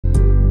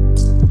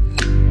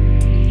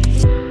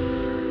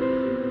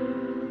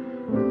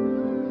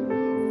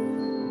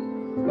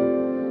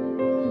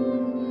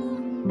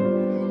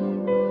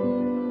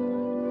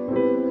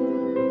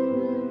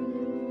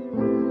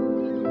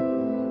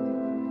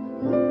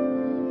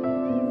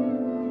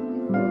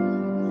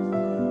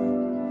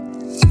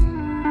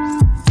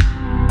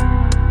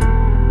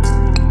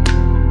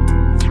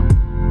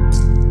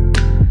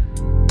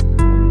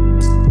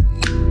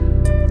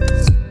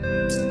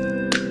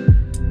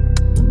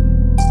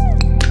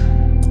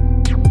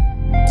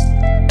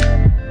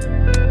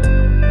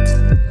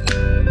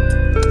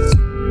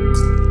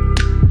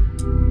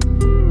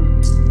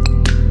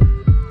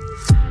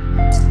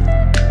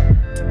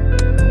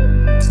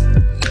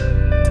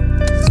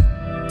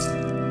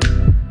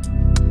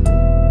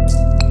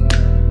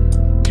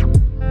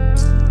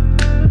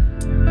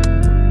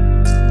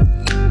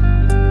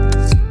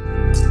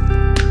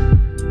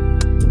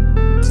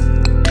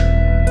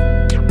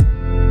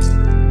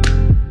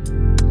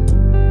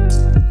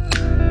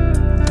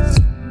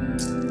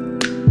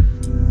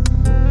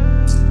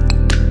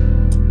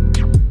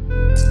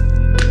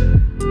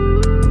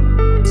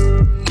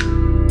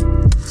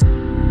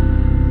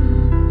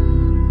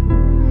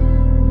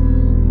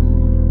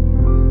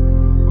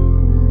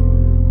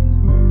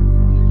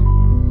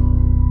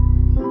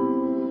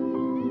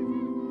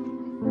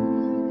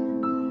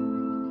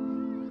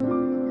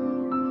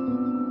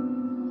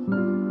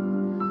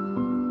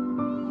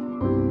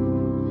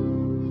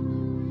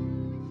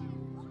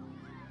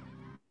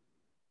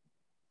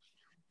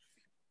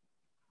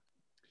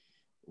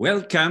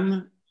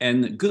Welcome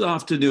and good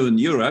afternoon,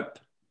 Europe.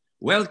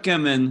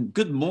 Welcome and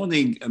good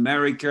morning,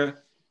 America.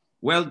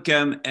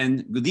 Welcome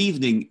and good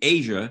evening,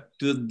 Asia,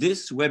 to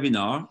this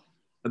webinar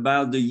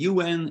about the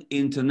UN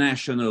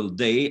International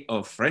Day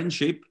of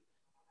Friendship,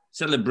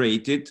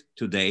 celebrated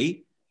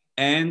today,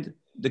 and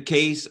the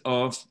case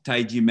of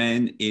Tai Ji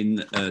Men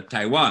in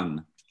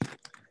Taiwan.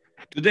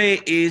 Today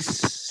is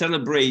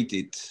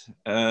celebrated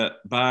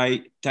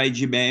by Tai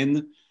Ji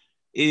Men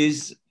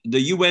is the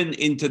UN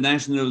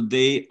International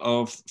Day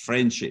of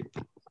Friendship.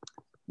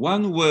 Our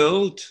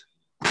world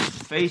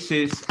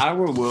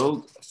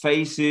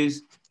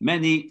faces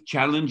many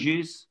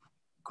challenges,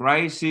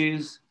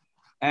 crises,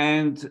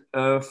 and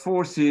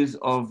forces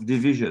of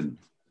division,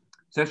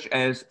 such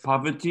as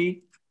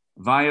poverty,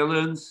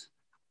 violence,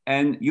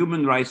 and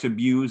human rights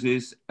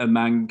abuses,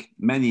 among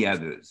many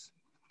others,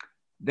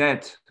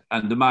 that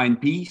undermine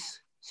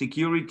peace,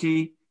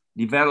 security,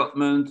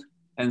 development,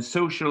 and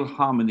social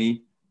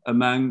harmony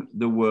among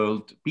the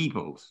world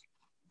peoples.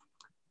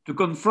 To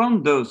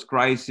confront those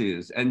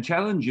crises and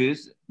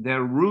challenges,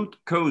 their root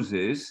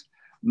causes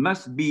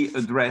must be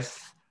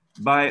addressed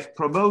by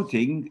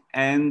promoting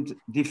and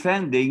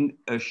defending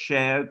a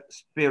shared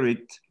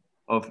spirit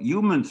of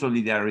human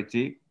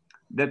solidarity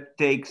that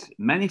takes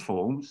many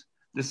forms,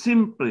 the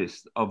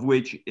simplest of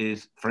which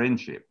is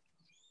friendship.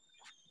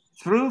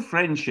 Through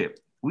friendship,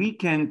 we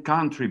can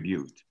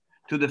contribute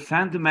to the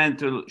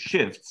fundamental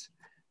shifts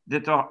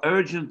that are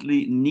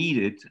urgently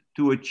needed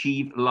to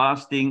achieve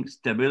lasting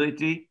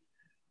stability,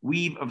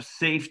 weave a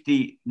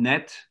safety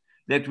net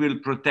that will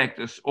protect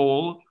us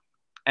all,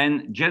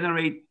 and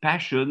generate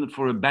passion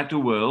for a better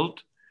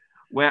world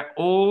where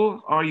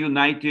all are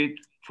united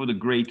for the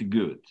greater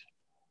good.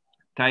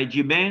 Tai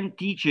Ji Men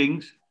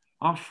teachings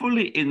are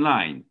fully in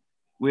line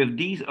with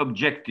these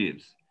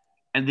objectives,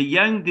 and the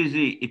young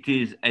Dizi it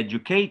is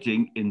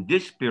educating in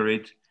this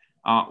spirit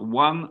are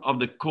one of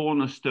the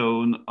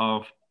cornerstones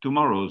of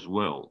tomorrow's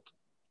world.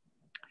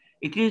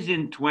 It is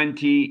in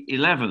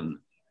 2011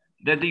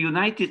 that the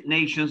United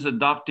Nations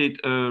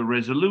adopted a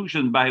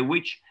resolution by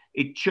which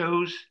it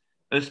chose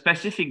a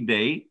specific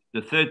day,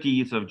 the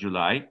 30th of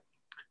July,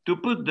 to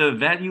put the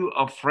value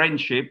of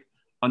friendship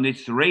on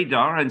its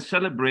radar and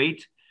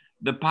celebrate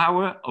the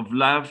power of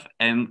love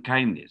and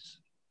kindness.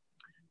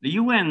 The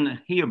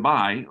UN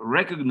hereby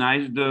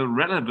recognized the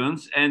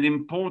relevance and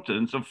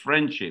importance of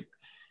friendship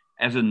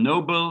as a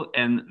noble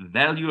and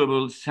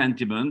valuable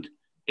sentiment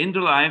in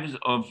the lives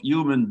of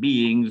human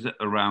beings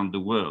around the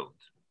world.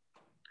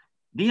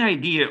 The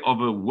idea of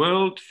a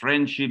World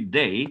Friendship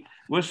Day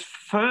was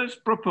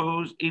first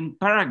proposed in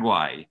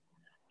Paraguay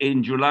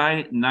in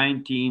July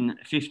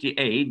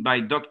 1958 by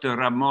Dr.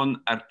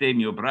 Ramon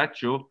Artemio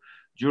Bracho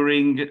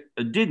during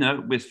a dinner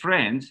with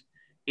friends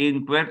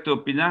in Puerto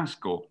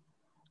Pinasco,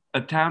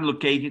 a town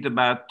located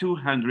about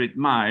 200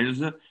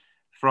 miles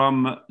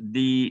from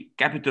the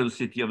capital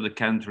city of the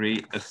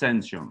country,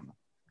 Ascension.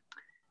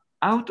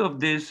 Out of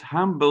this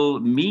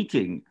humble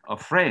meeting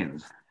of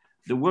friends,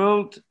 the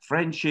World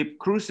Friendship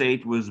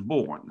Crusade was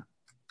born.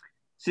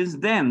 Since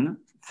then,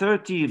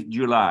 30th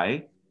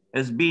July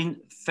has been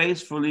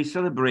faithfully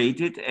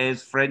celebrated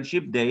as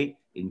Friendship Day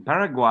in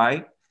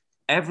Paraguay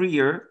every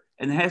year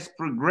and has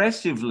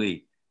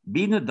progressively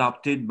been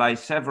adopted by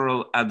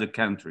several other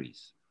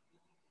countries.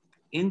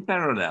 In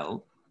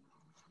parallel,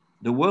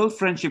 the World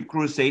Friendship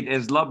Crusade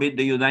has lobbied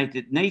the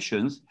United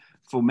Nations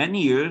for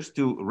many years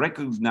to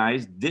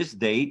recognize this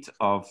date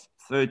of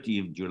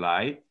 30th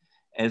July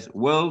as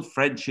World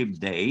Friendship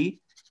Day.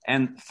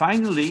 And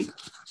finally,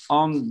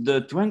 on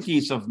the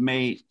 20th of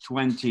May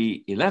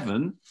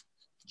 2011,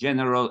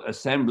 General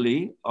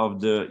Assembly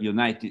of the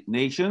United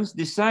Nations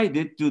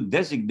decided to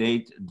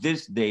designate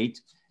this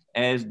date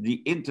as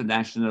the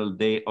International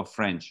Day of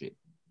Friendship.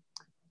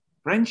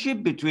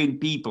 Friendship between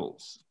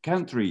peoples,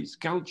 countries,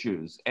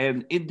 cultures,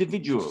 and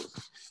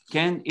individuals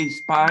can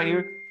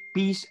inspire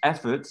peace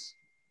efforts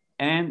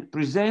and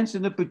presents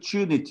an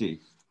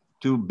opportunity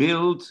to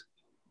build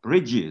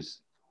bridges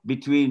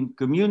between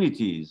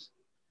communities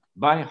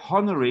by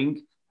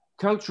honoring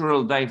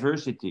cultural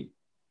diversity,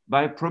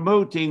 by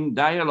promoting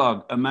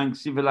dialogue among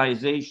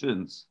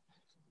civilizations,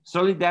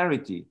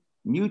 solidarity,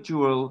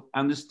 mutual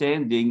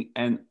understanding,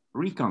 and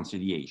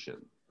reconciliation.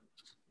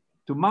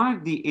 To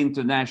mark the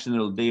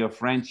International Day of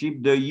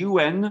Friendship, the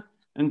UN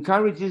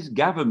encourages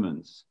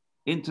governments,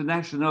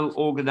 international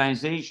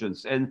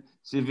organizations, and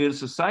civil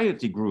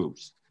society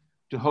groups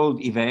to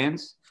hold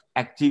events,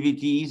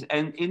 activities,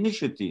 and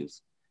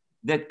initiatives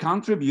that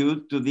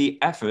contribute to the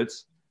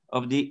efforts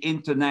of the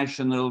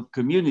international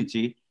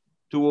community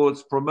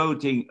towards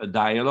promoting a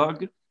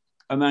dialogue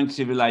among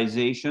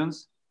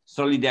civilizations,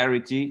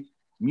 solidarity,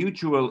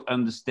 mutual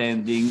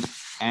understanding,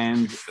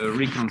 and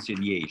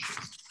reconciliation.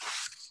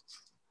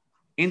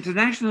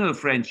 International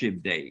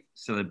Friendship Day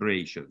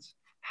celebrations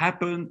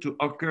happen to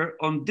occur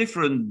on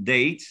different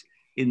dates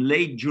in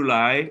late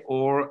July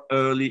or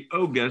early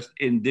August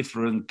in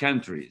different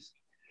countries.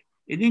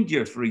 In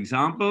India, for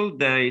example,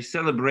 they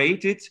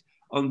celebrate it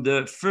on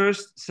the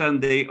first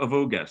Sunday of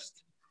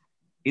August.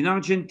 In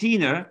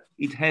Argentina,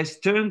 it has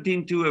turned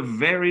into a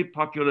very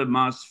popular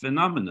mass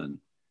phenomenon.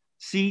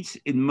 Seats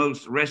in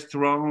most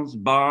restaurants,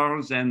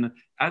 bars, and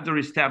other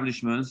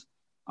establishments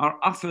are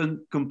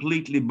often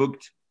completely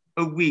booked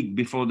a week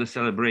before the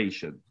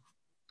celebration.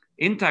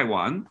 In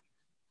Taiwan,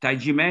 Tai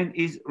Ji Men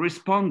is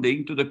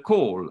responding to the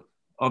call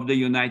of the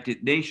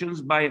United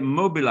Nations by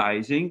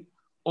mobilizing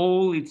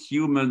all its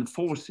human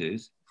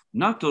forces,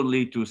 not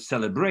only to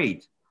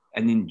celebrate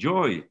and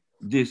enjoy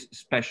this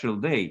special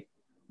day,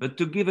 but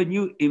to give a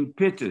new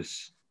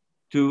impetus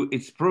to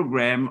its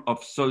program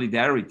of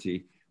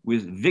solidarity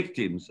with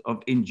victims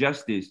of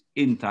injustice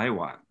in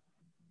Taiwan.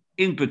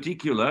 In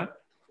particular,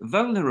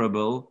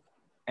 vulnerable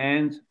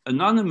and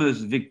anonymous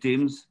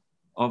victims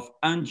of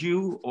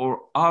undue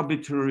or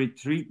arbitrary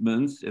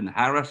treatments and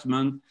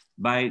harassment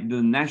by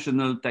the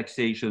National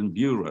Taxation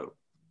Bureau.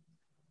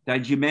 Tai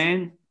Ji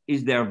Men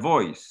is their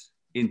voice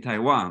in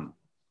Taiwan,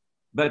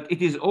 but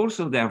it is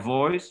also their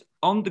voice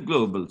on the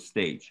global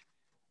stage,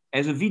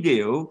 as a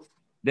video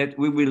that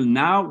we will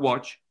now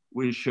watch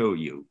will show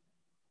you.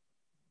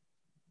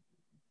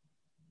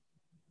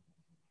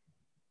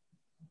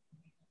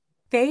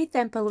 Faith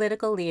and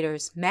political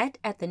leaders met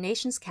at the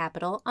nation's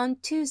capital on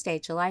Tuesday,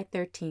 July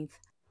 13th,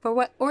 for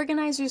what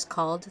organizers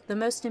called the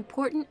most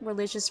important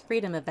religious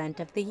freedom event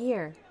of the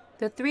year.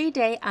 The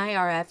three-day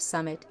IRF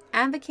summit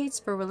advocates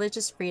for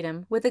religious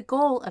freedom with a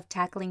goal of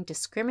tackling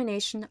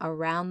discrimination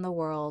around the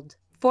world.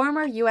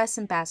 Former U.S.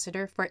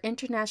 Ambassador for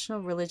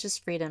International Religious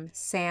Freedom,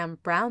 Sam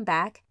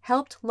Brownback,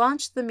 helped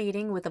launch the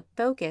meeting with a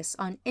focus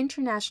on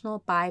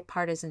international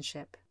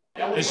bipartisanship.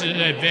 This is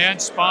an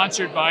event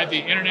sponsored by the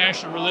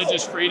International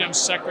Religious Freedom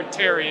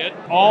Secretariat.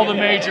 All the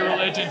major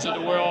religions of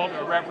the world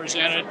are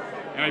represented,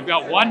 and we've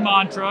got one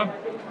mantra: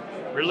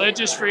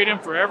 religious freedom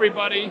for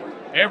everybody,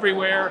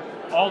 everywhere,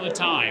 all the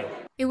time.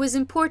 It was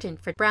important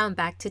for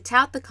Brownback to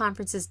tout the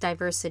conference's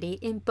diversity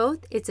in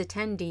both its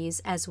attendees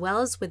as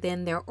well as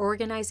within their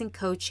organizing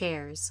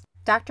co-chairs.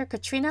 Dr.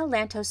 Katrina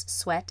Lantos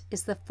Swett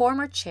is the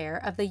former chair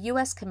of the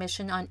U.S.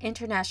 Commission on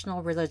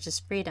International Religious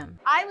Freedom.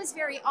 I was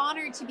very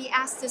honored to be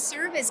asked to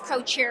serve as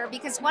co-chair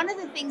because one of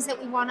the things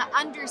that we want to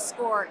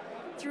underscore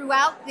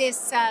throughout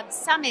this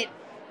summit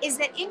is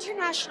that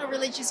international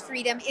religious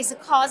freedom is a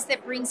cause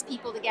that brings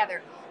people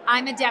together.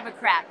 I'm a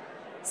Democrat.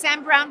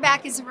 Sam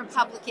Brownback is a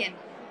Republican.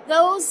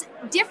 Those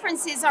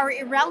differences are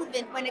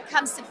irrelevant when it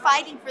comes to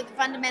fighting for the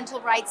fundamental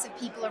rights of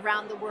people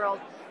around the world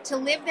to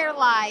live their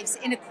lives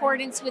in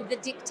accordance with the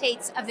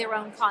dictates of their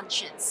own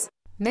conscience.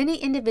 Many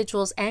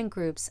individuals and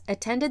groups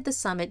attended the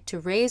summit to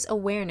raise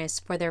awareness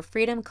for their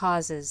freedom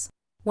causes.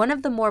 One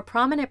of the more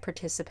prominent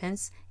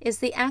participants is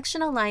the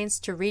Action Alliance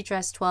to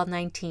Redress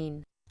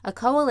 1219, a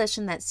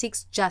coalition that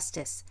seeks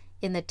justice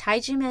in the Tai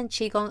Ji Men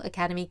Qigong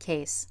Academy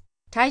case.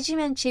 Tai Ji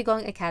Men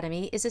Qigong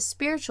Academy is a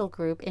spiritual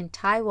group in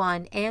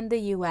Taiwan and the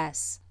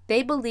U.S.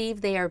 They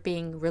believe they are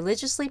being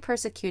religiously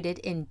persecuted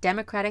in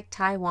democratic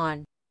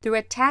Taiwan through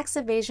a tax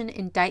evasion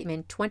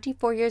indictment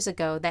 24 years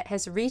ago that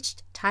has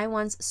reached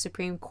Taiwan's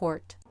Supreme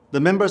Court. The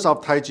members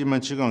of Tai Ji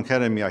Men Qigong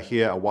Academy are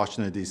here at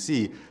Washington,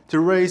 D.C. to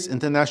raise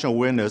international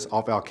awareness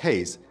of our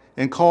case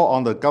and call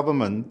on the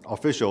government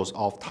officials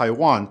of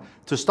Taiwan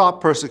to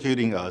stop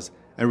persecuting us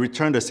and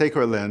return the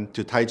sacred land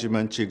to Tai Ji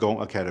Men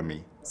Qigong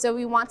Academy. So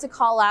we want to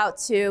call out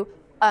to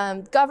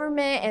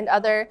government and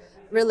other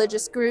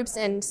religious groups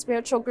and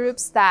spiritual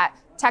groups that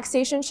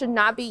taxation should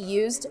not be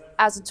used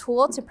as a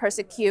tool to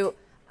persecute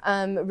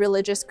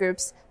religious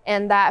groups,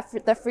 and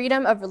that the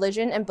freedom of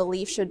religion and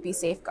belief should be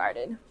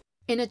safeguarded.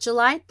 In a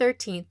July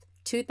 13,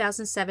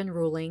 2007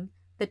 ruling,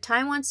 the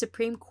Taiwan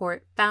Supreme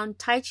Court found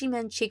Tai Ji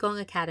Men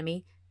Qigong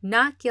Academy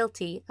not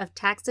guilty of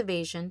tax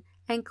evasion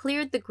and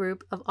cleared the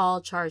group of all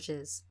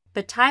charges.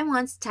 But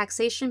Taiwan's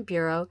Taxation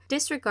Bureau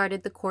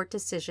disregarded the court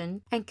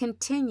decision and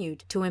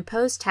continued to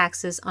impose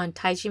taxes on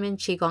Tai Ji Men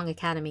Qigong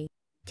Academy.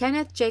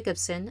 Kenneth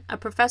Jacobson, a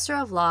professor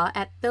of law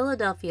at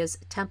Philadelphia's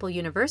Temple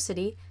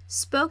University,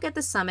 spoke at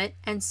the summit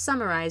and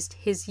summarized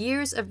his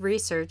years of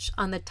research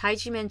on the Tai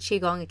Ji Men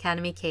Qigong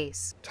Academy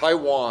case.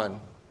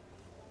 Taiwan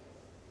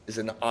is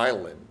an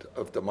island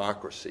of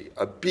democracy,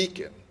 a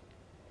beacon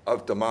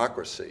of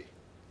democracy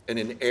in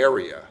an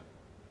area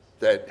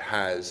that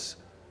has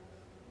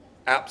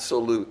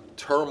absolute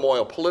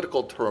turmoil,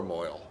 political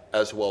turmoil,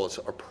 as well as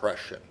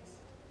oppression.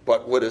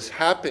 But what has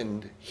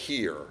happened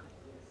here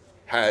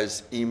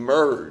has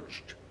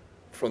emerged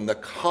from the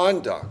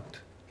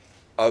conduct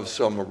of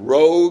some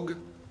rogue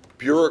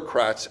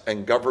bureaucrats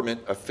and government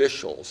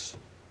officials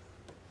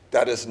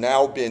that has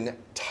now been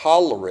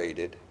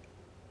tolerated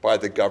by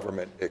the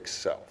government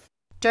itself.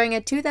 During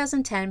a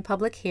 2010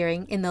 public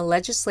hearing in the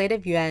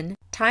Legislative Yuan,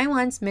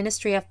 Taiwan's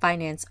Ministry of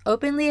Finance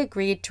openly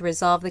agreed to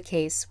resolve the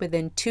case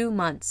within 2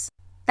 months.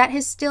 That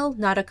has still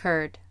not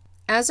occurred.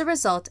 As a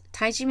result,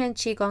 Tai Ji Men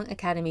Qigong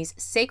Academy's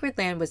sacred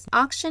land was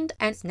auctioned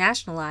and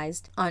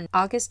nationalized on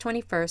August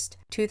 21,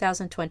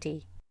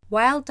 2020.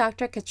 While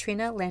Dr.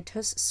 Katrina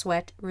Lantos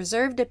Swett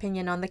reserved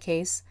opinion on the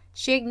case,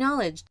 she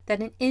acknowledged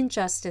that an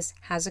injustice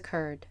has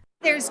occurred.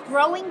 There's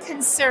growing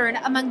concern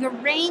among a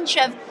range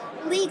of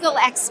legal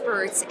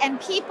experts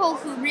and people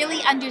who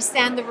really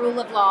understand the rule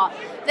of law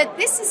that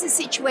this is a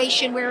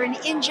situation where an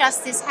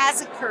injustice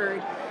has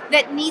occurred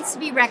that needs to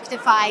be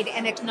rectified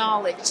and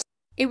acknowledged.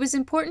 It was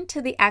important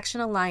to the Action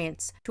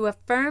Alliance to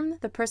affirm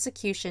the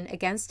persecution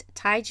against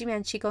Tai Ji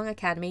Men Qigong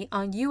Academy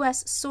on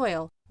U.S.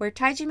 soil, where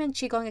Tai Ji Men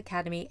Qigong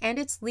Academy and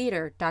its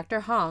leader,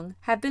 Dr. Hong,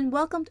 have been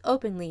welcomed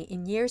openly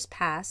in years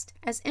past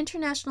as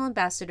international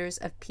ambassadors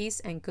of peace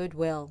and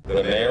goodwill.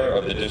 The Mayor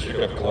of the District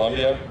of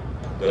Columbia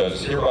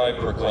does hereby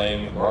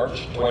proclaim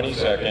March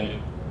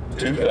 22nd,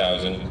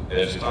 2000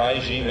 as Tai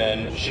Ji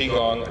Men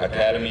Qigong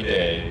Academy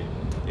Day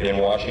in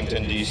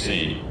Washington,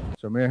 D.C.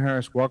 So Mayor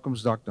Harris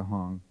welcomes Dr.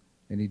 Hong,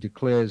 and he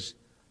declares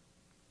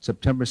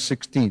September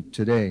 16th,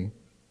 today,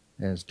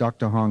 as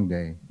Dr. Hong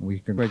Day. We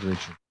congratulate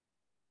you.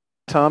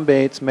 Tom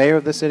Bates, Mayor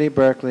of the City of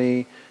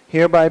Berkeley,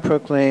 hereby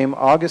proclaim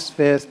August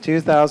 5th,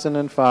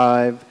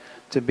 2005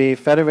 to be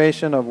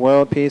Federation of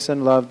World Peace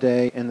and Love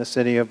Day in the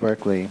City of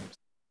Berkeley.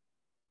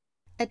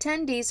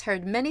 Attendees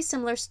heard many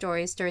similar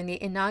stories during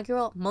the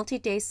inaugural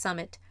multi-day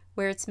summit,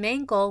 where its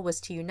main goal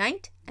was to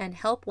unite and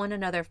help one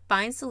another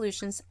find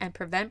solutions and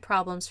prevent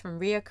problems from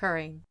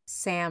reoccurring.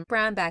 Sam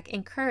Brownback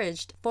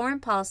encouraged foreign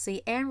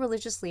policy and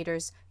religious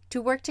leaders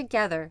to work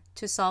together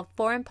to solve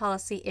foreign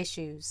policy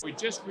issues. We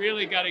just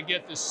really got to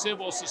get the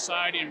civil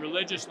society and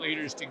religious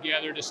leaders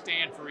together to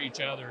stand for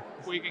each other.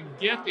 If we can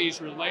get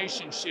these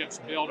relationships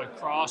built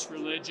across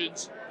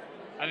religions,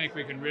 I think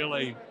we can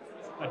really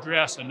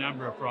address a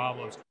number of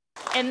problems.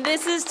 And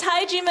this is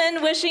Tai Ji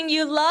Men wishing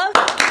you love.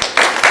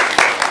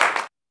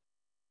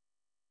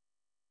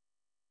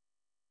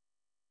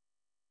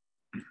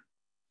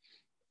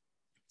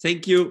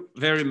 Thank you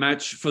very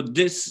much for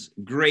this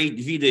great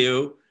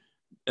video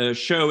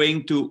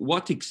showing to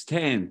what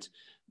extent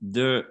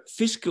the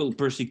fiscal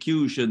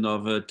persecution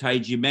of Tai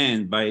Ji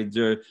Men by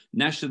the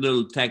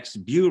National Tax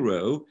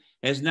Bureau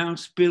has now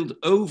spilled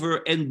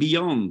over and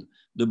beyond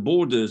the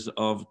borders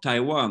of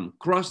Taiwan,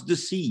 crossed the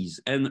seas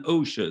and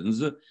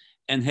oceans,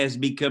 and has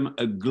become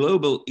a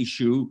global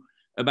issue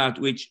about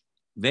which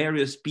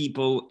various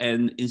people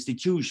and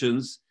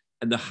institutions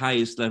at the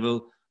highest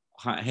level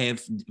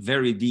have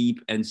very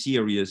deep and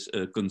serious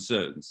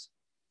concerns.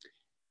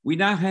 We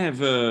now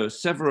have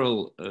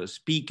several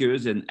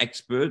speakers and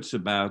experts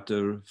about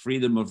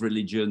freedom of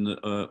religion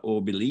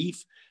or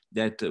belief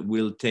that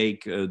will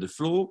take the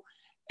floor.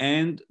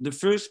 And the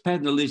first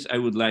panelist I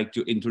would like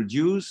to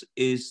introduce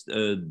is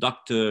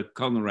Dr.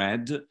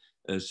 Konrad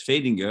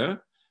Swenninger,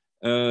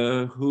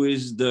 who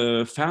is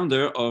the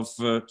founder of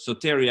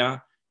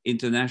Soteria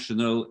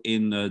International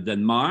in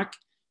Denmark.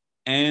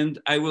 And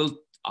I will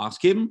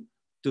ask him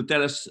to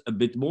tell us a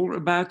bit more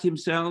about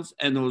himself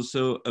and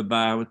also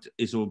about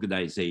his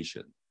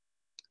organization.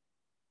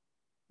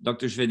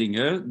 Dr.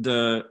 Swenninger,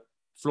 the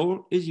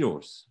floor is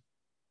yours.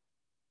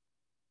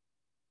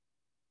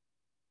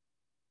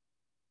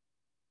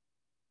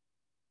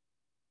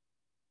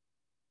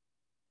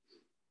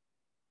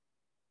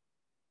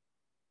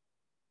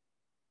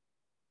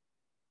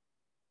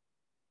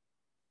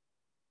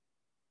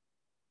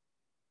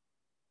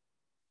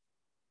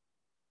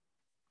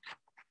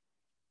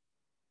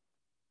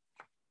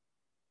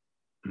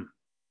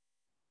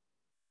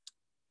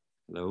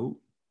 Hello.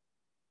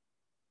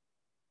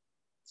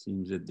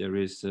 Seems that there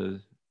is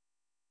a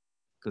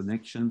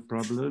connection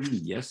problem.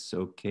 Yes,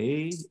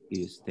 okay.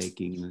 He's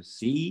taking a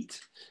seat.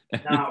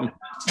 Now,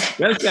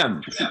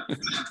 Welcome.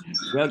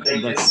 Welcome.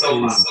 Thank you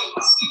so much.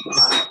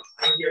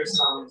 I hear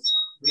some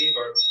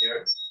reverb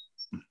here.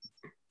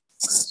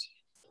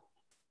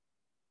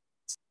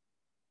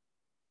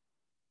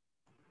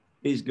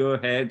 Please go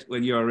ahead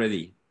when you are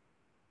ready.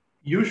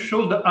 You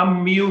should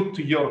unmute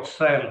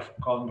yourself,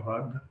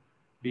 Konrad,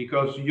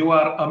 because you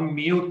are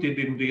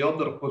unmuted in the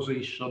other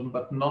position,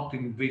 but not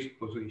in this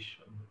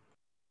position.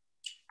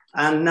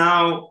 And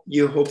now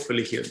you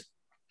hopefully hear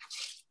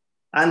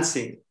and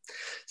see.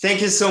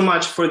 Thank you so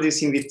much for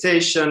this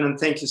invitation, and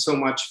thank you so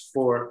much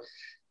for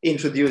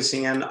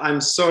introducing. And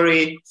I'm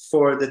sorry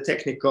for the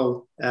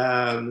technical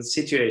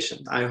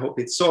situation. I hope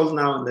it's solved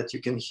now and that you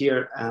can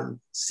hear and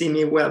see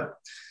me well.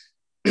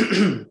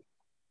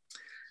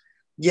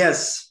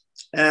 Yes,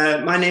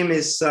 my name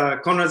is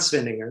Konrad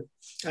Swenninger.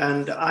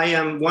 And I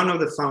am one of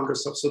the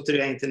founders of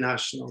Soteria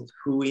International,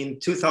 who in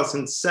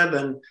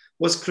 2007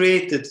 was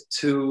created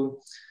to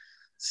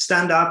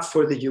stand up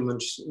for the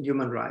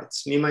human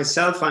rights. Me,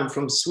 myself, I'm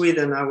from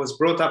Sweden. I was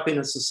brought up in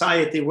a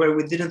society where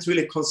we didn't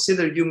really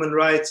consider human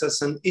rights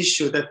as an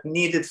issue that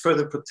needed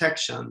further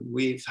protection.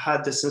 We've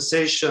had the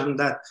sensation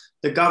that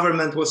the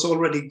government was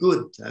already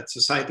good, that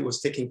society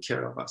was taking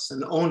care of us.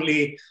 And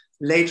only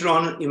later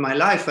on in my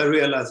life, I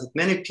realized that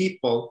many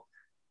people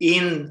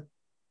in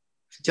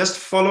just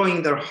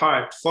following their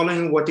heart,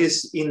 following what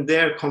is in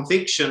their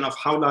conviction of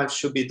how life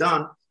should be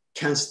done,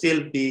 can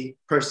still be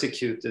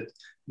persecuted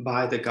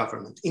by the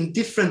government in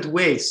different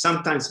ways,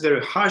 sometimes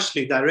very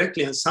harshly,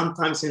 directly, and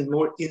sometimes in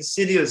more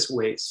insidious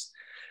ways,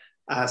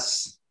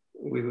 as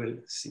we will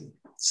see.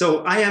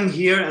 So I am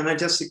here and I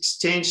just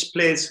exchanged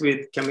place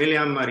with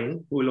Camelia and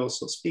Marin, who will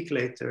also speak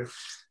later.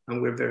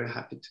 And we're very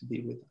happy to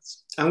be with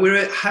us. And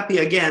we're happy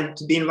again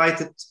to be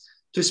invited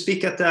to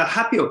speak at a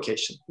happy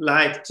occasion,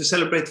 like to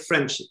celebrate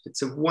friendship.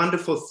 It's a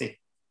wonderful thing.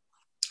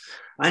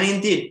 And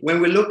indeed,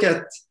 when we look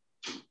at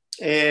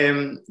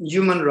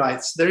human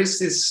rights, there is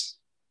this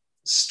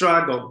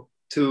struggle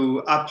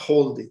to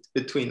uphold it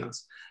between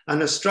us.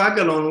 And a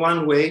struggle on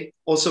one way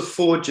also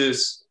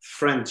forges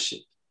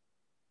friendship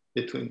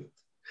between it.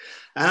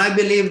 And I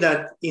believe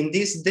that in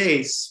these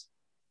days,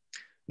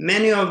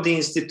 many of the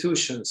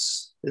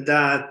institutions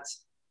that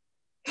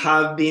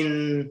have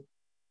been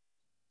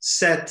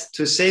set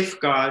to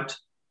safeguard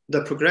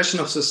the progression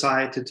of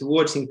society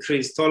towards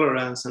increased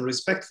tolerance and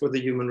respect for the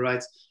human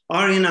rights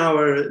are in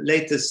our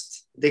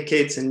latest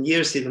decades and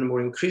years even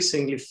more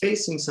increasingly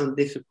facing some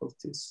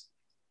difficulties.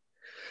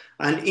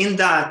 And in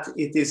that,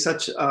 it is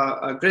such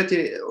a great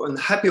and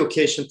happy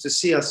occasion to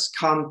see us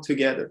come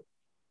together.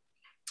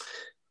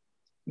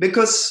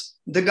 Because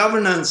the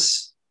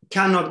governance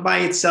cannot by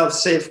itself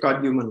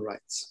safeguard human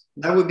rights.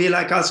 That would be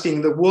like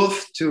asking the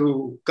wolf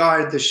to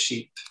guard the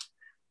sheep.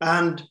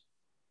 And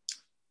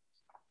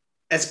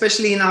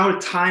especially in our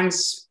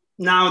times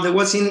now, there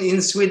was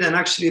in Sweden,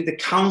 actually the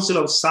Council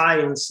of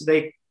Science,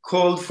 they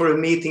called for a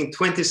meeting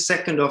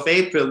 22nd of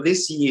April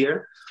this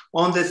year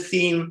on the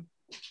theme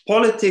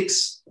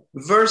politics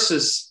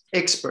versus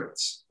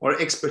experts or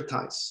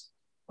expertise.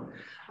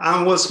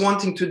 And was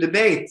wanting to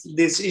debate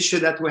this issue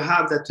that we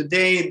have, that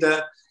today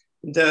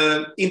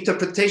the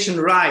interpretation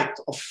right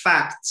of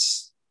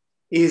facts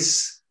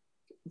is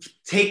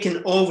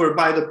taken over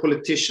by the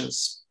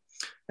politicians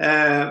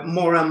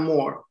more and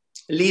more,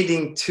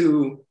 leading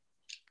to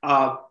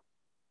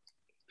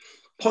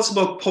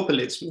possible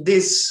populism.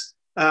 This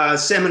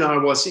seminar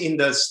was in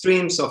the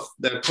streams of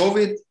the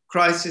COVID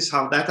crisis,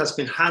 how that has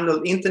been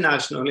handled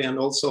internationally and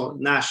also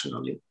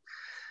nationally.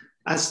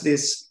 As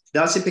this,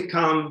 does it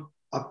become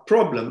a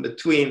problem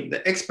between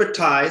the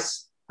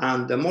expertise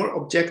and the more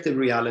objective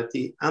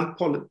reality and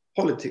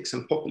politics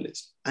and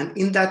populism? And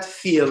in that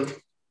field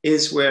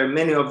is where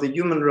many of the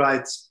human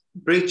rights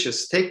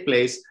breaches take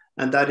place.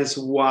 And that is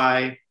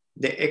why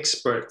the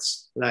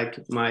experts, like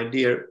my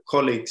dear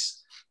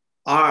colleagues,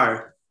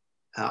 are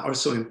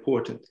so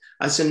important.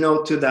 As a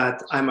note to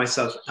that, I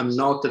myself am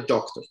not a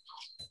doctor,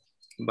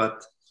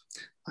 but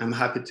I'm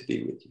happy to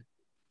be with you.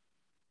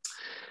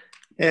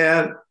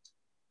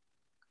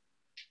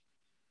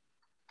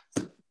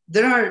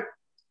 There are,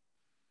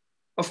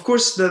 of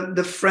course,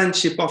 the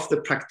friendship of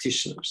the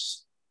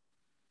practitioners.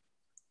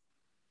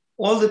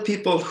 All the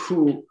people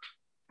who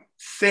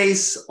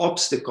face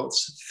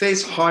obstacles,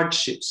 face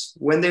hardships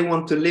when they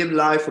want to live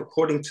life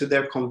according to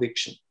their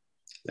conviction.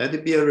 Let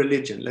it be a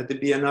religion, let it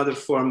be another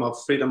form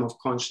of freedom of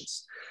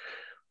conscience.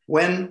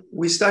 When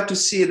we start to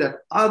see that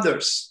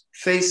others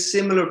face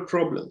similar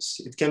problems,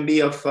 it can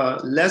be of a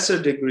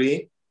lesser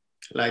degree,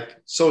 like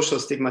social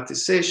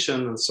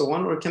stigmatization and so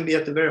on, or it can be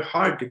at a very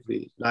hard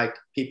degree, like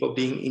people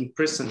being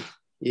imprisoned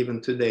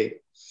even today.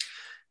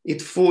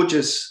 It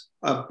forges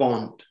a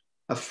bond,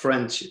 a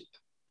friendship,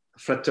 a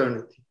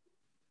fraternity.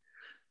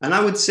 And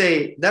I would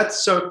say that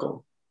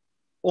circle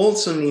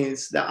also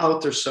needs the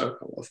outer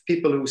circle of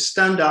people who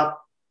stand up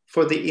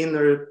for the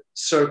inner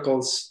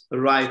circle's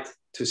right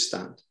to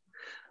stand.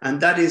 And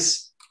that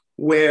is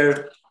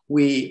where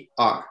we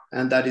are,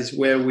 and that is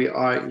where we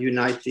are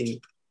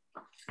uniting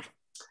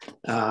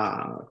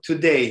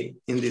today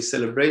in this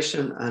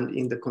celebration and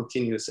in the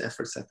continuous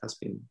efforts that has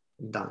been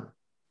done.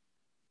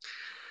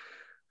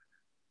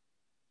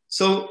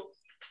 So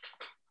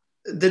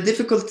the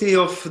difficulty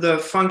of the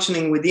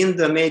functioning within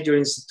the major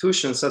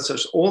institutions, such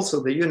as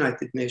also the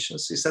United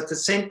Nations, is at the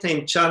same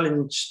time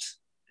challenged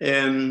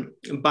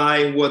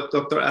by what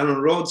Dr.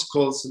 Alan Rhodes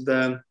calls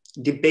the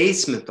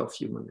debasement of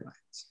human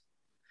rights.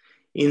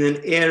 In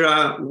an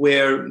era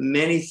where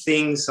many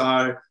things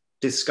are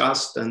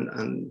discussed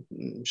and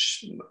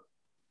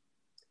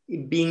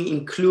being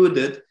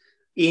included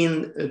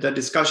in the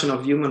discussion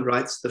of human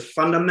rights, the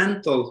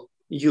fundamental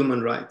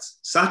human rights,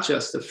 such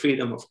as the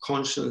freedom of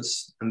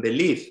conscience and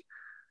belief,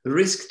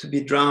 risk to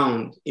be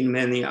drowned in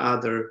many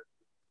other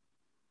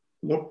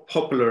more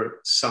popular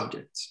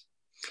subjects.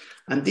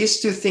 And these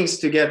two things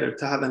together,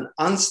 to have an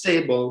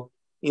unstable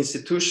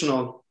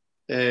institutional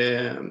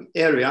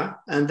area,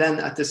 and then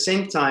at the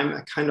same time,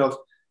 a kind of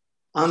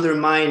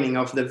undermining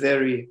of the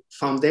very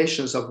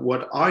foundations of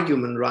what are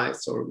human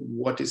rights or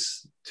what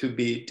is to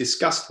be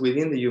discussed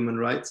within the human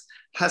rights,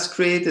 has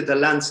created a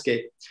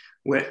landscape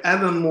where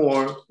ever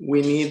more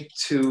we need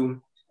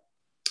to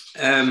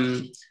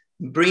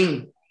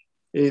bring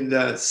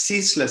the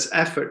ceaseless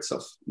efforts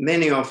of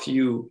many of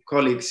you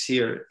colleagues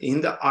here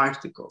in the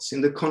articles,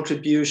 in the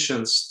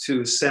contributions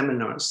to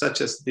seminars such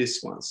as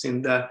this ones,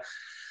 in the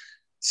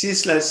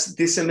ceaseless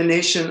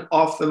dissemination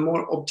of a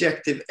more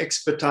objective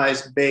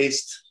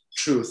expertise-based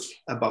truth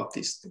about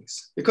these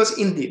things. Because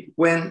indeed,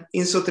 when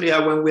in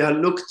Sotria, when we have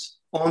looked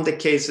on the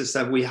cases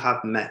that we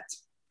have met,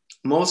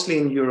 mostly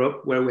in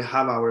Europe where we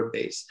have our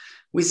base,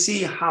 we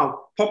see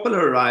how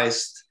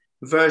popularized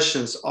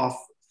versions of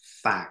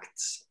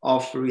facts,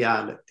 of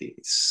reality,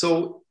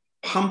 so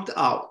pumped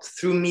out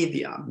through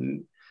media,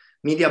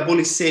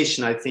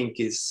 Mediabolization, I think,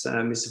 is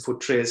Mr.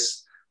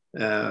 Fautré's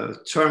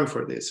term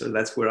for this, or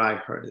that's where I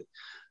heard it.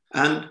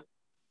 And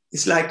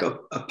it's like a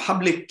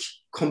public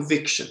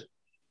conviction.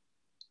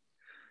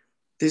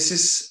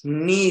 This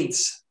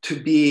needs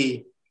to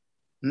be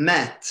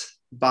met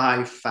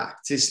by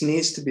facts. This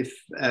needs to be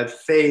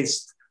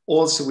faced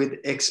also with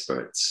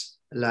experts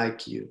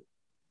like you.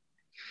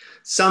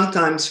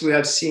 Sometimes we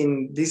have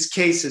seen these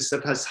cases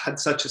that has had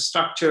such a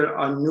structure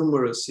are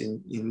numerous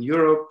in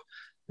Europe,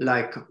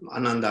 like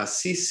Ananda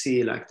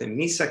Assisi, like the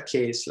Misa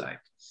case, like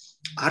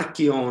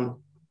Archeon,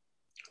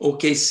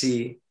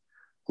 OKC,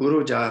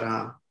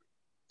 Gurujara.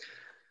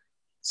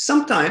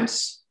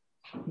 Sometimes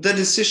the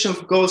decision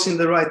goes in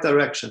the right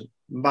direction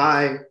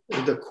by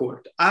the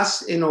court,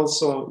 as in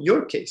also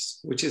your case,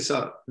 which is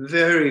a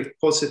very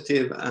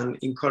positive and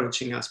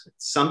encouraging aspect.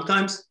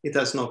 Sometimes it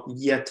has not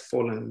yet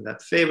fallen in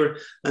that favor,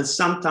 and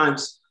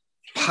sometimes,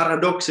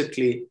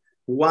 paradoxically,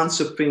 one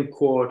Supreme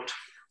Court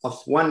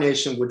of one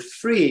nation would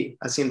free,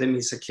 as in the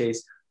Misa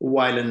case,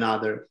 while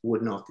another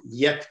would not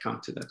yet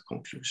come to that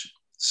conclusion.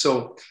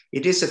 So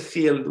it is a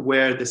field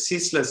where the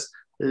ceaseless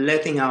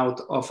letting out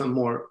of a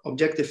more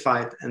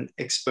objectified and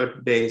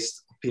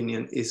expert-based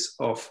opinion is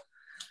of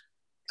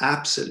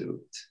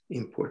absolute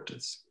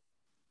importance.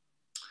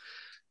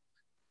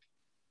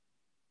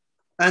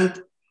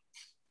 And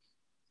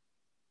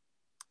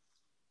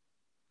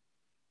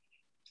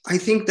I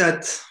think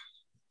that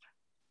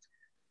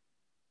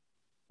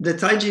the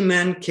Tai Ji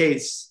Men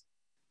case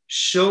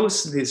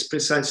shows this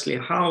precisely,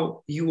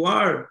 how you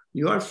are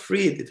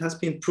freed. It has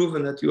been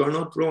proven that you are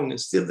not wrong, and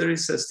still there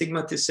is a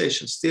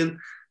stigmatization, still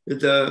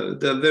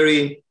the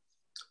very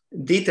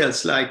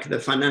details like the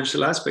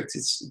financial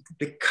aspects, it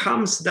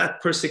becomes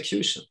that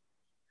persecution.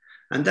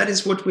 And that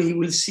is what we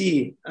will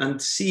see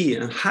and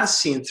has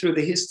seen through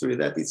the history,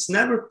 that it's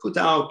never put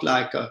out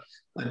like a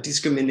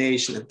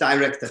discrimination, a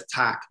direct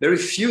attack. Very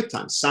few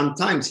times,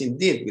 sometimes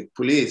indeed with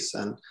police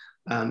and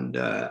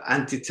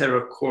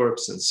anti-terror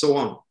corps and so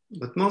on.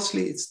 But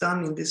mostly it's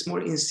done in these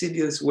more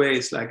insidious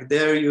ways, like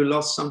there you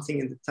lost something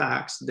in the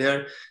tax,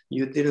 there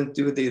you didn't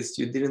do this,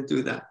 you didn't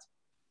do that.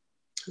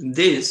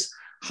 This,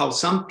 how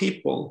some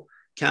people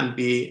can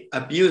be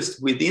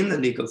abused within the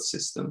legal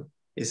system,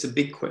 is a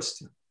big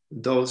question.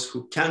 Those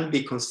who can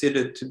be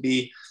considered to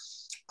be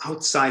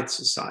outside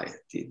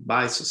society,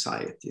 by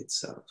society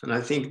itself. And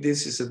I think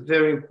this is a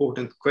very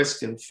important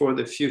question for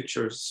the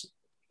futures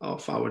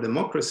of our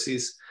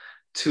democracies,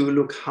 to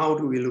look, how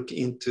do we look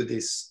into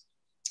this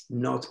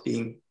not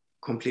being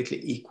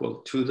completely equal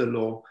to the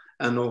law,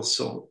 and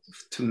also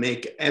to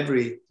make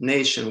every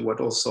nation, what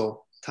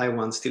also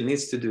Taiwan still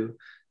needs to do,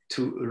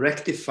 to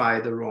rectify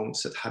the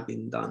wrongs that have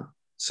been done,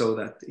 so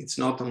that it's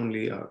not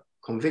only a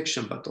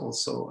conviction, but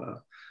also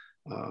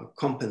a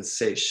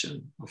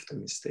compensation of the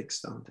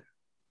mistakes done there.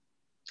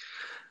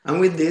 And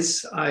with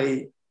this,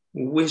 I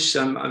wish,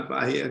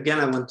 again,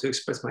 I want to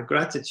express my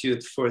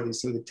gratitude for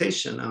this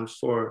invitation, and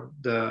for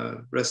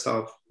the rest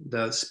of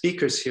the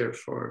speakers here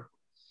for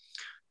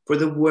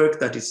the work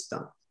that is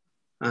done.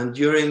 And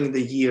during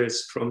the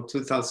years from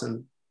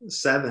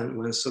 2007,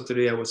 when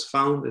Soteria was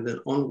founded and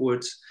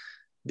onwards,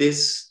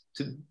 this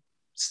to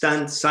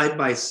stand side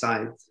by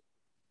side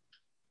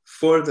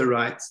for the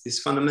rights, these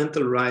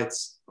fundamental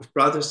rights of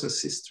brothers and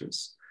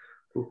sisters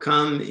who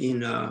come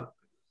in a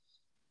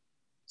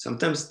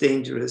sometimes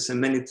dangerous and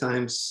many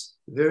times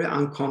very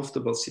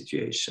uncomfortable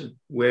situation,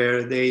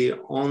 where they,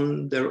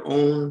 on their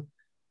own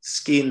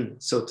skin,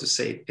 so to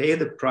say, pay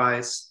the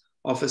price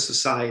of a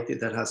society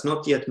that has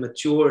not yet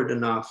matured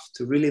enough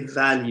to really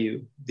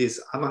value this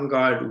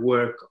avant-garde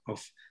work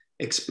of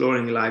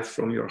exploring life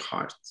from your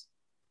heart.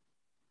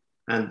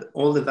 And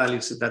all the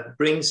values that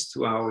brings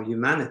to our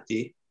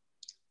humanity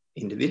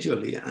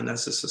individually and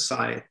as a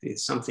society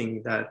is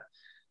something that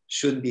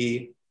should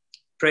be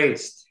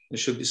praised and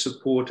should be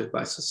supported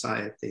by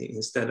society,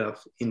 instead of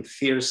in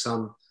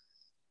fearsome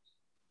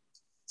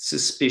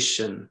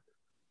suspicion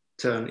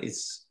turn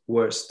its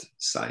worst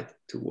side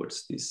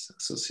towards these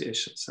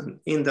associations. And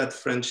in that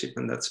friendship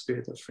and that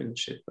spirit of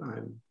friendship,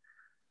 I'm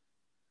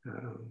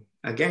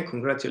again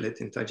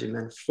congratulating Tai Ji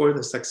Men for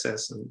the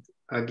success, and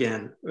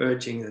again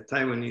urging the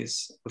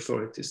Taiwanese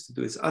authorities to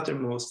do its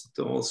uttermost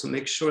to also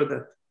make sure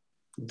that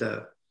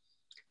the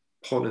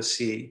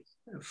policy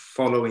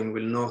following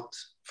will not,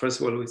 first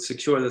of all, will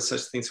secure that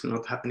such things will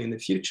not happen in the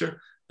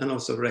future, and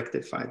also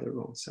rectify the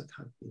wrongs that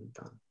have been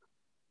done.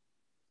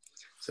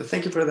 So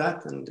thank you for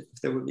that. And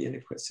if there will be any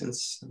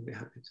questions, I'll be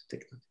happy to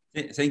take them.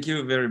 Thank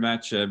you very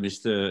much,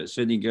 Mr.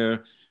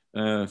 Swenninger,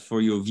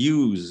 for your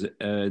views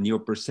and your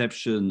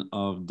perception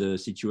of the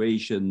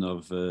situation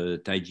of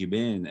Tai Ji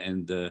Men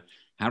and the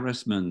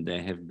harassment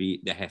they have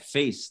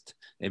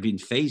been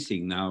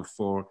facing now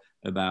for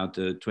about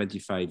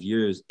 25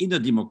 years in a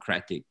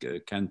democratic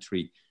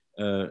country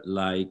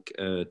like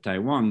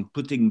Taiwan,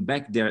 putting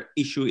back their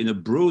issue in a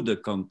broader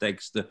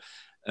context.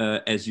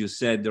 As you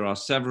said, there are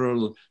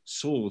several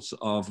sorts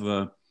of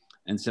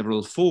and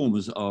several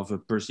forms of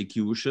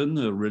persecution,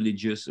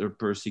 religious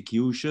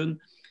persecution,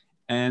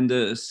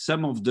 And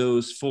some of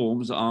those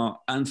forms are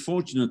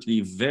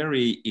unfortunately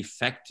very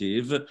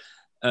effective,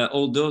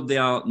 although they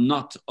are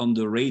not on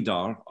the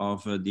radar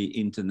of the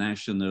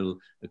international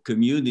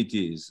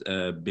communities,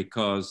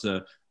 because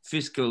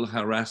fiscal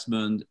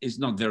harassment is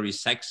not very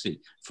sexy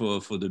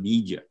for the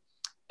media.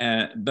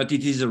 But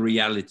it is a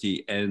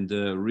reality, and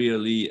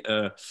really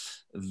a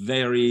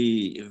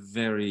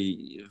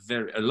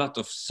lot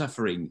of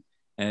suffering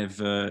have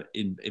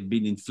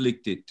been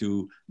inflicted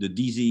to the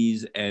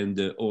disease and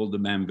all the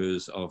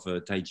members of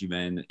Tai Ji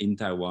Men in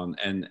Taiwan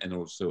and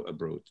also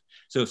abroad.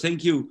 So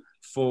thank you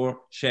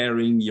for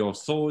sharing your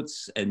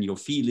thoughts and your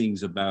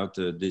feelings about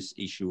this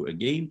issue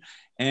again.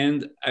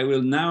 And I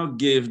will now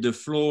give the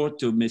floor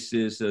to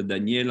Mrs.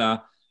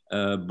 Daniela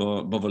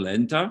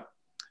Bovolenta,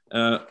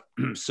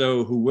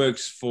 who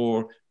works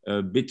for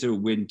Bitter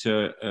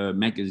Winter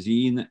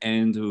magazine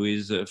and who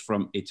is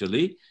from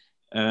Italy.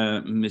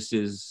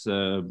 Mrs.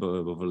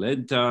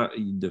 Bovolenta,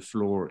 the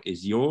floor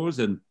is yours,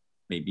 and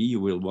maybe you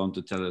will want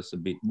to tell us a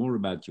bit more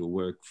about your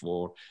work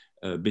for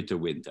Bitter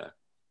Winter.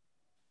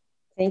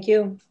 Thank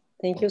you.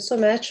 Thank you so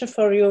much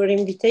for your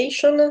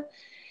invitation.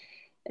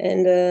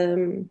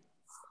 And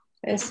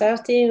I'm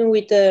starting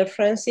with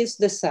Francis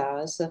de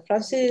Sales.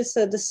 Francis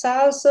de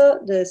Sales,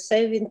 the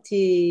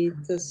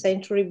 17th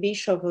century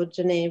Bishop of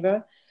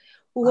Geneva,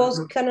 who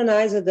was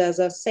canonized as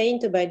a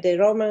saint by the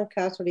Roman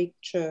Catholic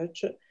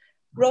Church,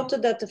 wrote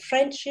that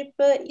friendship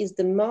is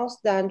the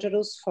most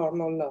dangerous form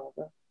of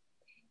love.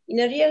 In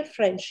a real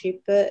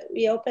friendship,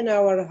 we open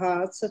our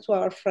hearts to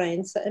our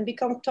friends and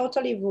become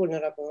totally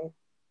vulnerable.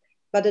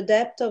 But the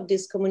depth of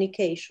this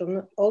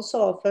communication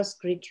also offers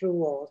great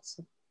rewards.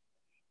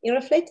 In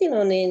reflecting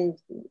on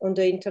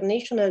the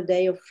International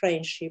Day of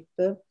Friendship,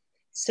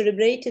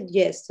 celebrated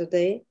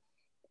yesterday,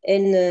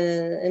 and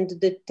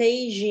the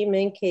Tai Ji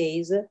Men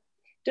case,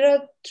 there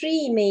are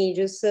three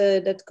images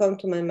that come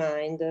to my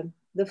mind.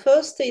 The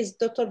first is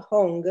Dr.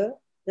 Hong,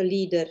 the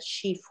leader,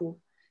 Shifu,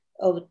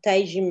 of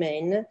Tai Ji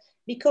Men,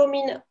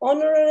 becoming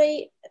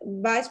honorary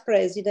vice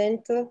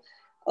president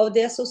of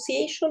the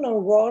Association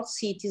of World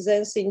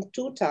Citizens in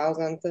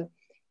 2000,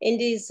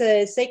 and is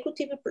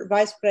executive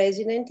vice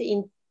president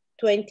in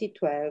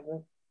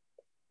 2012.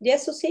 The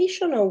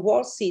Association of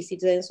World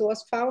Citizens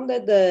was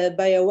founded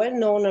by a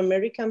well-known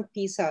American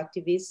peace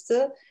activist,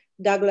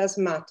 Douglas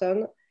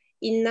Mattern,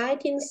 in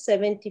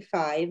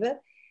 1975,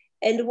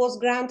 and was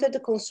granted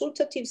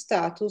consultative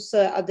status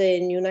at the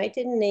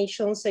United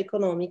Nations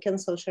Economic and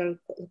Social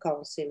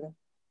Council.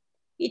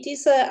 It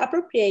is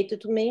appropriate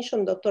to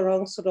mention Dr.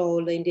 Hong's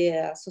role in the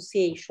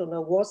Association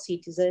of World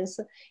Citizens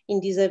in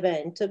this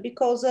event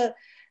because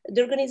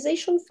the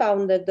organization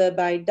founded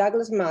by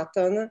Douglas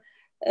Mattern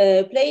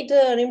played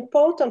an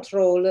important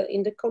role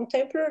in the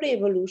contemporary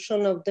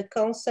evolution of the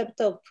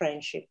concept of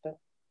friendship.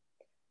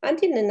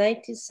 Until the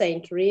 19th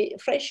century,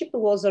 friendship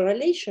was a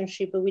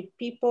relationship with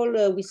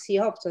people we see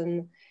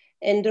often,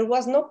 and there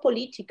was no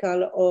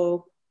political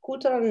or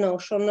cultural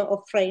notion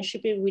of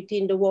friendship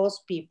within the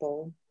world's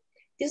people.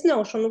 This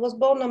notion was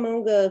born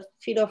among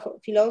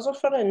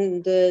philosophers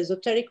and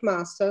esoteric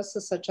masters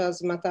such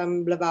as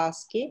Madame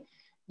Blavatsky,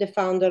 the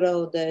founder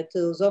of the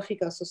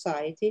Theosophical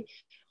Society,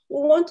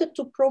 who wanted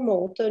to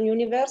promote a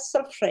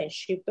universal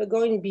friendship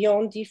going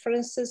beyond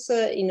differences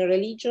in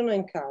religion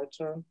and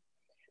culture.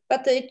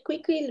 But it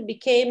quickly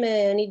became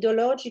an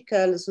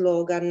ideological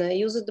slogan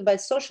used by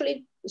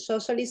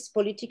socialist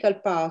political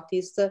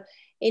parties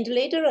and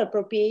later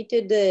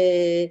appropriated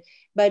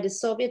by the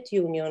Soviet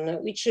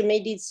Union, which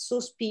made it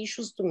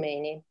suspicious to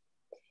many.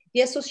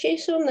 The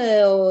Association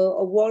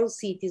of World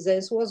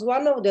Citizens was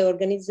one of the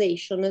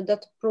organizations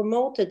that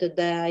promoted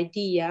the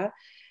idea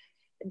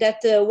that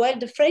while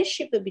the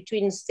friendship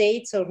between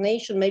states or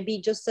nations may be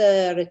just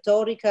a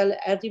rhetorical,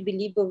 hardly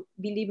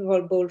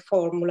believable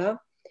formula,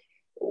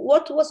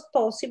 what was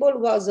possible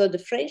was the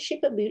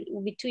friendship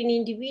between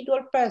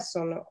individual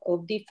persons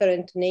of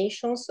different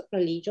nations,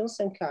 religions,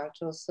 and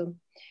cultures.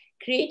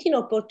 Creating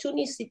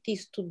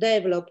opportunities to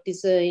develop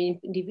these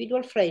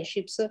individual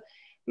friendships,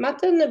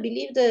 Mattern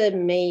believed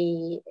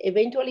may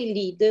eventually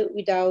lead,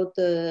 without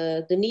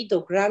the need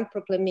of grand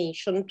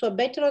proclamation, to a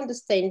better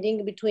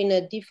understanding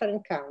between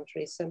different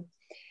countries.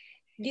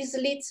 This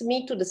leads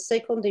me to the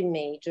second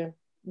image,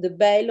 the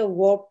bell of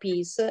war,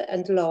 peace,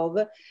 and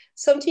love,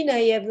 something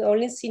I have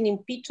only seen in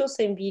pictures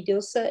and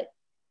videos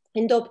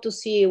and hope to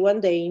see one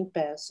day in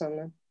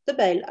person. The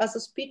bell has a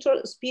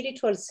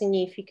spiritual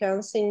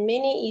significance in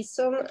many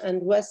Eastern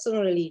and Western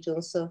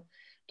religions.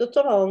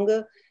 Dr.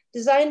 Hong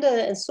designed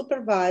and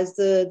supervised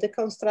the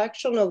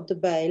construction of the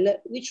bell,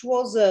 which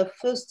was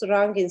first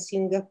rung in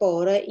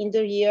Singapore in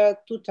the year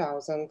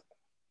 2000.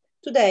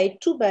 Today,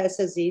 2 bells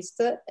exist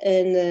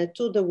and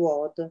to the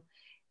world,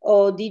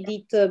 or did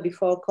it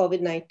before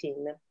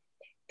COVID-19.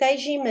 Tai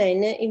Ji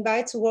Men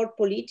invites world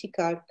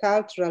political,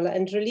 cultural,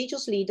 and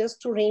religious leaders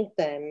to ring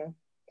them.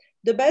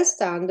 The bell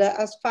stand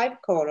has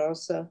 5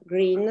 colors,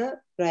 green,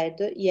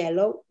 red,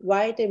 yellow,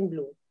 white, and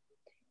blue.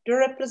 They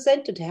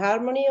represent the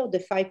harmony of the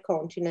 5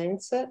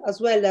 continents,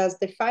 as well as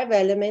the 5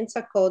 elements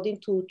according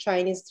to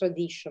Chinese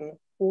tradition: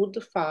 wood,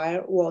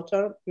 fire,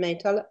 water,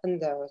 metal,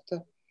 and earth.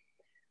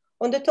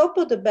 On the top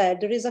of the bed,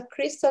 there is a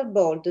crystal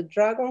ball, the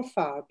dragon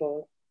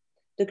fireball.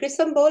 The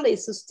crystal ball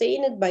is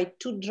sustained by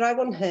 2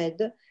 dragon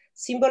heads,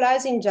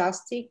 symbolizing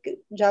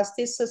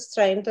justice,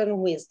 strength, and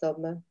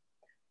wisdom.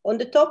 On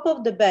the top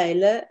of the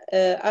bell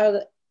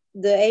are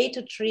the 8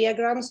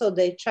 triagrams of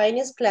the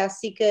Chinese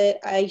classic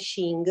I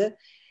Ching,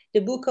 the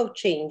Book of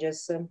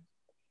Changes.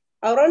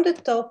 Around the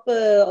top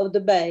of the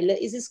bell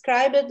is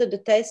inscribed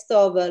the text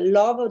of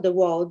Love of the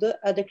World,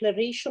 a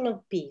declaration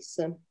of peace.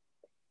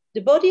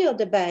 The body of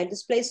the bell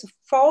displays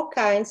 4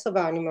 kinds of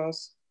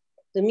animals: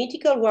 the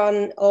mythical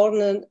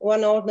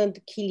one-horned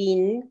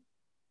Qilin,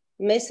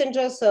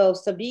 messengers of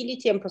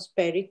stability and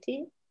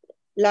prosperity;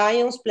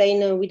 lions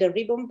playing with a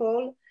ribbon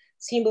ball,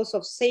 symbols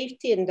of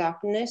safety and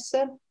happiness;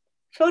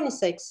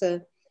 phoenixes,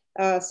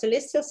 a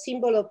celestial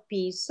symbol of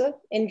peace;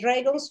 and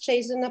dragons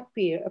chasing a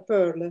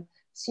pearl,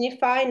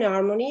 signifying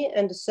harmony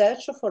and the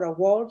search for a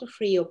world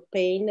free of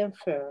pain and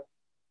fear.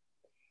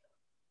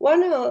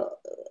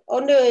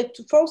 On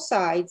the 4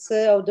 sides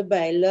of the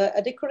bell,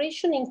 a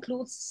decoration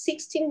includes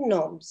 16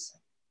 knobs,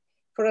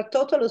 for a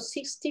total of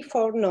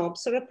 64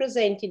 knobs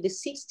representing the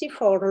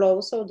 64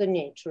 laws of the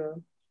nature.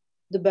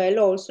 The bell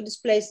also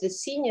displays the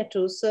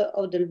signatures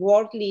of the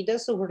world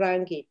leaders who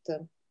rang it.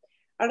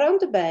 Around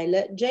the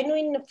bell,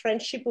 genuine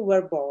friendships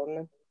were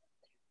born.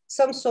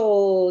 Some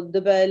saw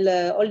the bell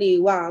only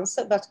once,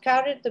 but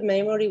carried the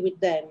memory with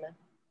them.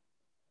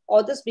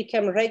 Others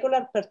became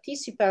regular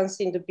participants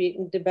in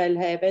the bell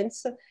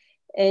events,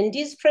 and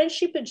this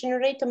friendship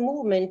generated a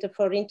movement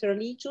for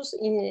interreligious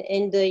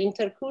and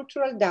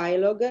intercultural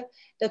dialogue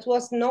that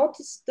was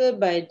noticed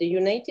by the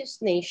United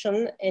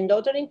Nations and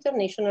other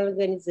international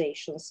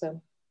organizations.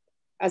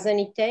 As an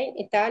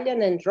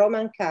Italian and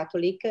Roman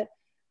Catholic,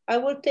 I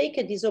will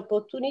take this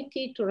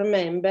opportunity to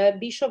remember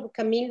Bishop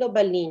Camillo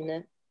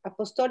Ballin,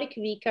 Apostolic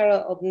Vicar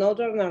of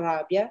Northern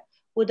Arabia,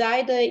 who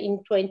died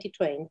in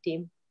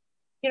 2020.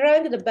 He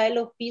rang the bell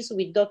of peace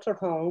with Dr.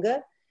 Hong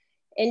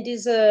and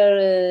is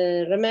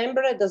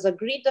remembered as a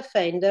great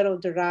defender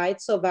of the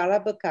rights of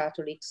Arab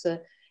Catholics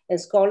and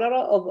scholar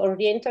of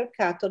Oriental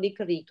Catholic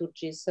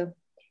liturgies.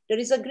 There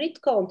is a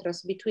great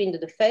contrast between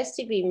the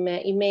festive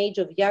image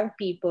of young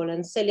people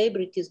and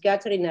celebrities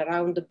gathering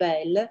around the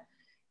bell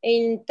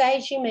and Tai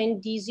Ji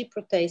Men Dizi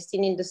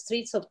protesting in the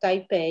streets of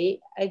Taipei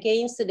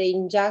against the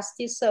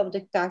injustice of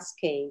the tax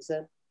case.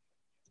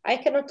 I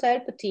cannot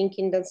help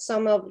thinking that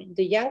some of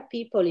the young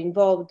people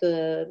involved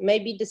may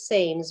be the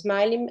same,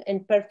 smiling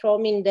and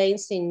performing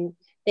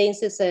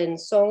dances and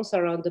songs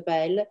around the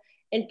bell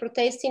and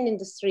protesting in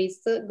the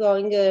streets,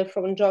 going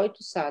from joy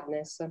to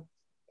sadness.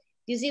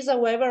 This is,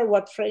 however,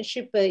 what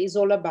friendship is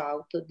all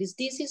about. This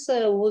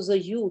was a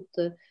youth,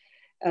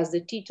 as the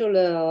title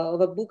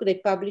of a book they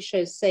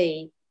published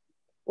say,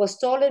 was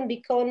told and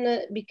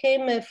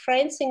became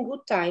friends in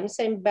good times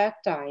and bad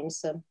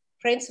times.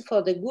 Friends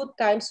for the good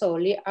times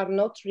only are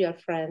not real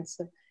friends.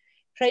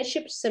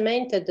 Friendship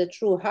cemented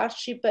through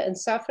hardship and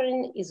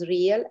suffering is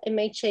real and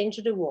may change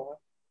the world.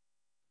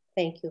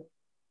 Thank you.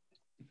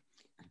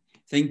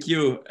 Thank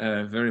you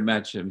very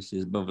much,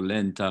 Mrs.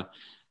 Bovolenta,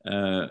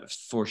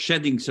 for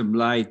shedding some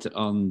light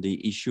on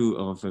the issue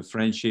of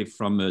friendship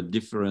from a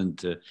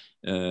different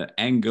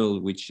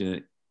angle, which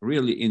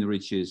really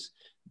enriches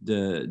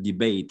the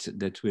debate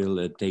that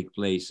will take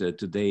place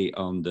today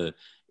on the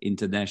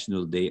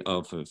International Day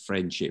of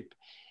Friendship,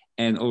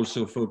 and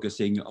also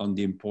focusing on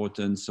the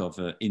importance of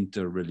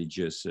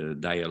interreligious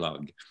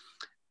dialogue.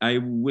 I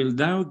will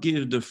now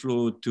give the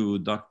floor to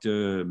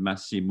Dr.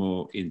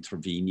 Massimo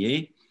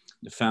Introvigne,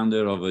 the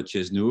founder of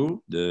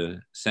CESNUR,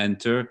 the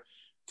Center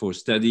for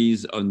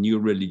Studies on New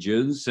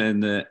Religions,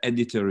 and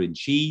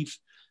editor-in-chief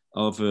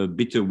of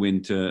Bitter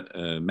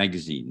Winter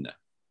magazine.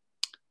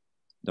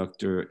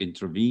 Dr.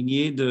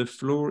 Introvigne, the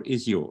floor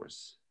is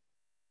yours.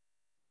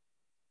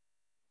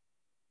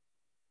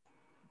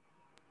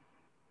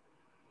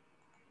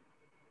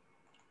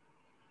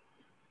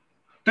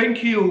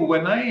 Thank you.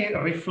 When I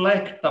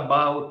reflect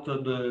about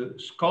the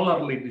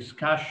scholarly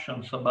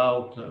discussions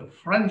about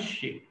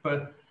friendship,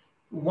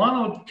 one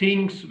of the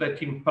things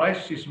that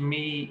impresses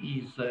me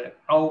is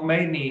how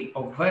many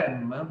of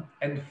them,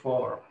 and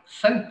for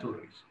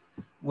centuries,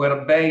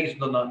 were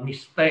based on a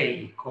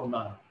mistake, on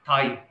a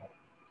typo.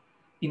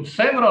 In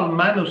several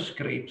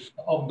manuscripts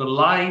of the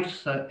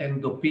lives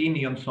and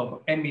opinions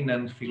of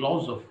eminent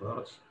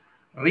philosophers,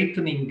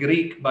 written in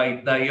Greek by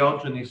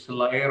Diogenes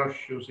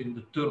Laertius in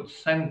the 3rd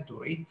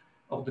century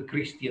of the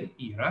Christian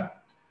era,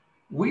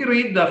 we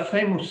read a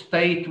famous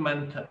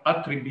statement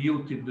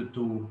attributed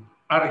to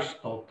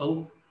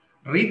Aristotle,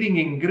 reading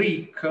in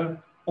Greek,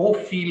 O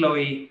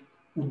philoi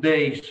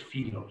oudeis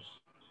philos,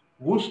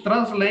 whose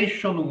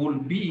translation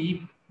would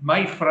be,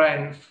 my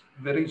friends,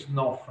 there is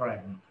no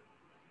friend.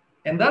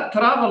 And that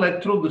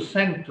traveled through the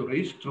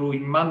centuries, through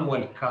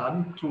Immanuel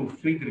Kant, through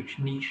Friedrich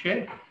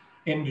Nietzsche,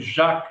 and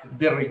Jacques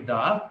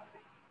Derrida,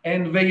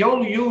 And they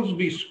all use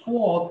this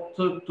quote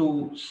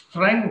to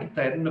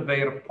strengthen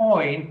their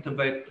point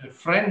that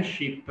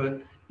friendship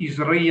is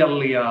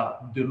really a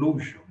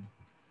delusion.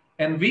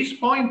 And this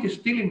point is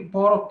still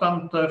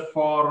important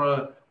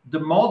for the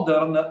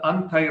modern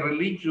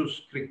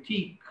anti-religious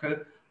critique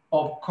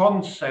of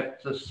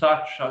concepts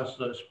such as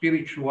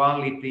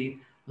spirituality,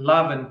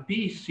 love and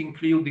peace,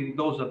 including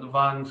those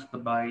advanced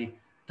by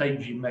Tai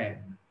Ji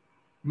Men.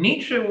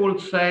 Nietzsche would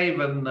say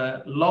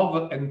that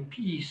love and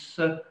peace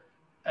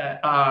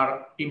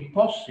are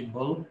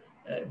impossible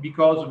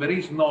because there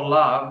is no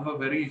love,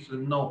 there is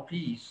no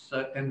peace,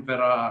 and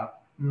there are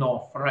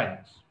no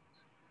friends.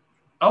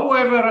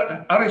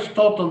 However,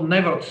 Aristotle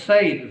never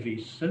said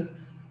this.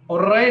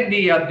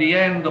 Already at the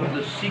end of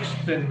the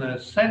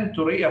 16th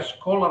century, a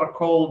scholar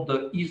called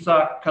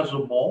Isaac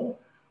Casaubon,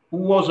 who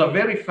was a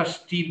very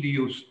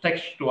fastidious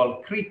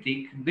textual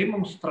critic,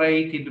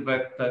 demonstrated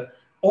that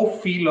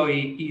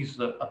ophiloi is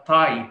a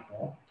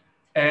typo,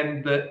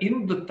 and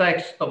in the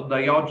text of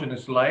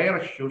Diogenes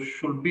Laertius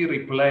should be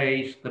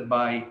replaced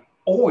by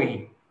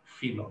oi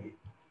philoi.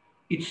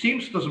 It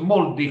seems a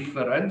small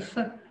difference.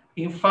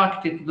 In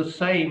fact, it's the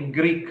same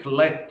Greek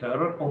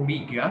letter,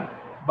 omega,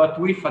 but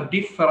with a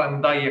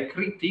different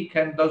diacritic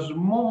and a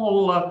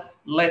small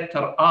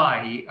letter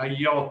I,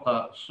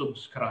 iota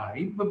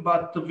subscribe,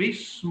 but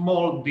this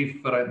small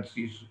difference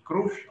is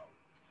crucial.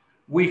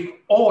 With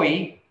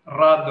oi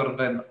rather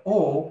than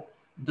o,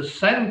 the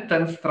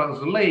sentence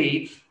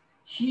translates,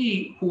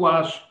 he who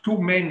has too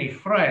many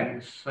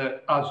friends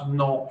has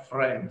no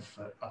friends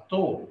at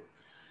all.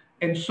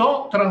 And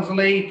so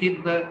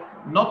translated,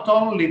 not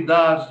only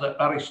does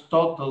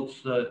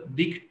Aristotle's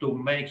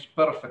dictum makes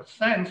perfect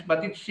sense,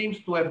 but it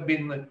seems to have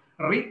been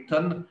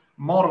written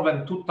more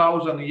than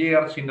 2000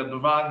 years in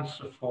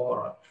advance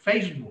for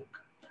Facebook,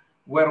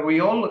 where we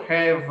all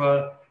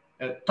have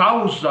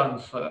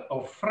thousands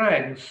of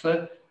friends.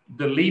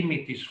 The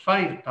limit is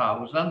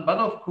 5,000, but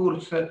of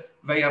course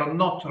they are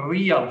not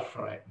real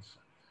friends.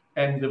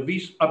 And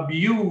this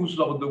abuse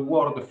of the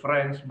word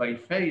friends by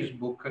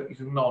Facebook is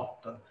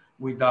not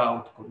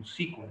without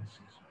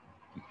consequences.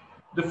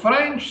 The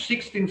French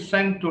 16th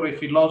century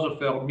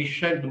philosopher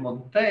Michel de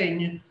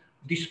Montaigne,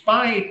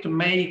 despite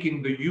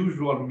making the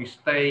usual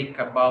mistake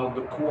about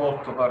the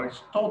quote of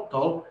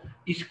Aristotle,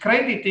 is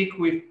credited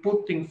with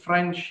putting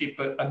friendship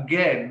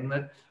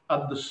again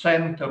at the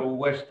center of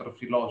Western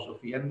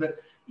philosophy. And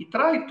he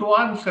tried to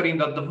answer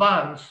in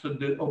advance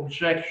the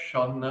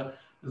objection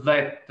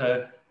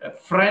that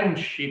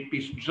friendship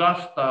is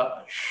just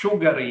a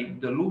sugary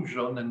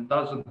delusion and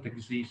doesn't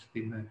exist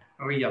in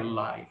real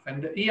life.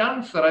 And he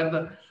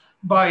answered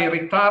by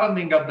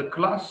returning at the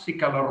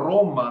classical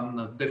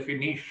Roman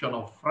definition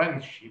of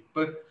friendship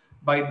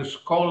by the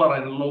scholar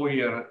and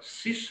lawyer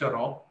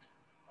Cicero,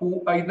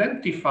 who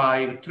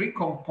identified three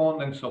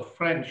components of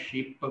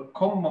friendship: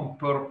 common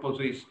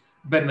purposes,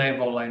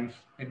 benevolence,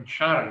 and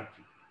charity.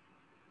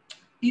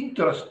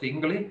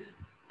 Interestingly,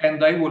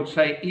 and I would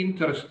say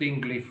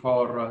interestingly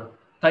for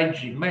Tai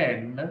Ji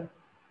Men,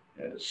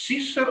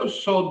 Cicero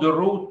saw the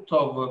root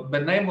of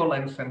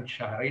benevolence and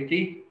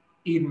charity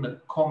in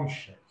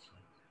conscience.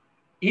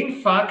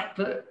 In fact,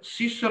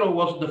 Cicero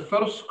was the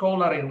first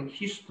scholar in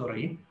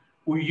history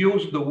who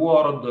used the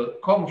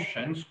word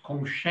conscience,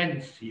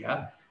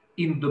 conscientia,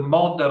 in the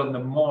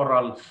modern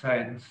moral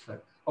sense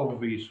of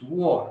this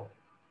word.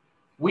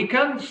 We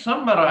can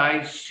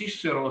summarize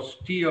Cicero's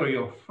theory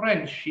of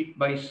friendship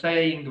by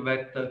saying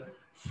that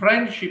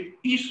friendship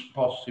is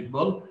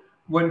possible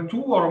when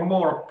two or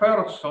more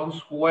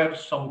persons who have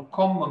some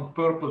common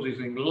purposes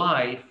in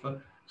life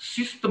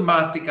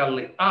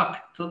systematically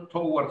act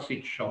towards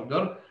each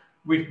other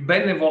with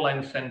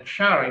benevolence and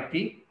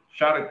charity.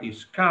 Charity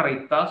is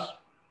caritas,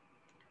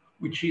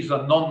 which is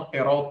a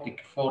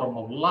non-erotic form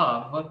of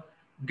love,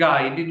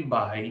 guided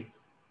by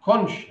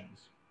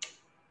conscience.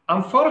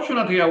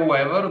 Unfortunately,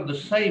 however, the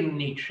same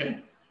Nietzsche,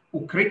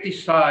 who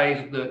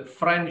criticized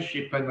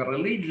friendship and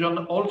religion,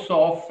 also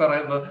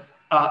offered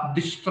a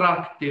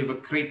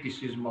destructive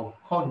criticism of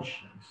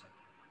conscience.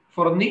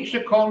 For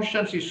Nietzsche,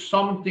 conscience is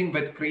something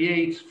that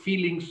creates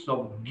feelings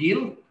of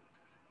guilt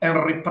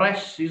and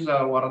represses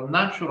our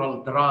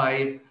natural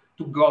drive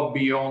to go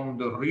beyond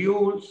the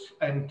rules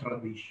and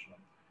tradition.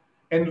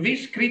 And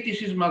this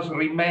criticism has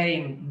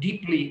remained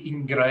deeply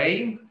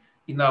ingrained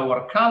in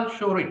our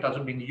culture. It has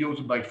been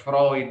used by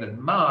Freud and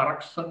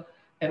Marx,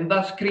 and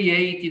thus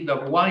created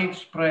a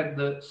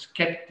widespread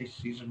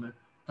skepticism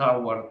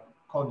toward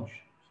conscience.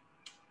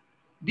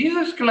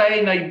 This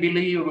explains, I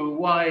believe,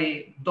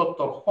 why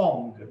Dr.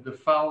 Hong, the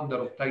founder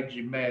of Tai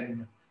Ji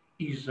Men,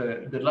 is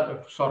the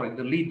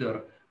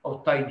leader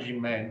of Tai Ji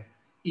Men,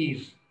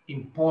 is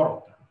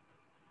important,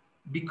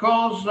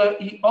 because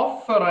he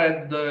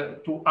offered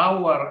to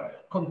our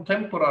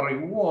contemporary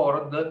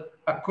world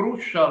a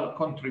crucial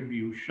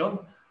contribution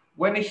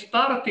when he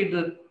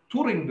started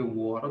touring the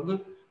world,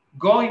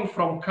 going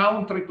from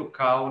country to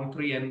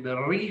country and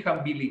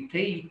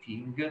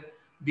rehabilitating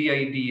the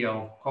idea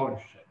of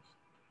conscience.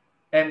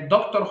 And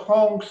Dr.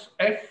 Hong's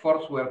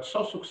efforts were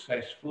so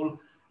successful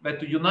that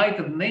the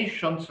United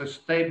Nations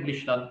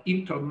established an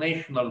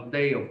International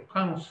Day of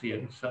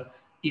Conscience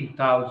in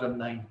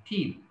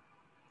 2019.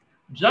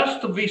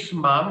 Just this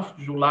month,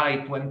 July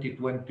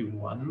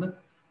 2021,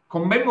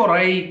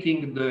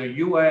 commemorating the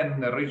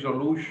UN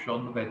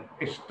resolution that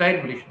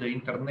established the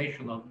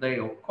International Day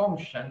of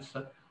Conscience,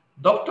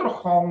 Dr.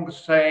 Hong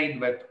said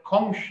that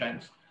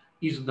conscience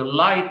is the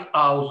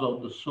lighthouse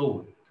of the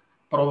soul,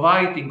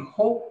 providing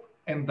hope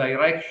and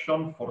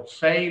direction for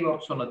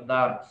sailors on a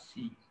dark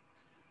sea.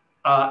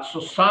 A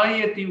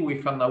society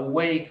with an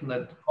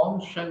awakened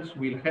conscience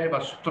will have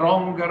a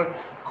stronger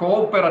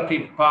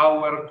cooperative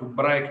power to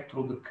break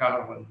through the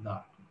current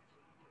darkness.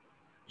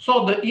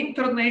 So the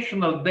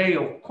International Day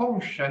of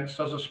Conscience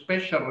has a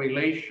special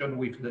relation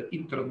with the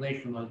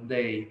International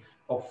Day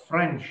of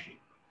Friendship,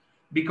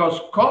 because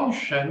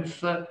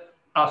conscience,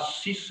 as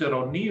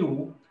Cicero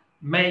knew,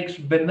 makes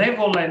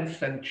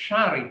benevolence and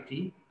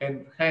charity,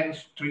 and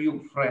hence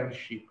true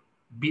friendship,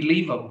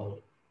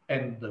 believable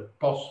and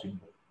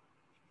possible.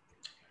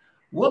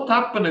 What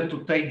happened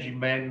to Tai Ji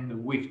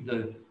Men with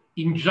the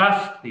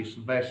injustice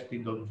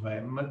vested on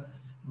them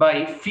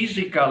by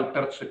physical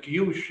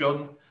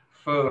persecution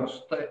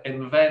first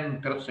and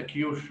then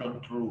persecution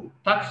through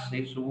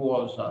taxes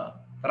was a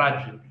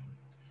tragedy.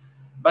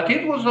 But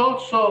it was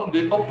also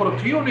the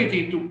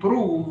opportunity to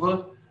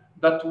prove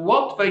that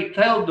what they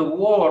tell the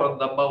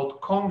world about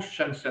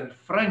conscience and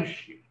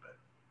friendship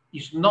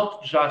is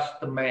not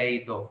just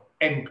made of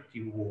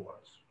empty words.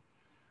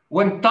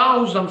 When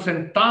thousands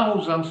and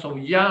thousands of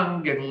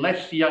young and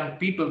less young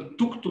people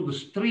took to the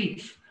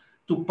streets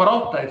to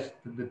protest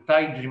the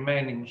Tai Ji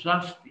Men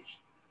injustice,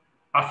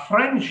 a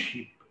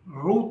friendship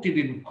rooted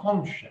in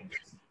conscience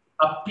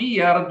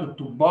appeared,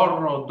 to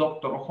borrow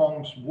Dr.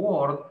 Hong's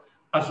word,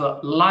 as a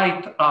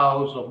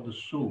lighthouse of the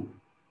soul,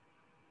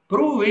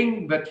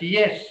 proving that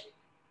yes,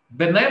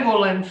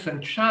 benevolence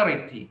and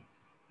charity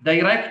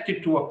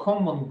directed to a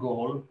common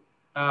goal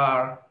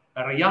are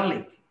a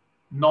reality,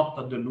 not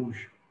a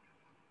delusion.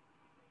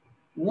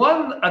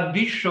 One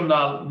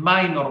additional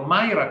minor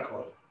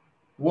miracle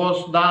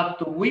was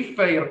that with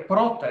their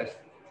protest,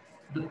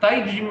 the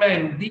Tai Ji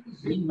Men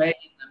Dizi made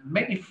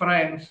many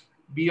friends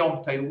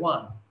beyond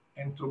Taiwan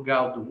and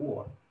throughout the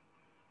world.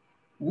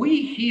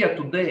 We here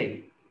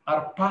today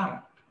are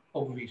part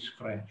of this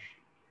friendship.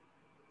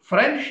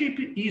 Friendship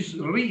is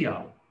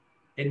real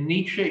and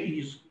Nietzsche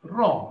is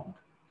wrong.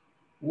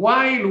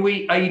 While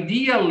we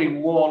ideally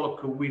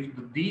walk with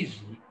the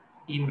Dizi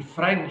in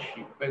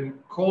friendship and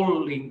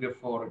calling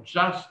for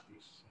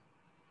justice,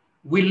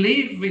 we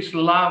live this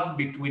love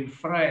between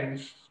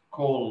friends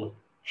called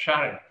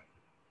charity.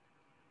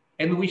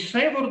 And we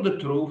savor the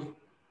truth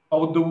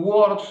of the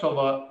words of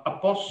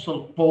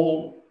Apostle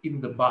Paul in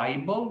the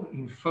Bible,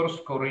 in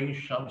 1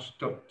 Corinthians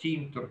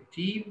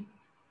 13:13,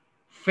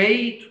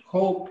 faith,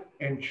 hope,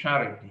 and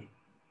charity,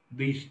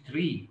 these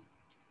three.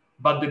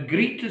 But the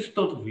greatest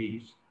of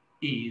these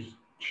is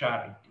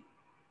charity.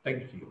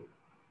 Thank you.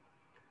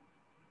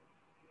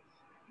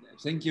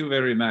 Thank you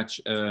very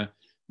much,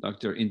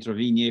 Dr.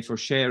 Introvigne, for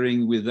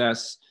sharing with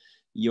us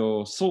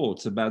your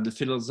thoughts about the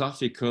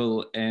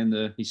philosophical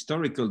and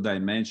historical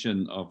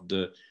dimension of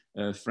the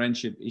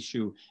friendship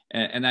issue.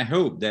 And I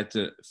hope that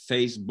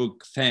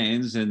Facebook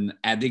fans and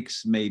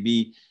addicts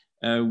maybe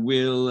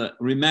will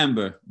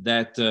remember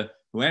that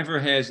whoever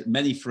has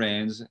many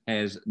friends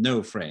has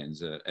no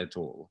friends at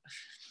all.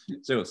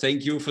 So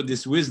thank you for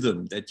this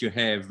wisdom that you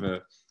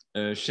have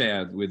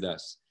shared with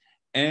us.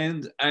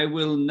 And I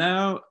will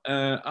now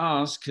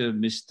ask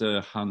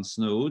Mr. Hans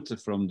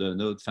Noot from the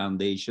Noot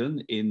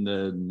Foundation in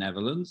the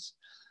Netherlands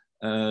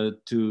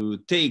to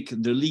take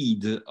the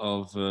lead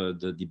of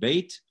the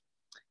debate,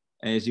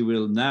 as he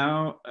will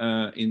now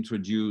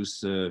introduce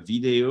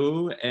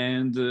video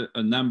and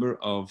a number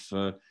of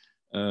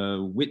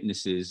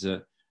witnesses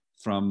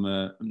from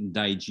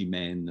Tai Ji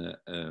Men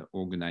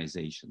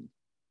organization.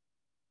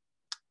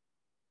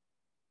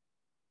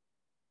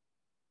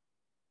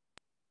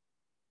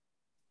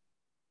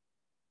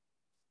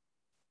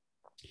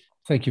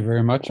 Thank you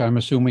very much. I'm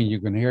assuming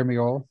you can hear me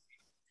all?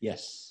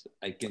 Yes,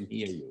 I can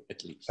hear you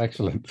at least.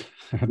 Excellent.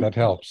 That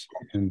helps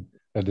in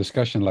a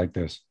discussion like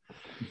this.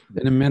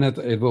 In a minute,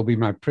 it will be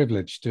my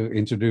privilege to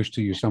introduce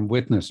to you some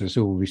witnesses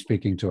who will be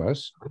speaking to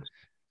us.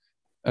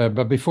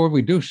 But before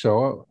we do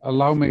so,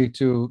 allow me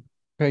to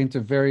paint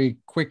a very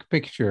quick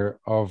picture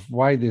of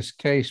why this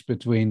case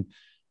between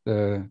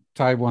the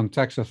Taiwan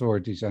tax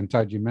authorities and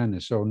Tai Ji Men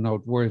is so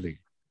noteworthy.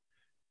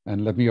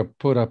 And let me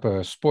put up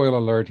a spoiler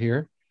alert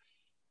here.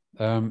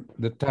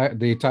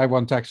 The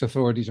Taiwan tax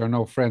authorities are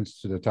no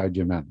friends to the Tai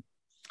Ji Men.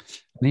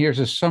 And here's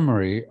a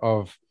summary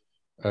of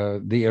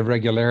the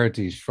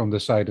irregularities from the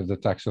side of the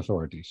tax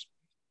authorities.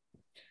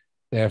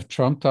 They have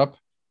trumped up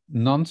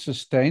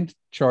non-sustained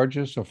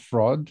charges of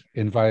fraud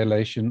in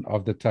violation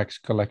of the Tax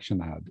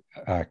Collection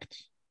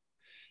Act.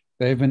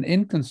 They've been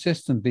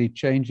inconsistently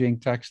changing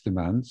tax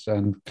demands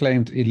and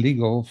claimed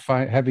illegal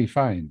heavy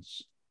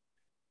fines.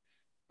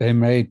 They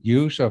made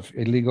use of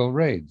illegal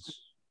raids.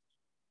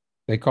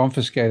 They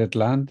confiscated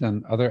land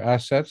and other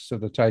assets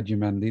of the Tai Ji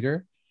Men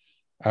leader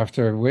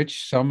after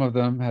which some of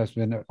them has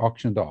been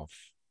auctioned off.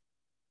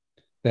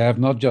 They have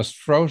not just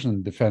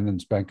frozen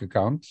defendants' bank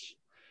accounts,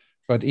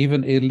 but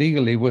even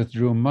illegally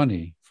withdrew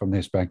money from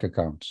his bank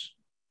accounts.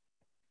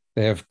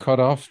 They have cut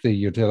off the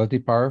utility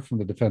power from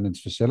the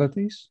defendant's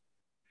facilities.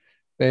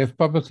 They have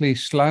publicly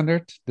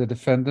slandered the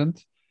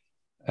defendant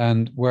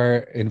and were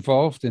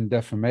involved in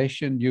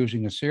defamation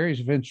using a series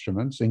of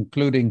instruments,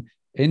 including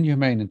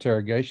inhumane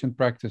interrogation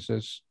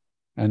practices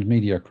and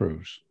media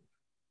crews.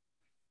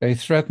 They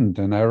threatened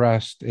and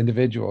harassed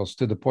individuals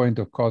to the point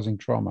of causing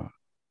trauma.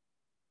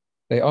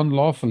 They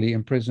unlawfully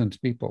imprisoned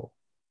people.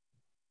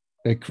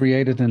 They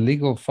created an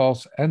illegal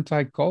false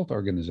anti-cult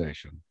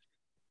organization.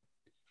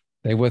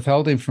 They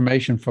withheld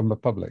information from the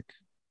public.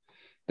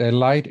 They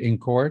lied in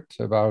court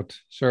about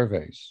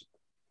surveys.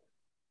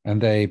 And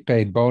they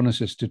paid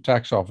bonuses to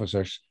tax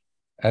officers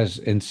as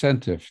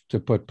incentive to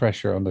put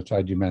pressure on the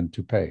Tai Ji Men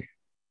to pay.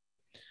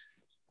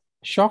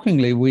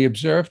 Shockingly, we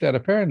observed that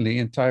apparently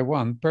in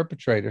Taiwan,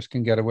 perpetrators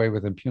can get away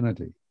with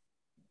impunity,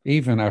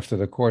 even after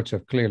the courts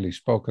have clearly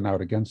spoken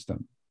out against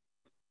them.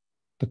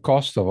 The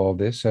cost of all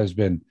this has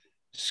been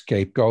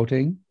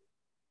scapegoating,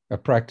 a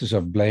practice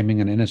of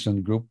blaming an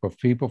innocent group of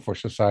people for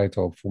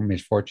societal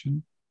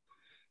misfortune.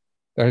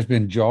 There has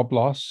been job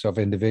loss of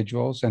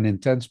individuals and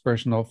intense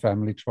personal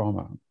family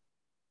trauma.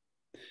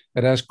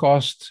 It has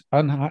cost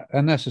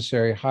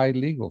unnecessary high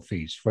legal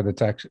fees for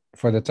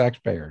the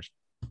taxpayers.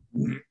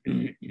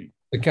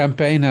 The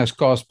campaign has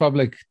caused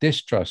public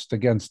distrust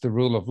against the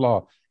rule of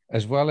law,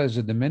 as well as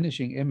a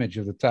diminishing image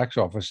of the tax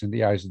office in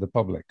the eyes of the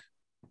public.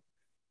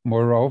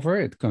 Moreover,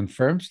 it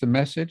confirms the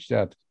message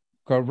that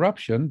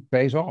corruption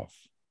pays off.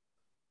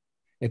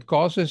 It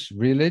causes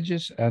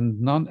religious and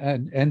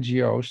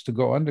non-NGOs to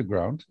go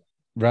underground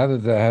rather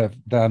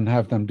than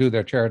have them do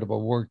their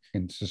charitable work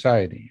in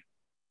society.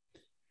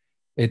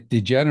 It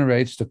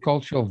degenerates the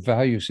cultural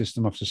value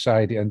system of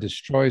society and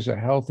destroys a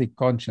healthy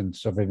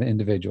conscience of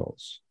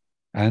individuals.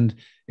 And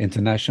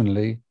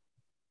internationally,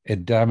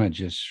 it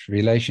damages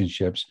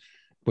relationships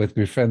with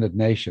befriended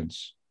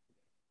nations,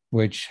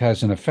 which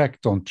has an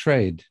effect on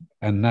trade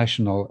and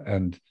national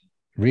and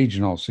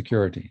regional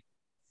security.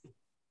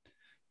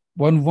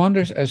 One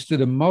wonders as to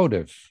the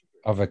motive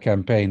of a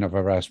campaign of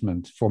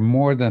harassment for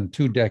more than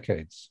 2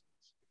 decades.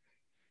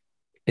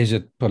 Is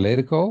it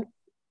political,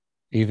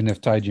 even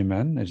if Tai Ji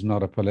Men does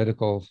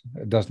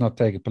not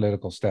take a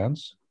political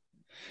stance?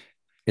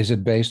 Is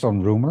it based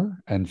on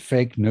rumor and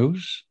fake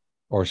news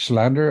or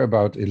slander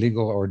about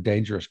illegal or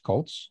dangerous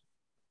cults?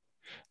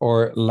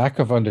 Or lack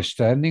of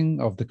understanding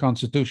of the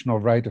constitutional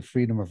right of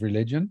freedom of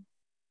religion?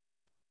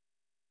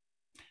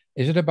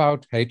 Is it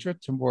about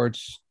hatred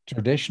towards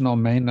traditional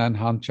mainland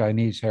Han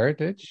Chinese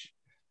heritage,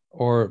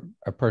 or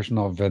a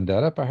personal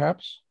vendetta,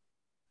 perhaps?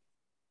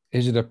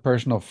 Is it a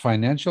personal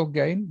financial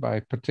gain by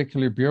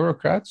particular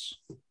bureaucrats?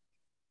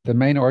 The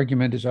main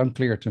argument is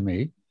unclear to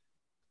me,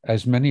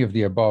 as many of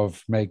the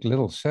above make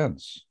little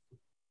sense.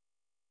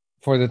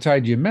 For the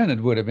Tai Ji Men,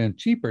 it would have been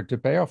cheaper to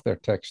pay off their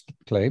tax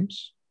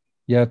claims,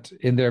 yet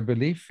in their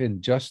belief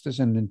in justice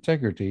and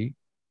integrity,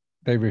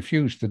 they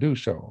refuse to do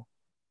so.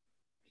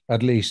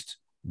 At least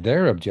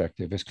their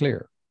objective is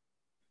clear.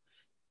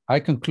 I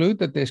conclude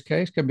that this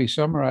case can be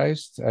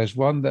summarized as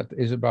one that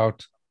is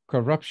about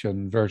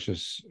corruption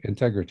versus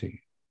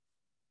integrity.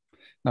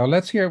 Now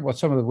let's hear what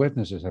some of the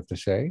witnesses have to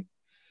say.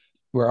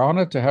 We're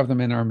honored to have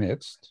them in our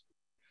midst.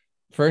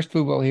 First,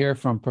 we will hear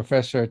from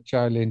Professor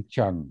Chia-Lin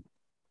Chang,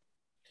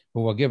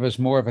 who will give us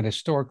more of an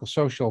historical,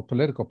 social,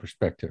 political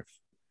perspective.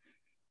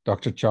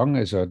 Dr. Chung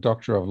is a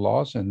Doctor of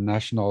Laws at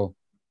National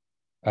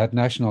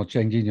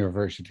Chengchi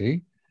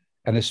University,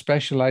 and is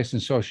specialized in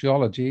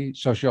sociology,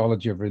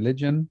 sociology of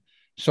religion,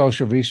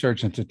 social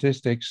research and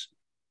statistics,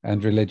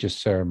 and religious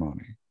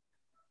ceremony.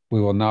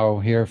 We will now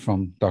hear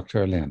from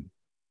Dr.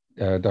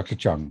 Dr.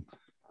 Chung.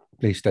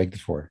 Please take the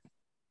floor.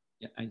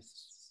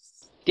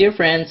 Dear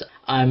friends,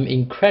 I'm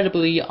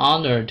incredibly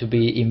honored to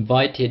be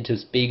invited to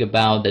speak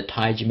about the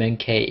Tai Ji Men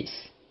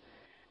case.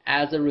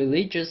 As a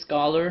religious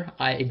scholar,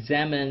 I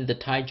examine the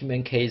Tai Ji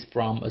Men case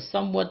from a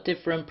somewhat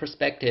different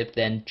perspective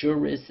than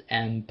jurists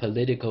and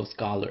political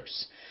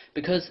scholars,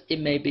 because it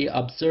may be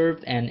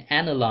observed and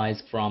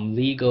analyzed from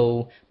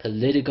legal,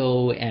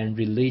 political, and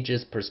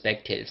religious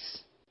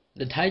perspectives.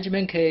 The Tai Ji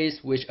Men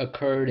case, which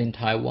occurred in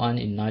Taiwan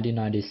in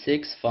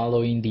 1996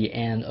 following the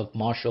end of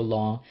martial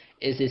law,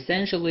 is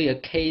essentially a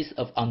case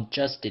of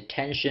unjust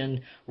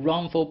detention,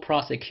 wrongful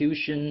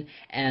prosecution,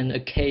 and a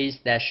case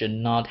that should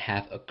not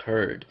have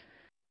occurred.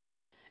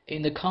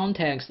 In the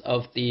context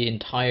of the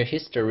entire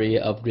history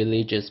of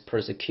religious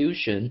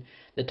persecution,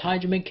 the Tai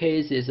Ji Men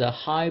case is a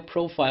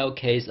high-profile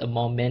case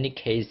among many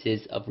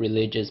cases of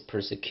religious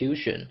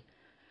persecution.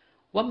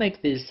 What makes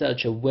this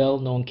such a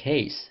well-known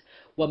case?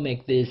 What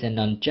makes this an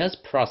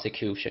unjust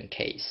prosecution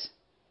case?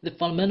 The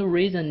fundamental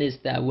reason is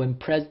that when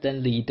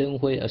President Lee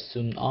Teng-hui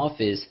assumed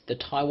office, the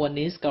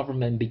Taiwanese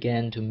government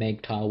began to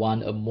make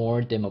Taiwan a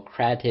more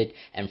democratic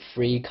and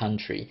free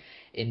country,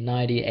 In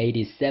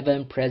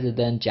 1987,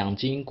 President Jiang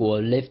Jingguo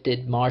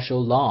lifted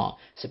martial law.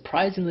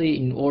 Surprisingly,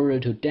 in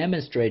order to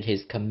demonstrate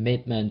his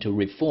commitment to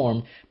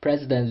reform,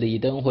 President Li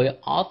Denghui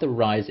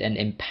authorized and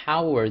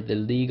empowered the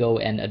legal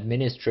and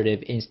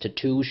administrative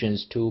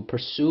institutions to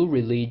pursue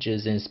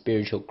religious and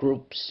spiritual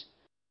groups.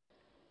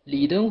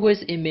 Li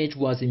Denghui's image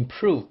was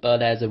improved,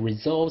 but as a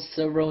result,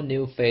 several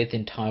new faiths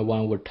in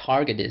Taiwan were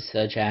targeted,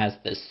 such as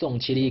the Song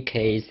Qili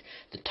case,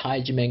 the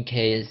Tai Ji Men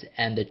case,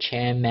 and the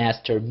Chan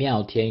Master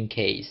Miao Tian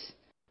case.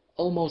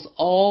 Almost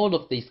all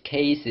of these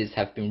cases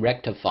have been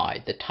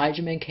rectified. The Tai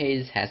Ji Men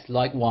case has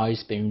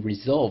likewise been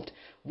resolved,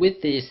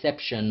 with the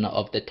exception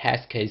of the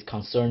tax case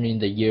concerning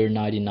the year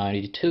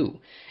 1992.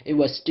 It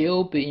was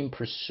still being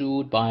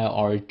pursued by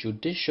our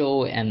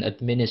judicial and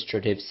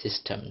administrative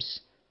systems.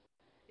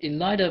 In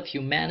light of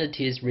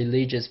humanity's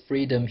religious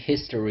freedom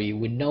history,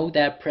 we know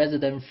that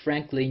President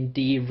Franklin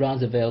D.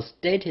 Roosevelt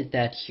stated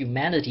that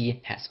humanity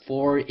has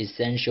 4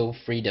 essential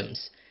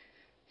freedoms: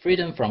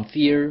 freedom from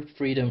fear,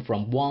 freedom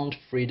from want,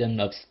 freedom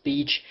of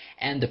speech,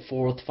 and the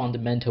 4th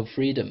fundamental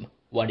freedom.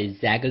 What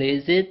exactly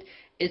is it?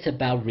 It's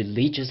about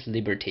religious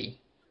liberty.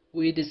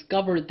 We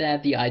discovered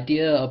that the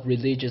idea of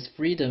religious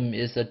freedom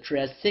is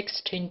addressed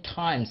 16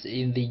 times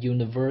in the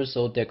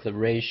Universal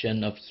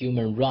Declaration of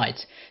Human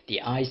Rights,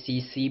 the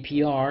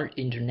ICCPR,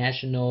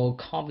 International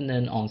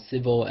Covenant on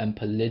Civil and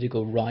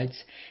Political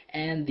Rights,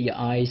 and the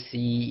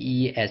ICESCR,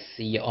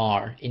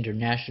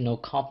 International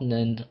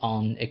Covenant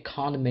on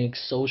Economic,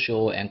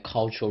 Social, and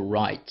Cultural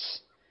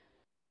Rights.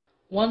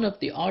 One of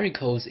the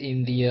articles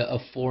in the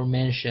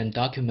aforementioned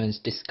documents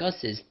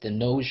discusses the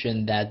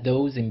notion that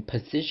those in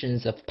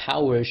positions of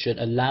power should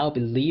allow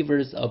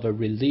believers of a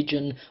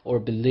religion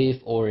or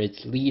belief or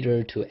its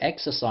leader to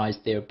exercise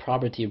their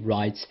property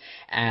rights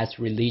as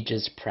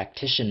religious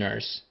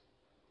practitioners.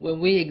 When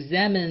we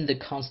examine the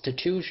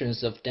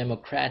constitutions of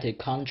democratic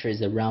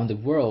countries around the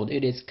world,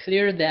 it is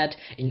clear that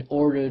in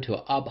order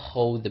to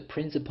uphold the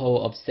principle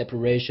of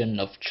separation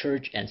of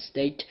church and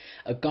state,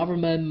 a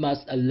government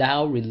must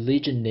allow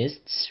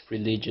religionists,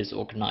 religious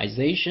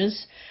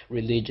organizations,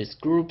 religious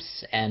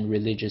groups, and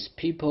religious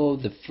people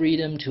the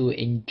freedom to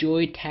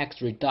enjoy tax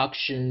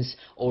reductions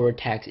or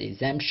tax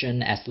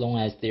exemption as long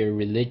as their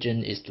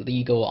religion is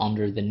legal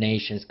under the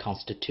nation's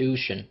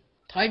constitution.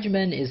 Tai Ji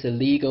Men is a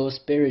legal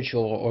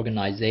spiritual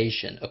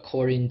organization.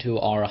 According to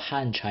our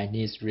Han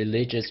Chinese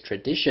religious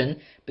tradition,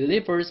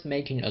 believers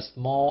making a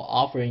small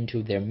offering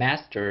to their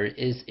master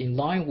is in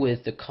line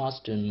with the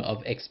custom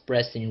of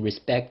expressing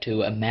respect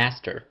to a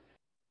master.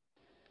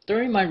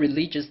 During my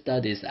religious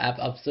studies, I've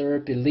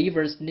observed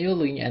believers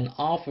kneeling and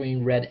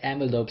offering red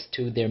envelopes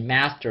to their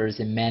masters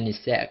in many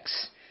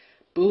sects.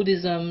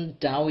 Buddhism,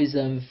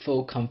 Taoism,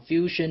 folk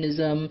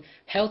Confucianism,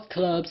 health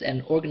clubs,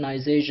 and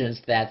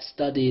organizations that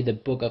study the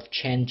Book of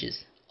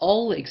Changes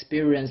all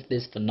experience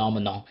this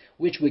phenomenon,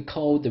 which we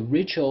call the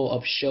ritual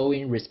of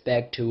showing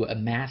respect to a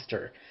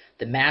master.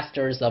 The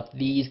masters of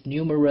these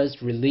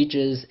numerous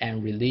religious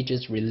and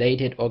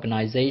religious-related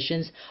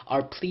organizations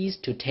are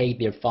pleased to take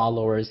their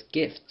followers'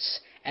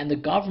 gifts, and the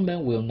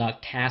government will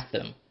not tax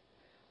them.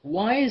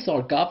 Why is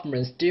our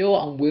government still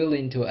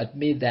unwilling to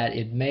admit that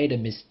it made a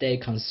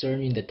mistake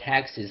concerning the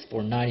taxes for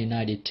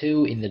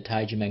 1992 in the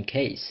Tai Ji Men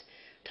case?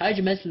 Tai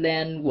Ji Men's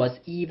land was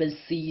even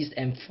seized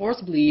and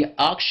forcibly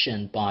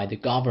auctioned by the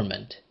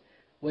government.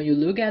 When you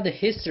look at the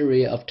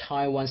history of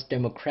Taiwan's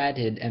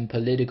democratic and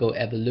political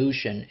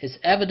evolution, it's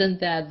evident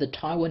that the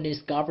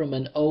Taiwanese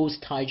government owes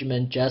Tai Ji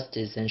Men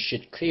justice and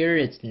should clear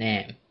its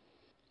name.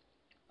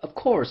 Of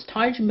course,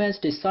 Tai Ji Men's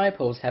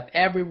disciples have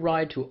every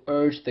right to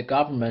urge the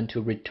government to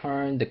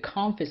return the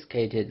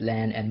confiscated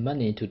land and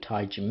money to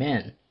Tai Ji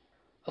Men.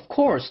 Of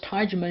course,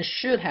 Tai Ji Men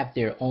should have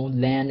their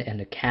own land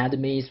and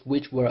academies,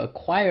 which were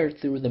acquired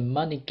through the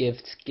money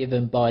gifts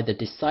given by the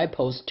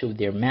disciples to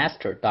their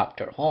master,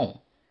 Dr. Hong.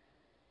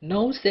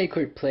 No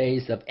sacred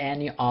place of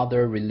any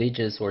other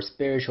religious or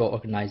spiritual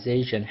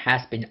organization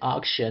has been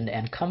auctioned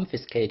and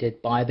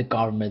confiscated by the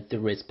government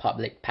through its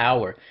public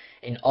power.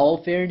 In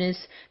all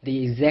fairness,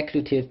 the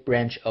executive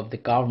branch of the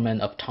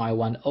government of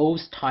Taiwan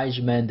owes Tai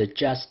Ji Men the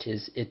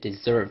justice it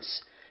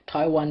deserves.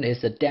 Taiwan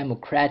is a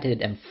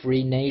democratic and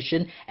free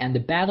nation, and the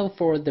battle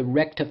for the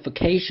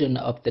rectification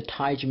of the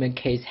Tai Ji Men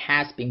case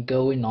has been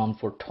going on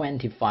for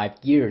 25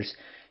 years.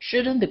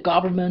 Shouldn't the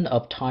government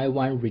of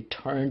Taiwan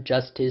return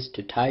justice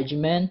to Tai Ji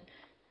Men?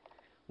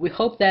 We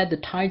hope that the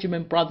Tai Ji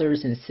Men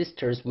brothers and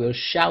sisters will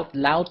shout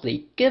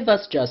loudly, "Give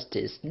us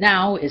justice!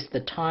 Now is the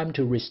time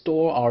to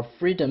restore our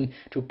freedom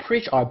to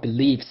preach our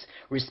beliefs,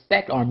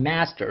 respect our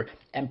master,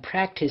 and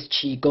practice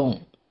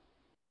Qigong."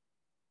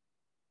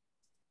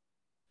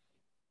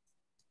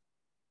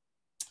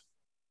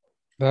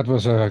 That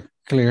was a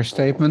clear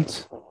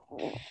statement.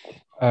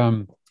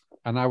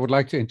 And I would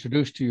like to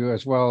introduce to you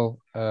as well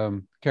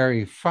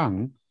Carrie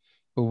Fang,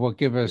 who will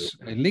give us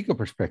a legal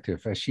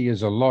perspective, as she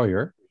is a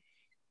lawyer.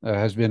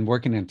 Has been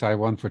working in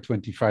Taiwan for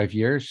 25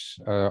 years,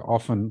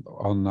 often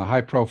on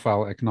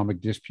high-profile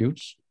economic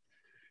disputes.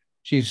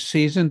 She's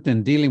seasoned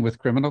in dealing with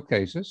criminal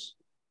cases.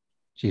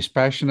 She's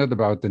passionate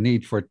about the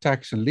need for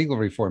tax and legal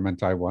reform in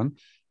Taiwan,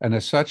 And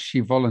as such,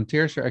 she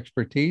volunteers her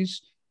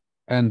expertise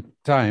and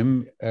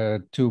time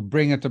to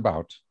bring it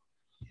about.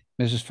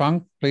 Mrs.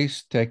 Wang,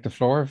 please take the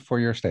floor for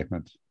your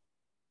statement.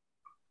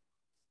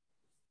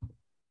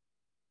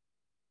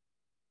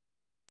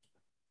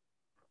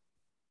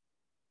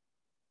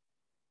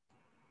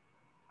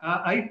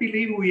 I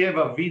believe we have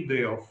a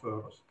video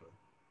first.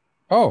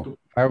 Oh,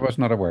 I was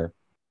not aware.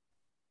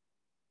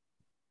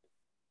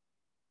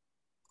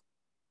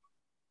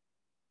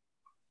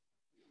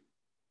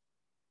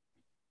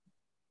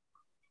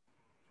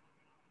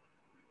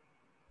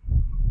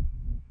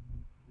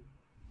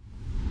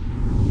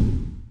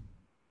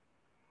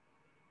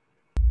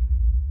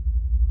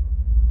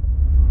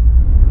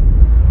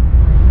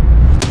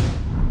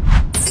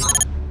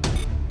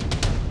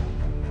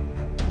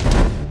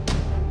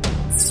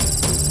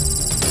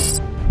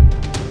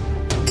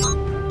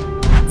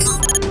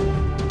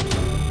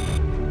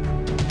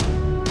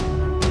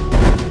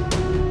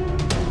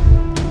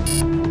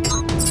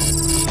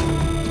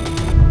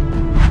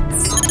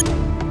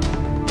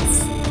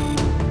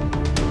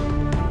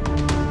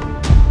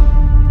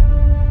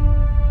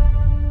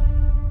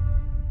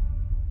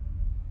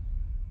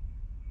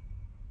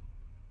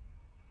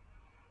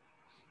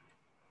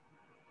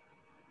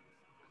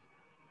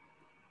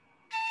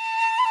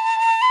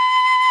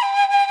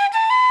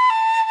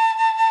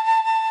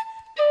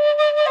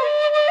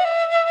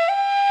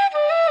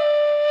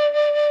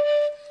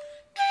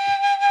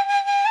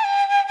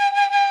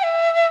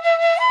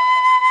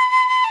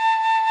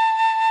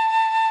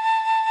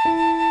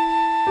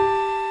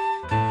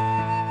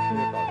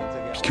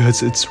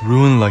 Because it's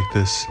ruined like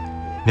this,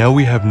 now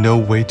we have no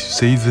way to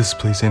save this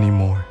place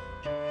anymore.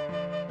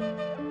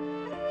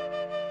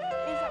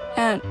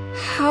 And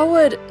how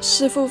would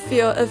Shifu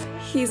feel if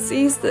he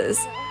sees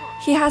this?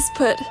 He has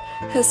put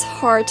his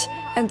heart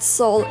and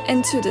soul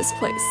into this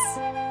place.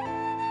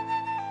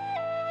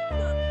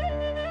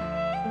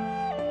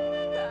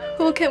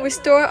 Who can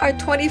restore our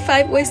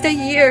 25 wasted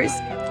years?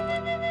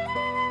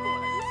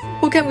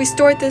 Who can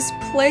restore this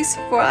place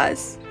for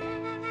us?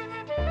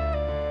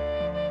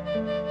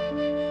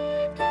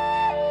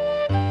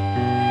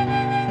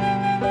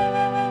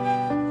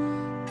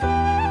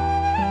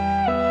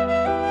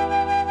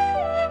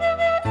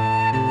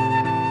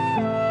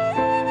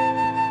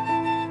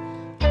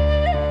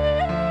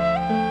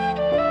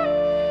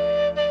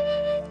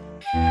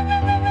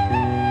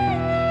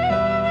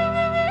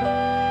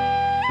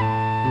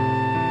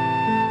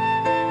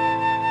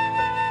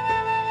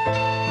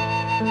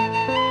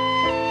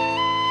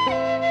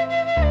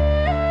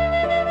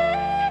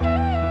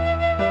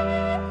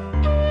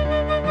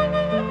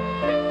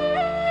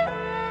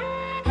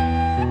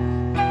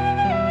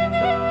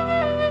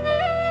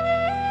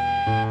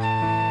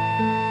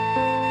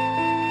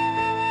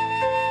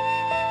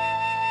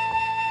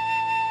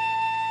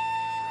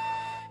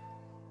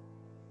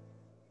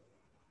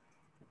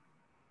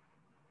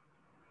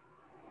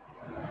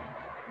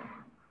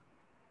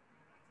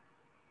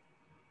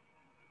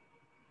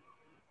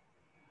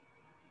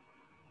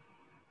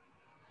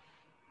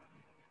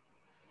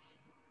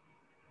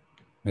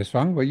 Ms.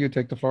 Wang, will you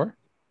take the floor?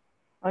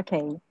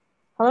 Okay.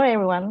 Hello,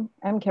 everyone.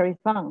 I'm Carrie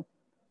Fang,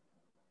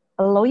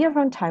 a lawyer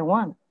from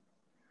Taiwan.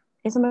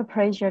 It's my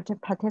pleasure to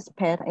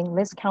participate in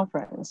this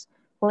conference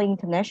for the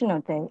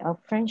International Day of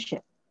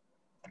Friendship.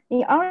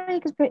 In our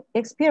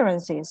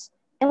experiences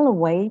in the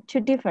way to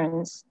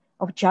defense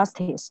of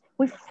justice,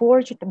 we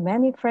forged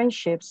many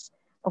friendships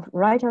of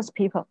righteous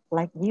people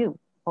like you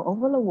all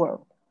over the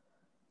world.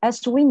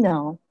 As we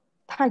know,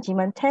 Tai Ji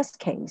Men test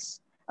case,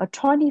 a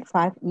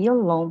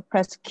 25-year-long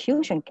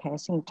prosecution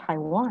case in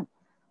Taiwan,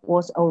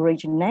 was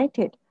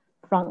originated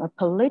from a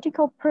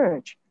political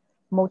purge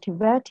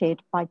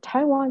motivated by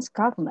Taiwan's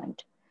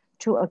government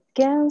to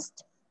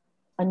against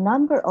a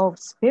number of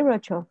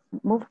spiritual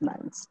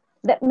movements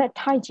that met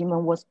Tai Ji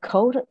Men was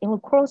caught in the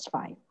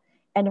crossfire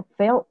and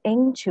fell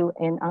into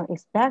an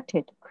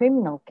unexpected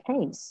criminal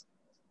case.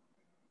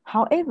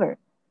 However,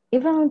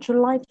 even on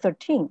July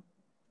 13,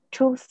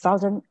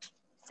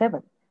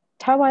 2007,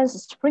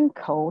 Taiwan's Supreme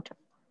Court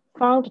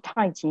found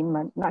Tai Ji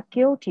Men not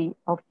guilty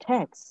of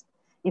tax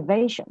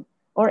evasion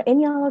or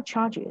any other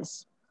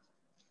charges.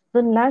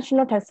 The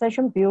National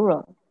Taxation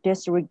Bureau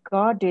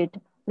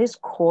disregarded this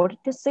court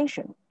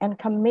decision and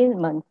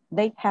commitment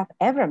they have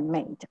ever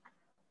made.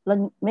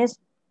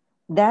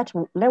 That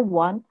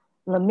one,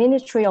 the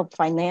Ministry of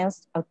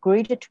Finance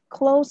agreed to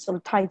close the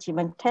Tai Ji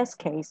Men test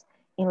case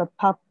in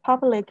the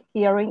public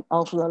hearing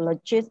of the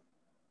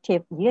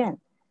Legislative Yuan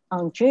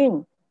on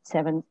June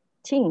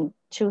 17,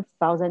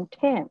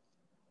 2010.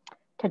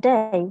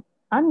 Today,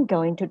 I'm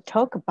going to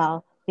talk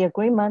about the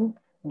agreement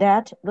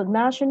that the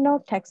National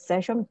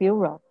Taxation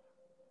Bureau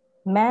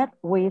met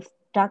with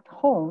Dr.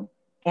 Hong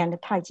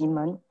and Tai Ji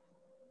Men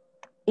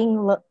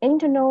in the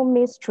internal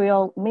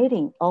ministerial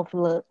meeting of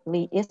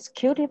the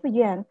Executive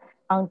Yuan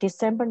on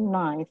December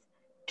 9,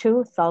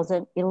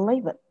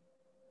 2011.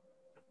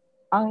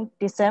 On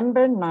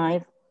December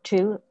 9,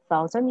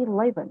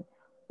 2011,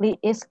 the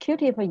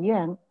Executive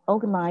Yuan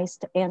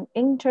organized an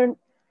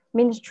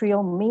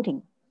inter-ministerial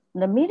meeting.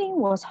 The meeting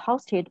was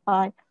hosted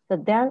by the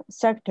then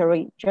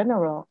Secretary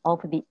General of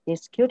the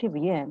Executive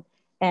Yuan,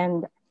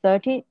 and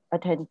 30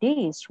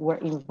 attendees were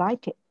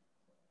invited.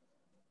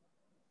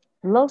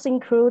 Those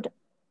included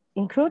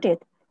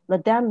the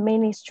then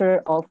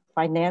Minister of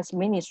Finance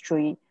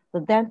Ministry, the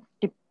then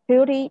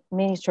Deputy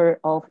Minister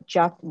of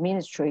Justice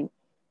Ministry,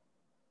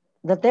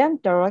 the then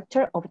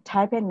Director of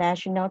Taipei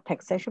National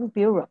Taxation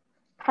Bureau,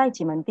 Tai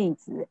Ji Men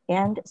Dizi,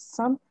 and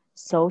some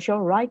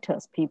social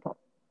writers people.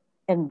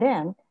 And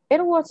then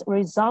it was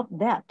resolved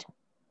that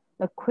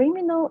the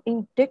criminal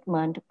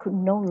indictment could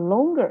no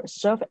longer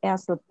serve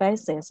as the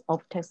basis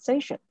of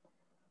taxation.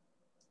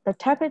 The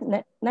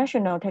Taipei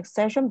National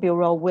Taxation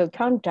Bureau will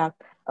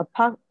conduct a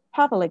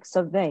public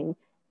survey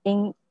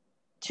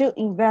to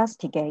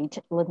investigate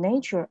the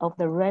nature of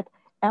the red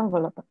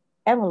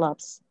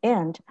envelopes,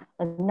 and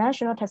the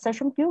National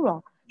Taxation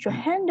Bureau should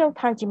handle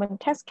Tai Ji Men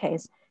tax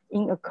case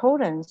in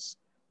accordance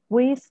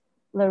with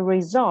the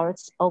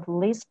results of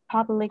this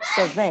public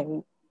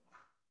survey.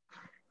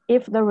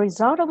 If the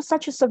result of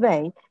such a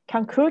survey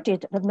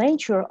concluded the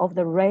nature of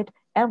the red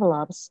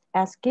envelopes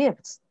as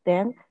gifts,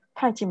 then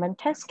Tai Ji Men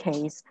tax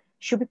case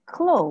should be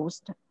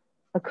closed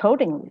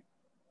accordingly.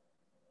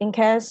 In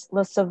case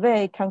the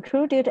survey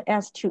concluded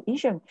as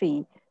tuition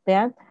fee,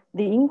 then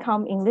the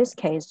income in this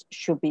case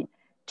should be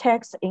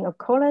taxed in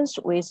accordance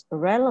with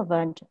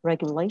relevant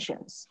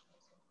regulations.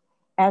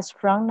 As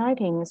from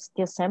 19th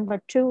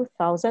December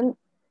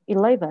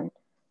 2011,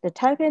 the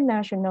Taipei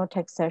National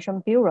Taxation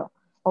Bureau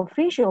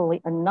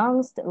officially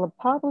announced the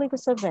public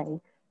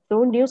survey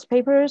through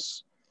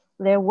newspapers,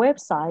 their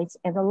websites,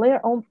 and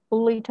their own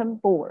bulletin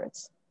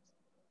boards.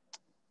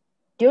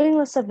 During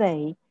the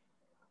survey,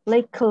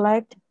 they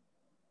collected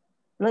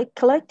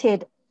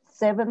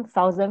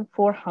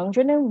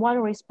 7,401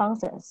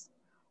 responses.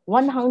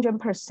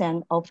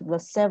 100% of the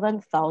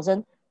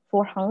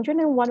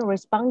 7,401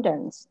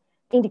 respondents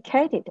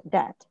indicated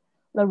that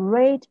the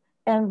red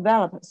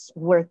envelopes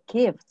were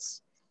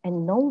gifts,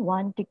 and no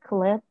one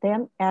declared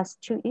them as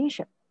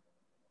tuition.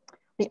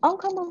 The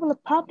outcome of the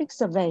public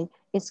survey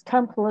is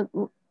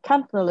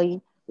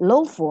completely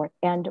lawful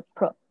and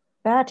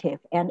probative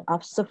and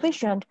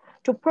sufficient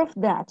to prove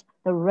that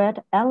the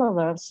red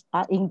envelopes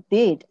are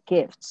indeed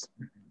gifts.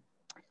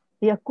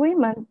 The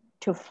agreement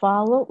to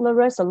follow the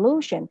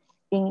resolution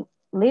in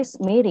this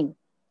meeting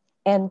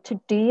and to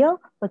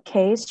deal the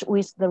case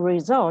with the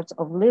results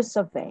of this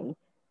survey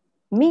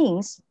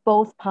means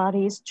both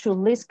parties to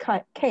this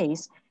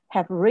case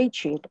have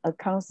reached a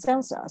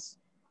consensus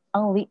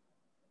on the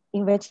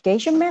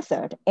investigation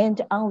method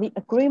and on the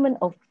agreement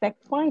of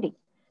fact-finding.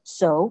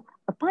 So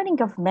a binding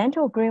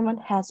governmental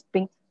agreement has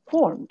been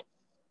formed.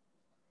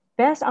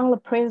 Based on the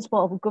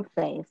principle of good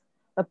faith,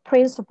 the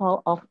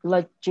principle of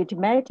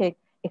legitimate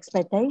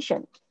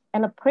expectation,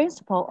 and the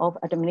principle of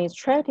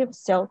administrative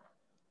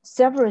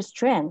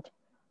self-restraint,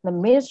 the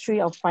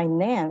Ministry of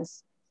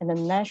Finance and the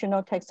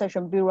National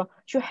Taxation Bureau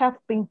should have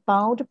been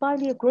bound by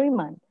the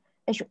agreement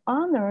and should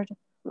honor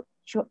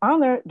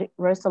the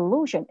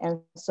resolution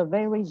and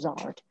survey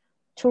result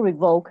to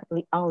revoke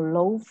the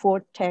unlawful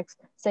tax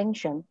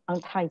sanction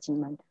on Tai Ji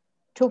Men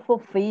to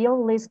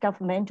fulfill this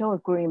governmental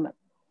agreement.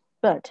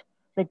 But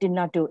they did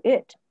not do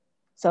it.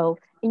 So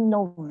in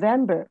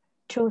November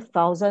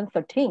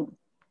 2013,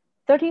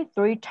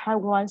 33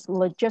 Taiwan's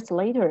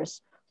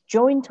legislators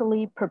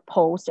jointly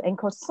proposed and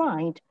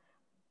co-signed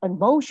a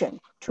motion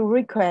to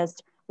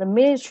request the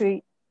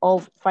Ministry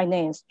of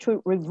Finance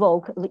to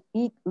revoke the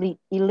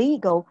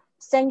illegal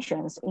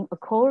sanctions in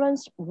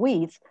accordance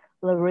with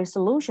the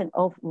resolution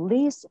of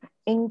this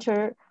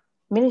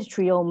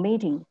inter-ministerial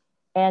meeting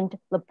and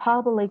the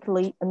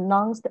publicly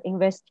announced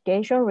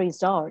investigation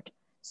result,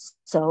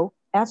 so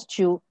as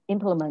to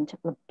implement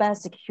the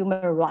basic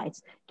human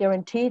rights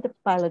guaranteed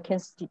by the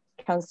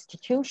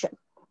Constitution.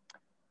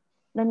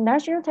 The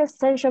National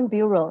Taxation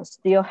Bureau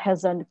still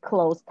hasn't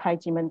closed Tai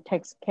Ji Men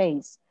tax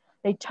case.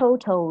 They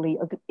totally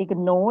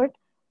ignored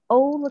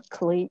all the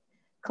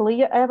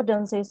clear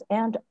evidences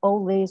and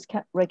all these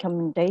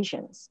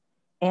recommendations,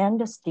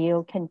 and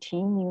still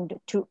continued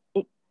to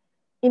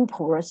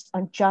impose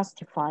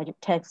unjustified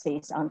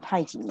taxes on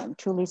Tai Ji Men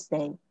to this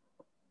day.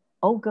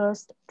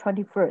 August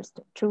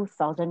 21st,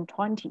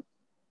 2020,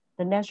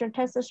 the National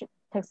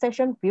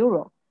Taxation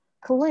Bureau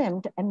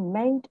claimed and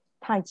made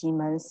Tai Ji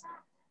Men's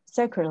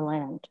sacred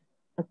land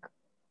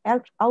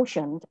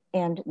auctioned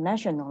and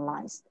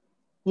nationalized.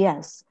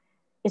 Yes,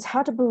 it's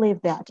hard to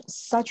believe that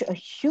such a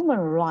human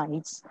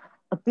rights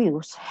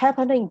abuse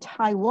happened in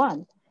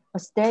Taiwan, a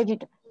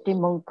stated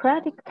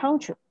democratic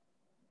country.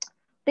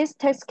 This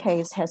tax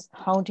case has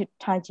haunted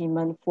Tai Ji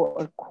Men for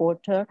a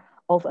quarter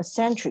of a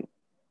century.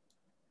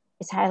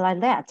 It's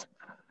highlighted that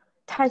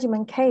Tai Ji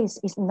Men case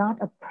is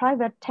not a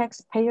private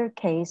taxpayer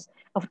case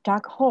of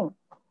dark home,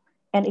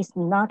 and it's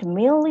not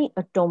merely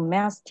a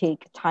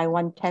domestic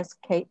Taiwan tax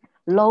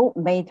law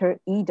matter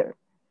either,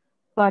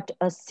 but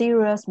a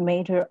serious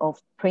matter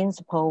of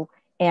principle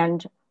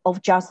and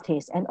of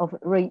justice and of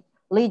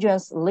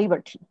religious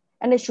liberty,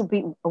 and it should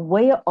be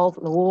aware of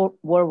the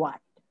worldwide.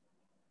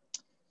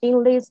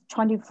 In this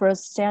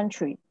 21st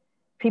century,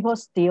 people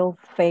still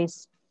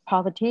face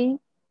poverty,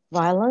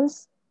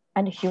 violence,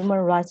 and human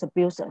rights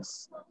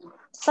abuses.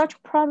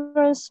 Such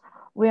problems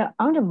will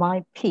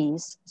undermine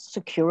peace,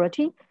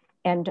 security,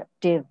 and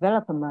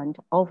development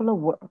of the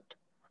world.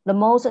 The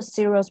most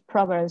serious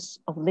problems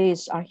of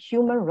these are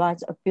human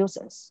rights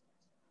abuses.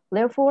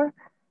 Therefore,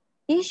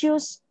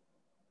 issues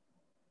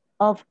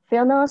of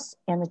fairness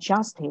and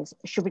justice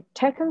should be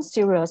taken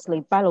seriously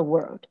by the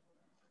world,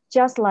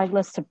 just like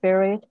the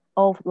spirit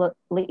of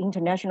the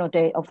International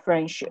Day of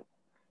Friendship.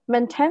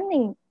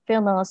 Maintaining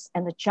fairness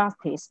and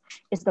justice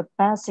is the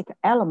basic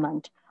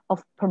element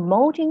of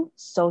promoting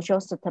social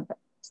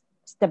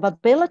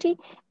stability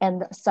and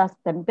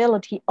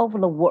sustainability of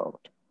the world.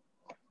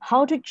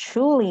 How to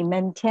truly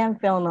maintain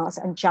fairness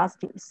and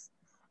justice?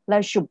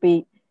 There should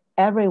be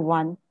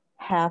everyone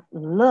have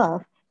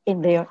love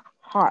in their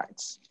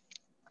hearts.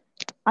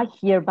 I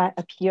hereby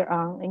appear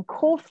on and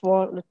call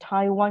for the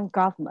Taiwan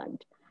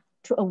government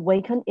to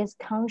awaken its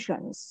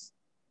conscience,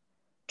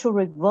 to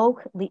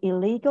revoke the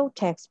illegal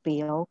tax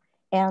bill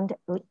and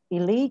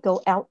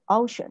illegal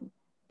auction,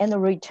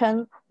 and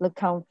return the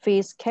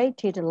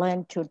confiscated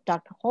land to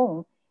Dr.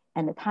 Hong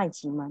and the Tai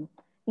Ji Men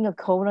in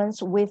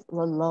accordance with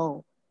the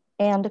law,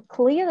 and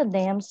clear the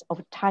names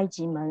of Tai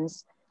Ji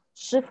Men's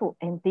Shifu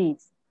and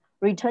Dizi,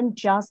 return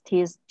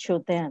justice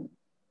to them.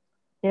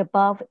 The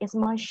above is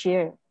my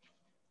share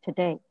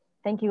today.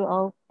 Thank you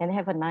all and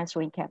have a nice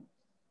weekend.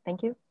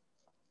 Thank you.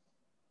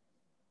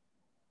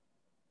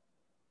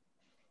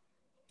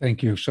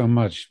 Thank you so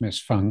much, Ms.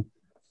 Fang.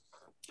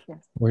 Yes.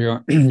 For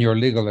your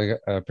legal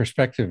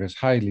perspective is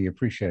highly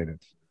appreciated.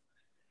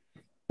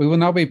 We will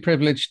now be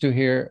privileged to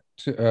hear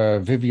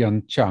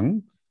Vivian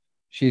Chang.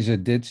 She's a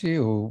Dizi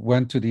who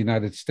went to the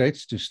United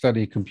States to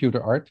study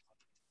computer art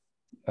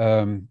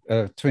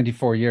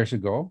 24 years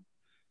ago.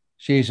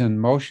 She's a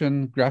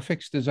motion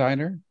graphics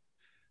designer.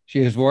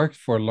 She has worked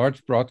for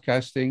large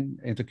broadcasting,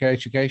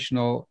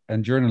 educational,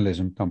 and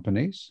journalism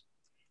companies.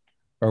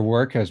 Her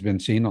work has been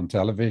seen on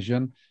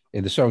television,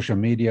 in the social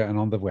media, and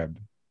on the web.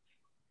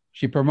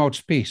 She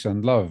promotes peace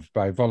and love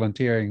by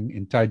volunteering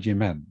in Tai Ji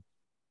Men.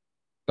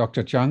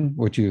 Dr. Chang,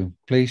 would you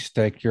please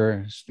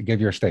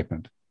give your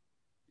statement?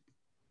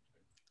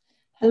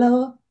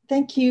 Hello,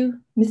 thank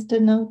you, Mr.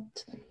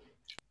 Noot,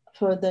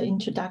 for the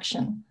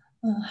introduction.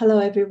 Hello,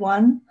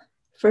 everyone.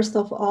 First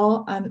of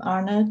all, I'm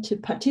honored to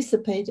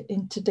participate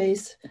in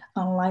today's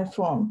online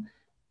forum.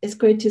 It's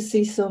great to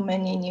see so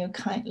many new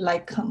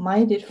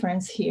like-minded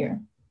friends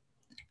here.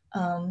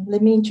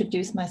 Let me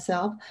introduce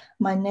myself.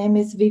 My name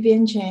is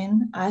Vivian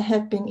Chen. I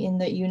have been in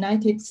the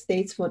United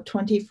States for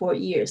 24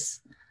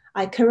 years.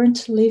 I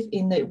currently live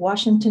in the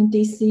Washington,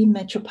 D.C.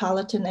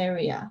 metropolitan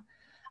area.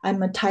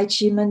 I'm a Tai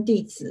Ji Men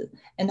Dizi,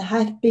 and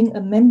have been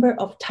a member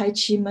of Tai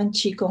Ji Men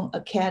Qigong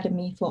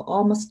Academy for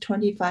almost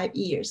 25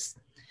 years.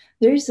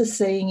 There is a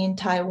saying in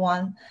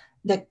Taiwan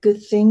that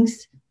good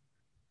things,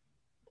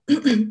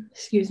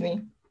 excuse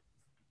me.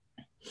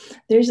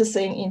 There's a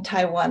saying in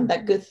Taiwan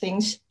that good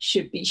things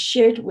should be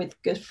shared with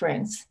good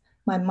friends.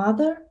 My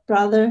mother,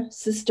 brother,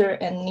 sister,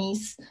 and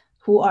niece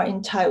who are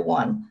in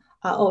Taiwan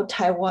are all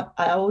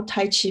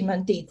Tai Ji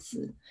Men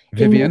Dizi.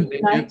 Vivian,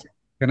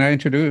 can I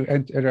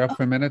interrupt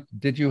for a minute?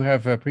 Did you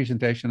have a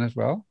presentation as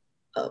well?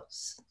 Oh,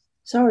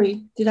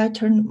 sorry, did I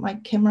turn my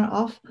camera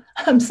off?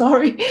 I'm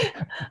sorry.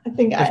 I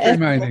think I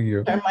reminding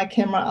you. Turned my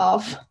camera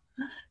off.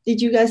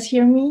 Did you guys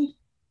hear me?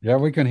 Yeah,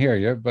 we can hear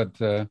you, but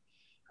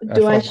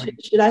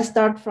should I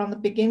start from the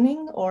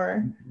beginning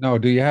or? No,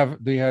 did you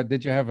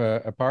have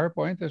a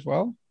PowerPoint as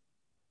well?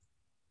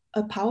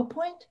 A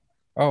PowerPoint?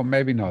 Oh,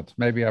 maybe not.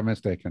 Maybe I'm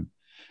mistaken.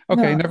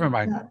 Okay, never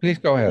mind. Please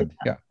go ahead.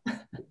 Yeah,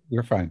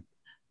 you're fine.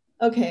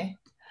 Okay.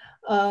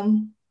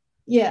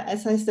 Yeah,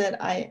 as I said,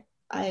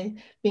 I've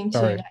been to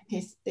the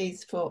United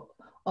States for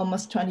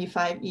almost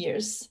 25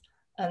 years.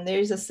 And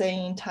there's a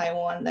saying in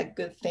Taiwan that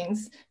good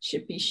things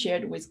should be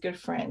shared with good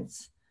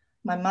friends.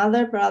 My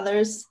mother,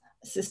 brothers,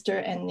 sister,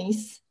 and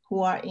niece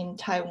who are in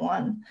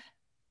Taiwan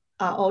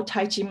are all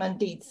Tai Ji Men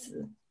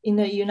Dizi. In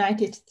the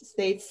United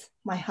States,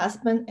 my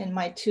husband and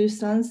my two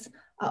sons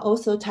are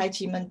also Tai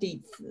Ji Men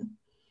Dizi.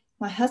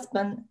 My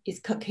husband is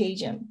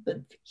Caucasian,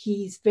 but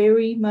he is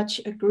very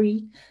much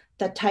agreed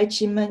that Tai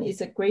Ji Men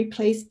is a great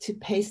place to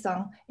pass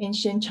on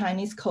ancient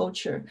Chinese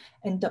culture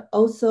and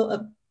also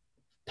a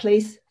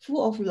place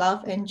full of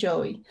love and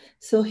joy.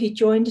 So he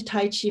joined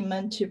Tai Ji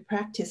Men to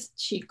practice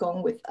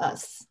Qigong with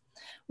us.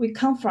 We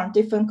come from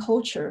different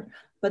culture,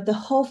 but the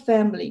whole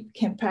family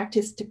can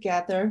practice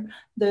together,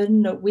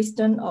 learn the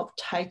wisdom of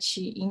Tai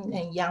Chi Yin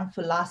and Yang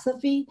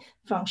philosophy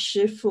from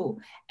Shifu,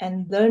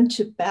 and learn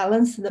to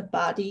balance the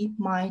body,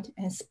 mind,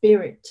 and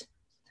spirit.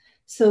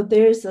 So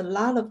there's a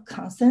lot of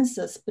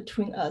consensus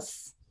between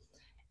us,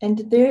 and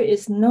there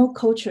is no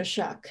culture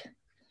shock.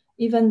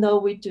 Even though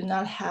we do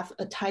not have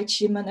a Tai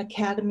Chi Men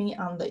Academy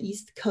on the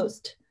East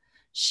Coast,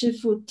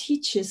 Shifu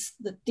teaches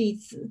the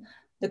Dizi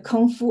the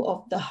Kung Fu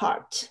of the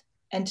heart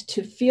and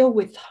to feel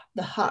with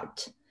the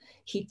heart.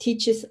 He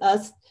teaches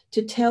us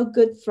to tell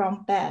good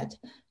from bad,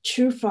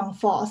 true from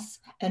false,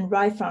 and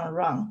right from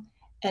wrong,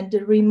 and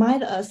to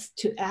remind us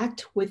to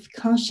act with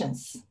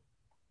conscience.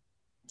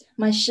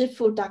 My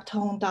Shifu, Dr.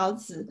 Hong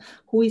Daozi,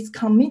 who is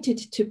committed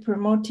to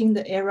promoting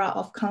the era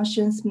of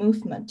conscience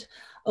movement,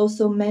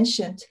 also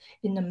mentioned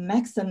in the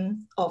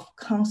maxim of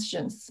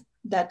conscience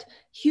that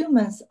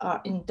humans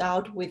are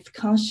endowed with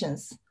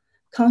conscience.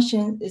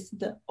 Conscience is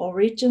the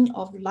origin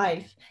of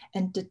life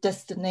and the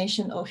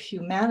destination of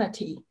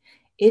humanity.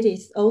 It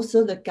is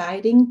also the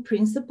guiding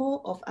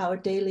principle of our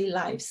daily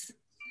lives.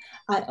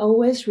 I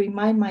always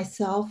remind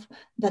myself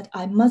that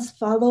I must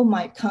follow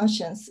my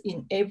conscience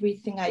in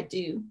everything I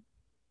do.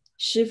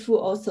 Shifu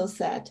also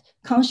said,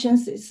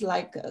 conscience is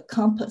like a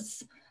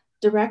compass,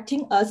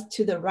 directing us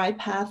to the right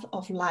path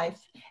of life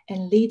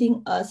and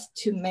leading us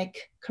to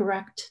make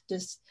correct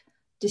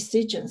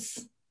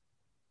decisions.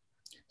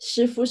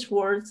 Shifu's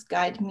words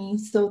guide me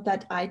so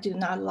that I do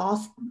not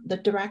lose the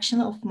direction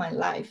of my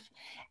life,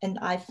 and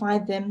I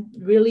find them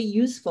really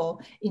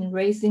useful in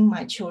raising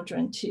my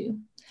children too.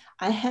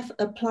 I have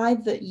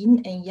applied the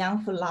yin and yang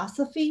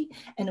philosophy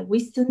and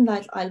wisdom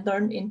that I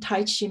learned in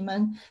Tai Chi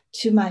Men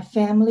to my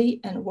family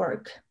and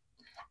work.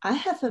 I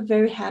have a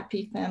very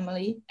happy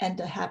family and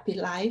a happy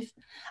life.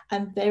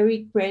 I'm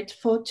very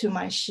grateful to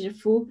my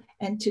Shifu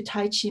and to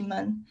Tai Chi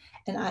Men,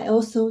 and I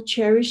also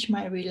cherish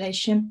my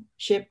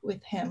relationship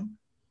with him.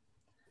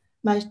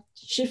 My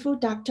Shifu,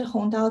 Dr.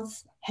 Hong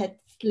Daozi, had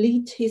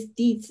led his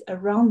deeds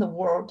around the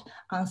world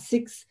on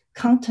 6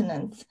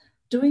 continents,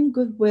 doing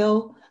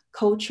goodwill,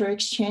 culture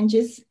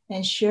exchanges,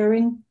 and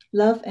sharing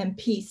love and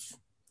peace.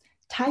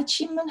 Tai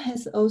Chi Men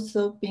has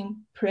also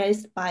been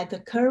praised by the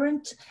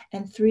current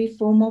and 3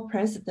 former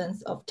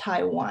presidents of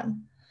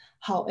Taiwan.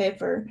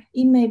 However,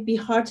 it may be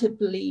hard to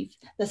believe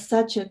that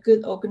such a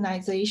good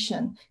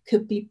organization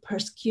could be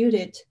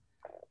persecuted.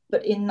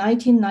 But in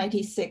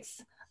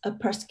 1996, a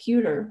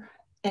prosecutor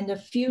and a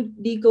few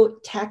legal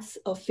tax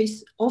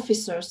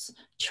officers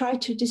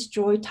tried to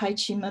destroy Tai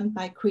Chi Men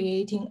by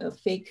creating a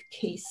fake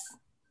case.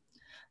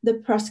 The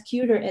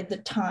prosecutor at the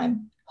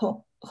time,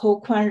 Ho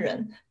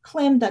Kuanren,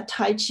 claimed that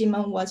Tai Chi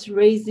Men was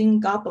raising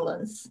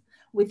goblins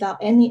without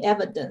any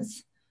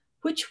evidence,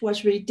 which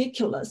was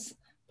ridiculous.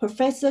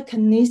 Professor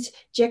Kenneth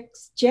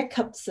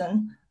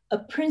Jacobson, a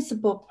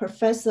principal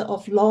professor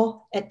of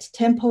law at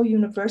Temple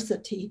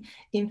University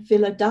in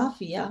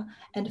Philadelphia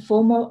and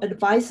former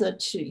advisor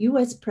to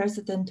US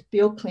President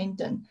Bill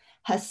Clinton,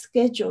 has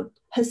studied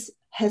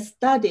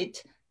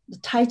the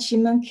Tai Chi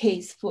Men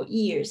case for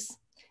years,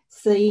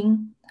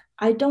 saying,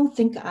 I don't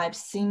think I've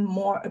seen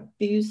more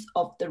abuse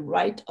of the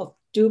right of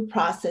due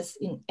process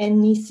in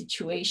any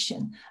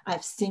situation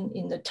I've seen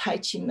in the Tai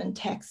Chi Men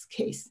tax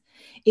case.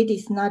 It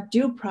is not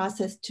due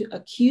process to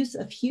accuse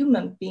a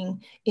human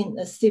being in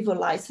a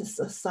civilized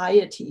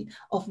society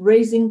of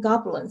raising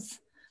goblins.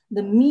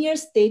 The mere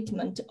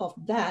statement of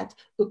that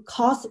would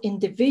cause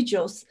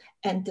individuals,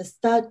 and the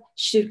stud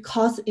should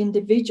cause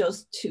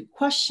individuals to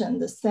question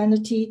the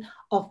sanity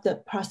of the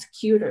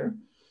prosecutor.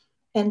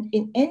 And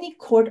in any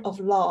court of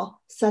law,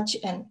 such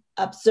an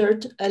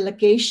absurd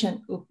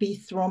allegation would be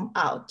thrown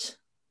out.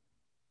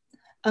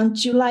 On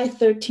July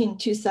 13,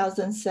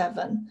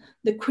 2007,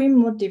 the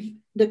criminal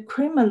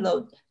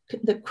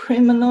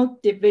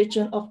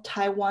division of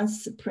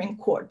Taiwan's Supreme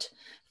Court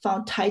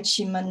found Tai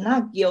Chi Men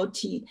not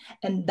guilty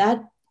and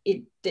that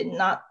it did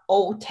not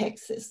owe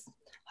taxes.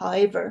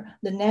 However,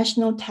 the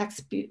National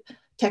Taxation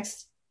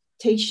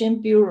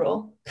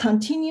Bureau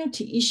continued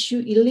to issue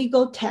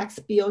illegal tax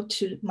bill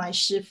to my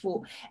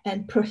Shifu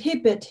and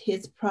prohibit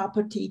his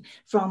property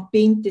from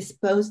being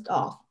disposed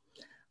of.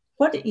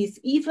 What is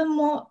even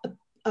more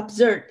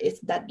absurd is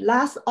that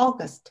last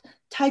August,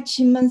 Tai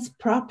Chi Men's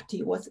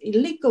property was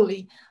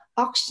illegally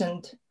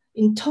auctioned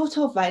in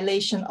total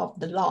violation of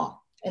the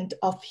law and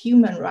of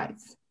human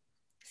rights.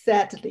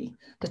 Sadly,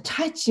 the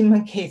Tai Chi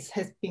Men case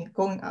has been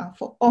going on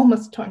for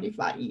almost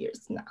 25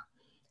 years now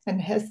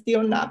and has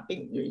still not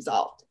been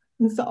resolved.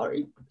 I'm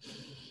sorry.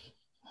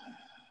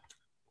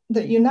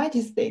 The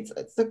United States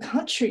is a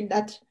country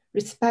that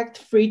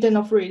respects freedom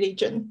of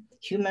religion,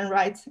 human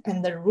rights,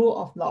 and the rule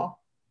of law.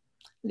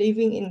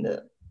 Living in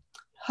the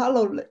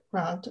hollow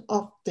ground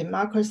of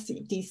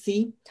democracy,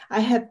 DC,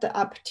 I had the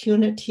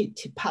opportunity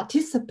to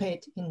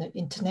participate in the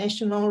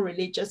International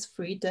Religious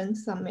Freedom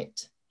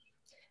Summit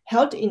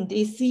held in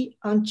DC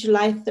on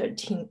July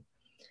 13th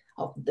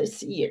of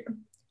this year,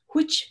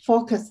 which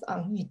focused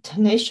on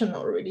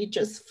international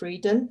religious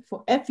freedom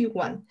for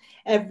everyone,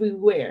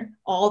 everywhere,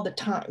 all the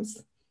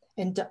times,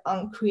 and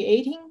on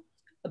creating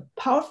a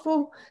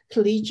powerful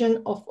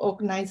collegion of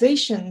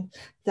organizations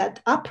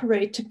that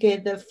operate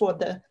together for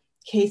the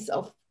case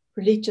of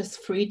religious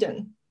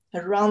freedom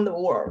around the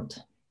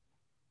world.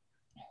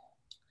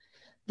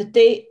 The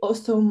day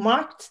also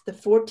marked the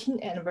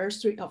 14th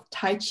anniversary of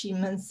Tai Chi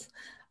Men's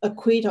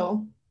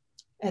acquittal.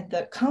 At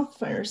the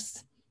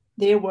conference,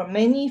 there were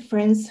many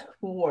friends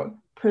who were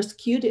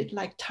persecuted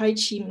like Tai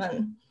Chi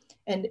Men,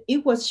 and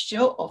it was a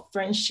show of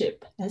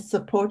friendship and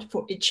support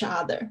for each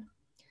other.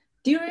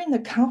 During the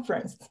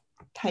conference,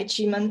 Tai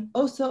Chi Men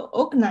also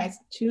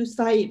organized 2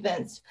 side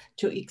events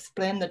to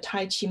explain the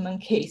Tai Chi Men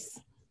case.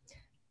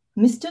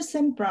 Mr.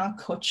 Sam Brown,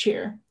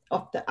 co-chair,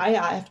 of the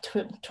IIF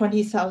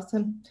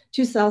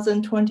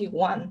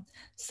 2021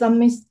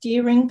 Summit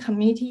Steering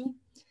Committee,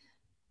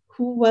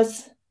 who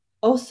was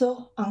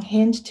also on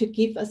hand to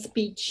give a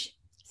speech,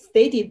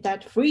 stated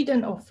that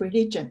freedom of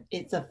religion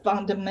is a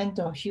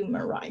fundamental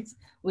human right,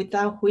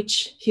 without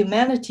which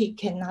humanity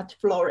cannot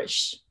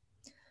flourish.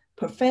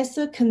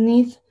 Professor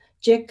Kenneth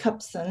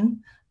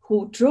Jacobson,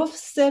 who drove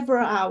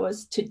several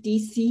hours to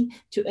DC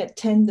to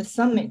attend the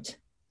summit,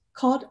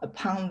 called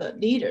upon the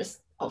leaders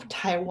of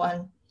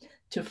Taiwan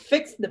to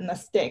fix the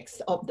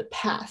mistakes of the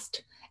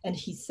past. And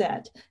he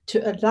said,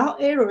 to allow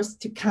errors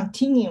to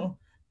continue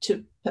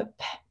to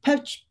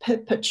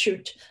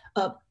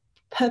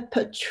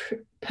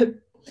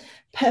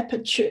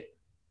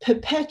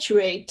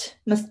perpetuate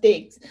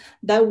mistakes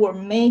that were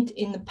made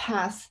in the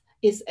past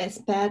is as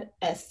bad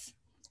as,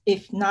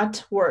 if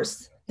not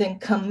worse, than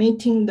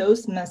committing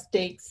those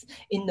mistakes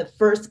in the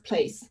first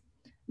place.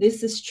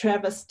 This is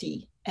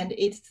travesty, and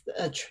it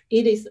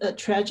is a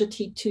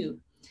tragedy too.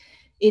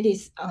 It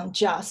is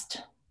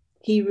unjust.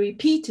 He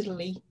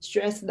repeatedly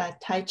stressed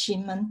that Tai Ji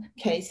Men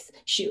case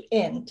should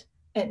end,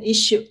 and it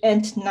should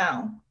end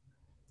now.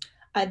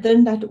 I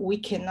learned that we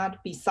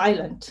cannot be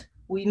silent.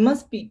 We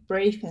must be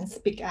brave and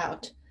speak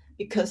out,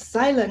 because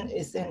silence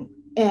is an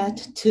aid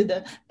to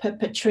the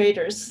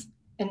perpetrators,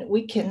 and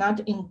we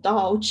cannot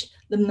indulge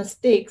the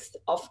mistakes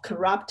of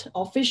corrupt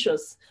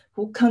officials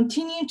who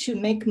continue to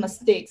make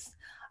mistakes.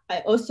 I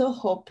also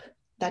hope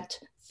that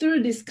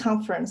through this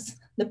conference,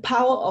 the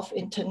power of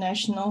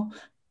international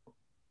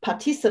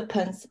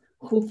participants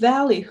who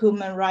value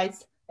human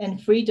rights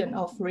and freedom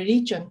of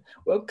religion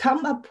will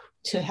come up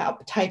to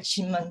help Tai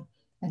Ji Men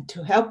and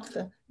to help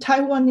the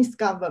Taiwanese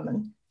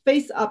government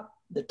face up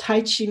the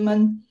Tai Ji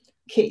Men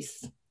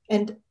case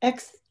and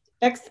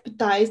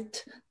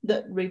expedite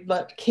the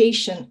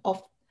revocation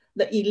of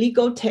the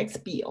illegal tax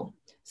bill,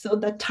 so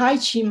that Tai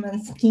Ji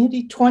Men's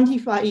nearly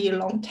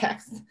 25-year-long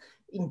tax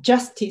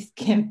injustice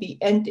can be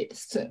ended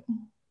soon.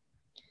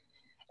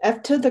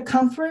 After the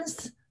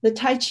conference, the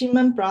Tai Ji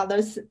Men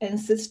brothers and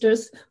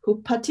sisters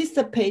who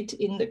participate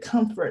in the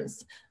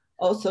conference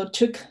also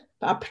took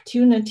the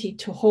opportunity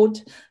to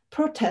hold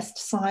protest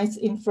signs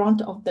in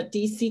front of the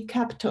DC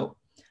Capitol,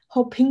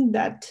 hoping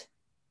that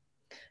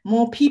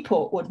more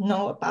people would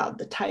know about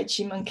the Tai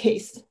Ji Men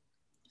case.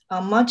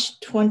 On March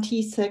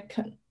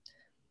 22nd,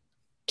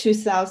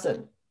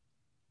 2000,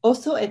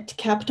 also at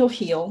Capitol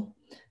Hill,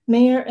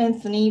 Mayor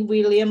Anthony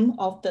William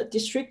of the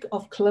District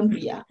of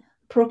Columbia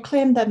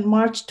proclaimed that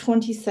March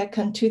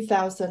 22nd,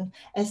 2000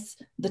 as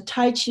the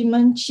Tai Ji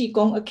Men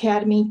Qigong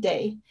Academy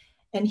Day,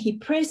 and he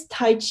praised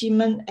Tai Ji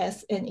Men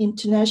as an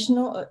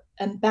international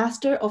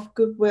ambassador of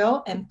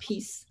goodwill and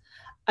peace.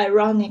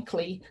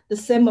 Ironically, the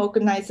same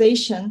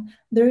organization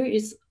that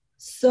is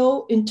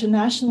so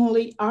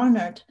internationally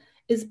honored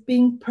is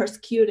being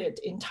persecuted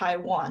in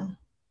Taiwan.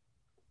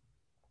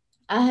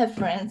 I have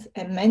family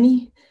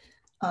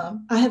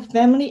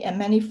and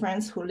many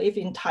friends who live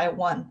in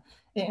Taiwan,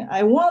 and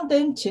I want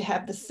them to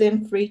have the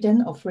same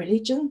freedom of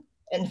religion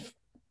and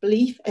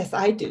belief as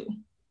I do.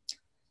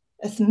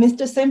 As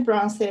Mr. St.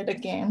 Brown said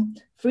again,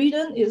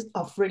 freedom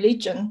of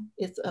religion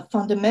is a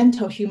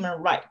fundamental human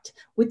right,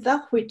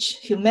 without which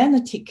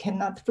humanity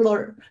cannot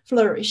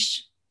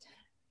flourish.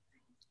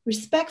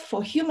 Respect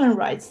for human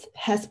rights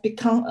has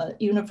become a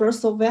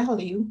universal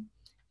value.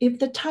 If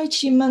the Tai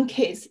Ji Men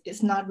case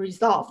is not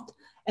resolved,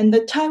 and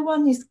the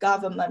Taiwanese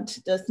government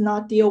does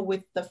not deal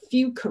with the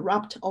few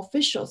corrupt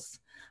officials,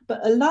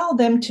 but allow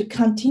them to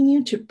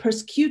continue to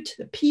persecute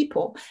the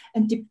people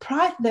and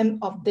deprive them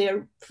of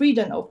their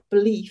freedom of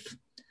belief,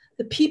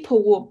 the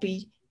people will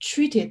be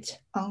treated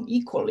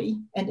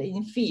unequally and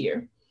in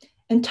fear,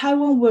 and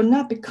Taiwan will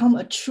not become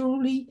a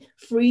truly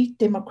free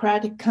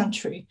democratic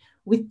country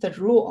with the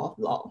rule of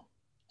law.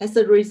 As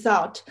a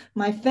result,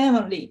 my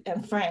family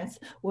and friends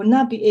will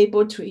not be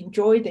able to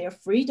enjoy their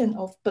freedom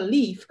of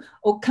belief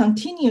or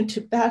continue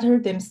to better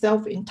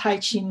themselves in Tai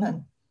Ji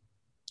Men.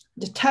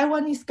 The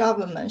Taiwanese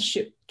government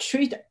should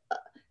treat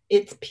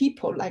its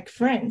people like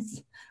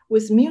friends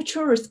with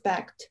mutual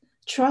respect,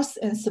 trust,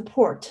 and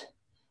support.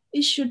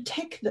 It should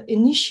take the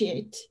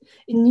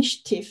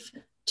initiative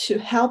to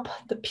help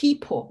the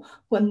people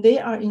when they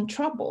are in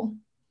trouble.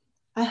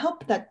 I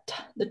hope that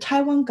the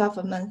Taiwan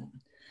government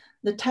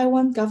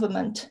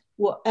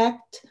will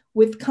act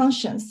with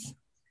conscience.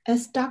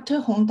 As Dr.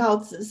 Hong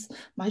Daozi's,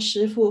 my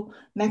Shifu,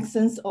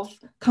 maxims of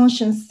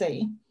conscience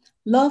say,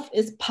 love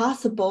is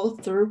possible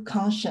through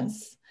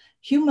conscience.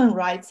 Human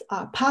rights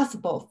are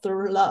possible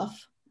through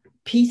love.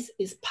 Peace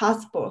is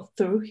possible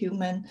through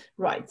human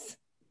rights.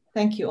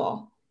 Thank you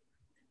all.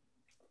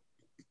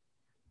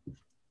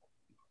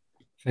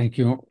 Thank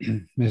you,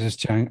 Mrs.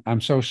 Chang. I'm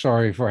so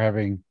sorry for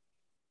having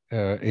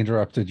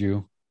interrupted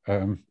you.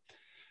 Your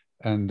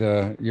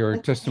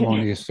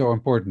testimony is so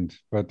important,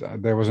 but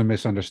there was a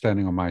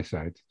misunderstanding on my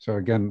side. So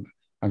again,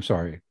 I'm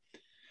sorry.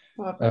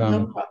 No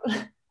problem.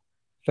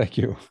 Thank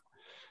you.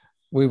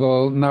 We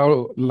will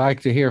now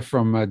like to hear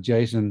from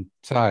Jason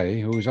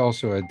Tai, who is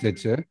also a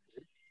Dizi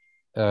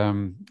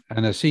and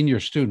a senior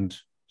student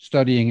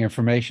studying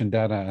information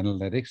data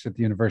analytics at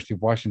the University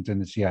of Washington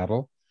in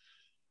Seattle.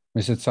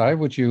 Mr. Tsai,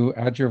 would you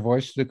add your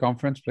voice to the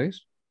conference,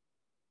 please?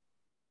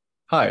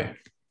 Hi.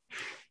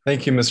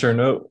 Thank you, Mr.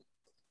 Noot.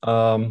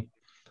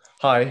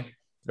 Hi,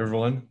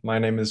 everyone. My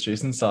name is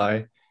Jason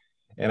Tsai,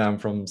 and I'm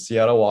from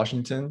Seattle,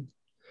 Washington.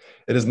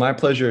 It is my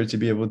pleasure to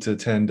be able to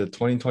attend the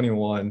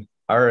 2021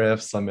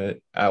 IRF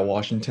Summit at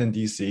Washington,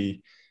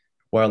 D.C.,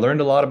 where I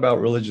learned a lot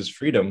about religious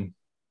freedom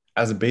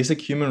as a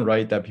basic human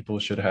right that people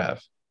should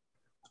have.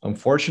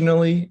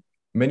 Unfortunately,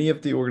 many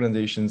of the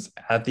organizations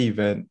at the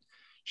event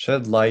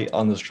shed light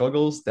on the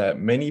struggles that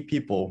many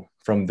people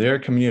from their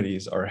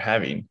communities are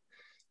having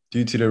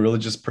due to the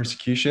religious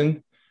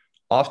persecution,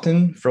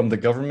 often from the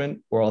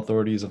government or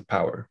authorities of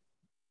power.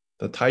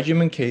 The Tai Ji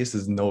Men case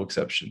is no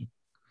exception.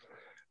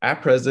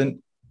 At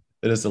present,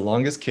 it is the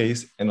longest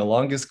case and the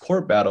longest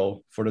court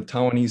battle for the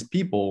Taiwanese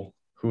people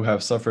who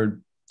have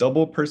suffered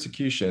double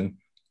persecution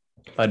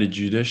by the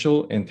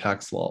judicial and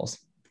tax laws.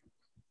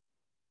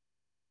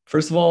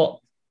 First of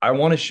all, I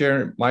want to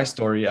share my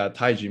story at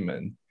Tai Ji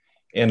Men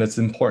and its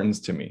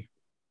importance to me.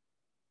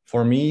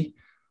 For me,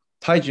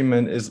 Tai Ji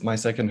Men is my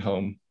second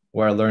home,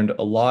 where I learned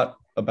a lot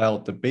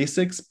about the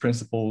basics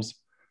principles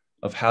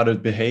of how to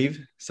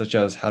behave, such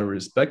as how to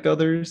respect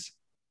others,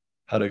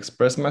 how to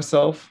express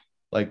myself,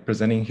 like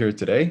presenting here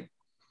today.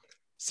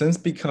 Since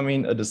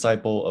becoming a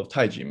disciple of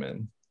Tai Ji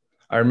Men,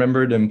 I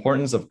remember the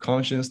importance of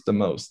conscience the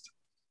most.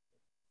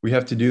 We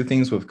have to do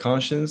things with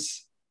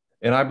conscience,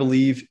 and I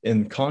believe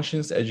in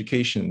conscience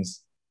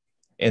educations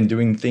and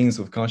doing things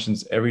with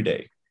conscience every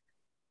day.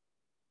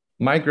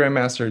 My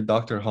Grandmaster,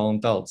 Dr.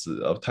 Han Daozi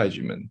of Tai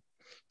Ji Men,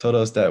 told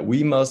us that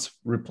we must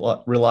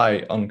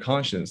rely on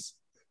conscience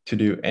to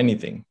do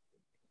anything.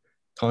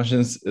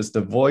 Conscience is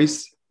the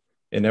voice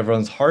in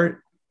everyone's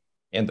heart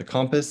and the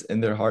compass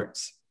in their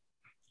hearts,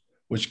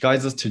 which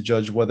guides us to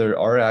judge whether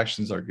our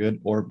actions are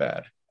good or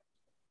bad.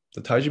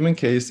 The Tai Ji Men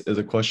case is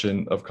a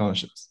question of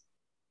conscience.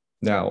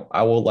 Now,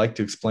 I would like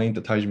to explain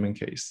the Tai Ji Men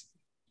case.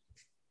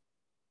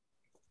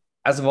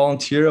 As a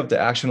volunteer of the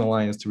Action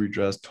Alliance to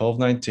Redress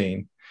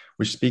 1219,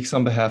 which speaks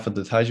on behalf of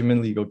the Tai Ji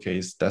Men legal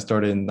case that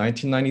started in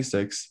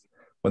 1996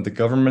 when the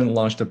government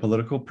launched a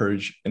political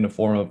purge in the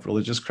form of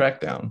religious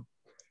crackdown,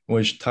 in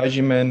which Tai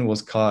Ji Men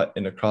was caught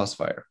in a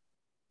crossfire.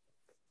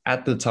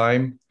 At the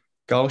time,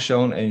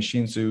 Kaohsiung and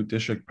Hsinchu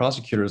district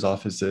prosecutors'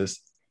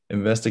 offices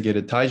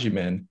investigated Tai Ji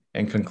Men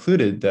and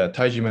concluded that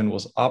Tai Ji Men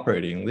was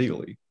operating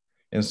legally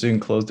and soon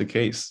closed the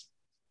case.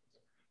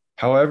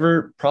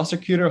 However,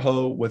 Prosecutor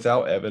Ho,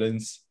 without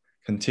evidence,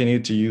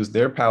 continued to use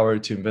their power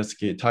to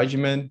investigate Tai Ji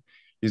Men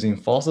using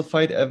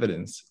falsified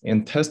evidence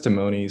and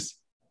testimonies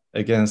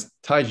against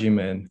Tai Ji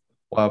Men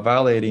while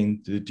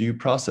violating the due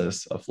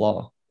process of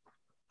law.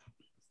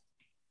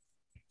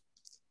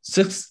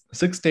 Six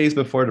days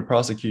before the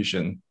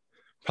prosecution,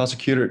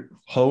 Prosecutor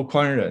Ho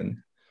Konrad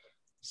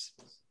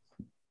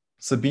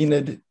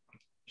subpoenaed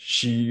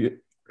Shi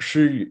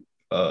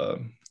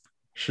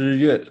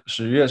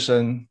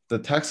Yueshen, the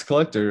tax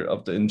collector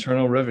of the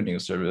Internal Revenue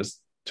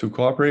Service, to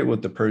cooperate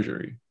with the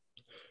perjury.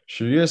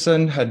 Shi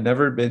Yueshen had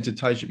never been to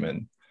Tai Ji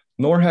Men,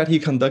 nor had he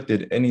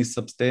conducted any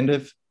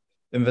substantive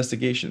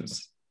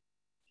investigations.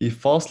 He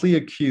falsely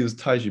accused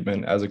Tai Ji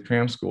Men as a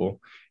cram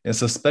school and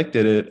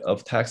suspected it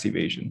of tax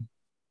evasion.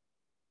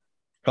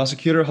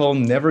 Prosecutor Ho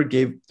never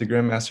gave the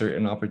Grandmaster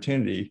an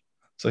opportunity,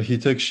 so he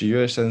took Shi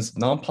Yueshen's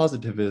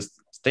non-positivist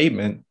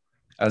statement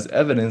as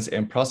evidence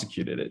and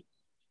prosecuted it.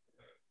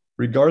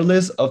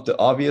 Regardless of the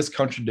obvious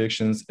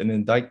contradictions in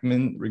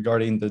indictment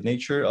regarding the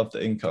nature of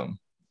the income,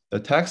 the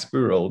Tax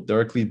Bureau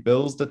directly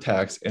bills the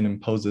tax and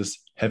imposes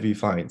heavy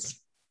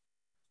fines.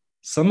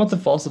 Some of the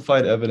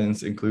falsified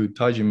evidence include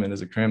Tai Ji Men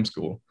as a cram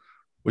school,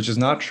 which is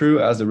not true,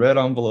 as the red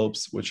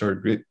envelopes, which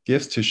are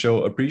gifts to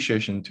show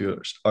appreciation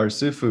to our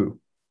Sifu,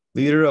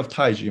 leader of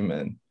Tai Ji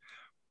Men,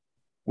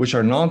 which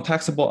are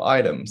non-taxable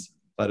items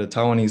by the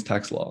Taiwanese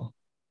tax law.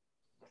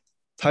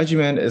 Tai Ji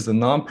Men is a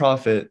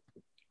non-profit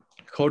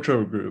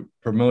cultural group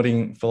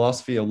promoting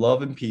philosophy of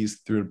love and peace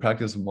through the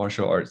practice of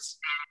martial arts.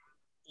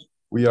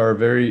 We are a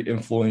very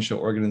influential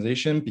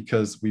organization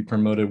because we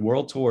promoted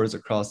world tours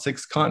across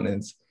 6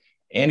 continents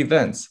and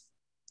events,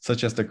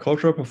 such as the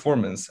cultural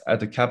performance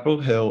at the Capitol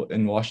Hill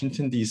in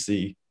Washington,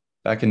 D.C.,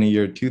 back in the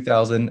year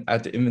 2000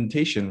 at the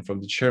invitation from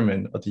the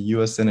chairman of the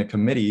U.S. Senate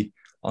Committee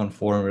on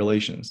Foreign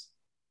Relations.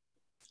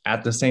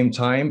 At the same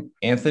time,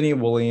 Anthony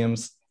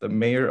Williams, the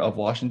mayor of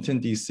Washington,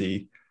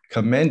 D.C.,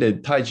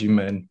 commended Tai Ji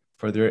Men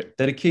for their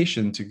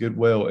dedication to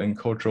goodwill and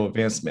cultural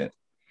advancement,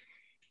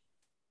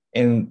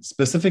 and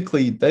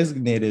specifically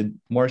designated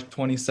March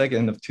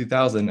 22nd of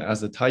 2000 as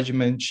the Tai Ji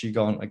Men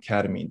Qigong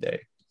Academy Day.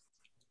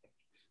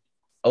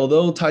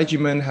 Although Tai Ji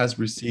Men has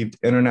received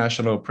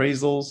international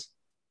appraisals,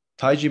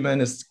 Tai Ji Men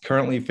is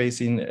currently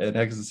facing an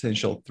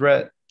existential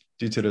threat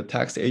due to the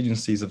tax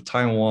agencies of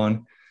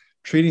Taiwan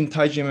treating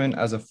Tai Ji Men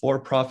as a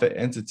for-profit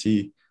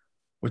entity,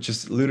 which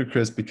is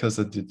ludicrous because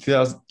of the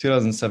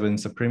 2007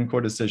 Supreme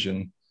Court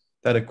decision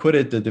that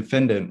acquitted the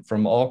defendant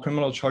from all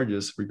criminal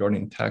charges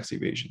regarding tax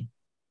evasion.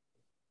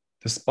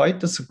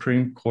 Despite the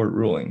Supreme Court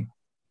ruling,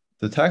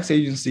 The tax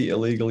agency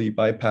illegally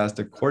bypassed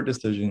the court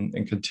decision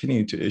and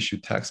continued to issue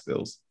tax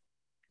bills.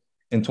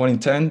 In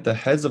 2010, the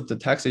heads of the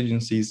tax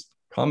agencies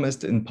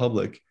promised in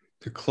public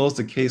to close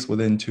the case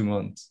within 2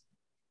 months.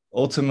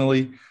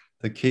 Ultimately,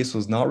 the case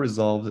was not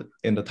resolved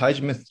and the Tai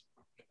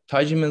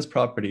Ji Men's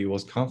property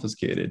was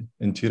confiscated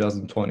in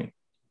 2020.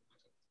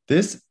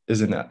 This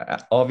is an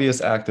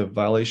obvious act of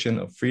violation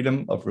of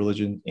freedom of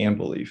religion and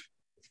belief.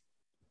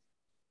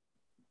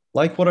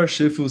 Like what our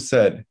Shifu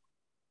said,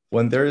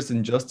 when there is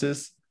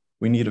injustice,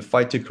 we need to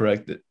fight to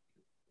correct it.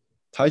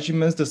 Tai Ji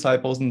Men's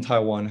disciples in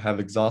Taiwan have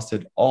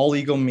exhausted all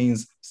legal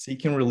means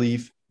seeking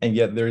relief, and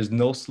yet there is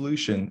no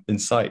solution in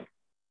sight.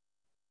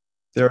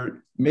 There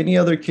are many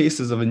other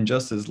cases of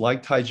injustice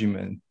like Tai Ji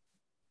Men.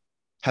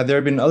 Had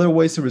there been other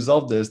ways to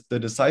resolve this, the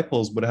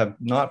disciples would have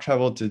not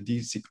traveled to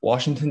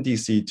Washington,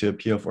 D.C. to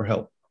appeal for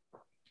help.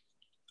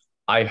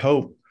 I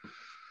hope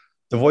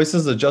the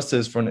voices of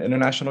justice from the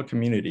international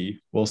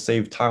community will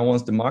save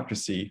Taiwan's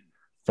democracy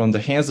from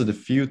the hands of the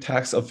few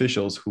tax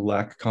officials who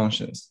lack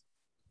conscience.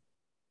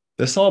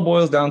 This all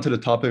boils down to the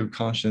topic of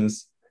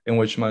conscience, in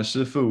which my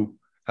Shifu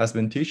has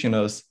been teaching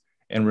us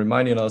and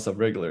reminding us of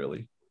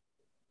regularly.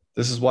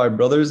 This is why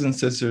brothers and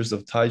sisters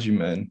of Tai Ji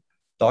Men,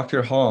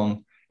 Dr.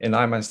 Hong, and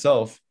I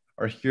myself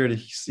are here to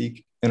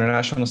seek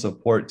international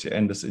support to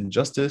end this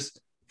injustice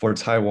for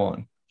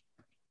Taiwan.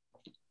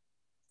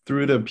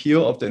 Through the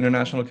appeal of the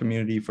international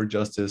community for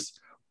justice,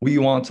 we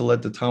want to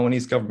let the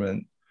Taiwanese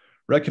government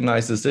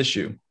recognize this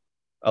issue,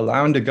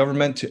 allowing the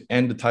government to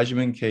end the Tai Ji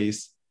Men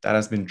case that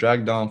has been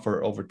dragged on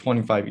for over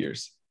 25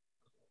 years.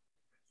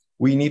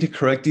 We need to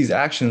correct these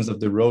actions of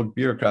the rogue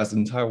bureaucrats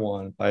in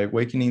Taiwan by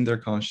awakening their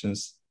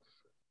conscience.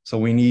 So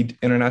we need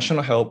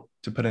international help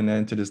to put an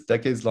end to this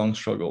decades-long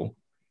struggle,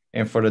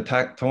 and for the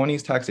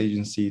Taiwanese tax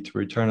agency to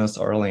return us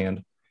our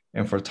land,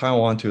 and for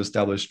Taiwan to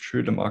establish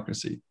true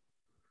democracy.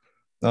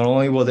 Not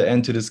only will the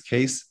end to this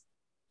case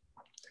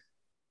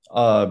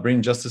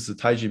bring justice to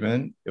Tai Ji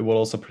Men, it will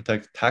also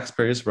protect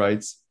taxpayers'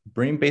 rights,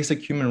 bring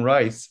basic human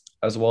rights,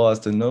 as well as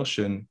the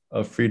notion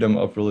of freedom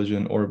of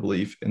religion or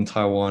belief in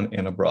Taiwan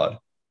and abroad.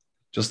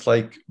 Just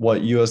like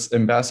what US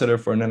Ambassador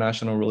for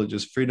International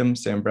Religious Freedom,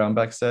 Sam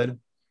Brownback, said,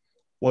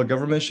 what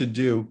government should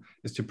do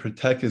is to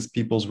protect its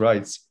people's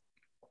rights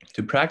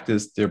to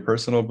practice their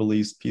personal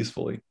beliefs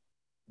peacefully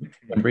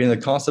and bring the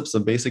concepts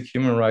of basic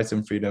human rights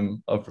and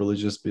freedom of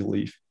religious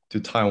belief to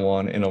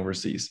Taiwan and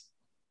overseas.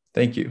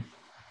 Thank you.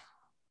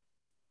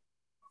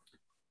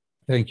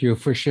 Thank you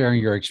for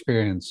sharing your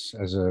experience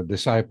as a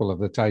disciple of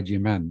the Tai Ji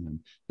Men and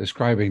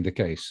describing the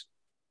case.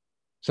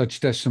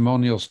 Such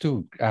testimonials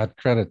too add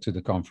credit to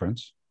the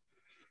conference.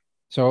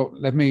 So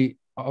let me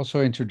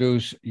also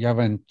introduce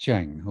Yawen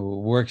Cheng,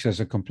 who works as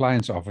a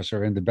compliance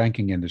officer in the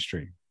banking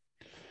industry.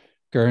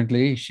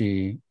 Currently,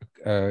 she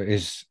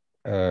is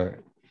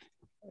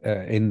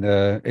in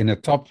the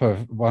top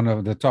of one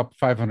of the top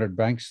 500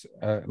 banks,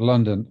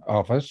 London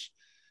office.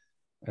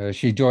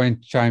 She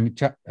joined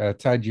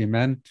Tai Ji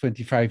Men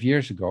 25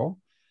 years ago.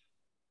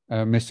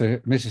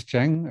 Mrs.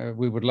 Cheng,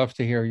 we would love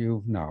to hear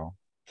you now.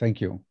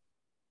 Thank you.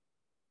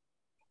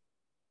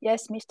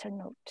 Yes, Mr.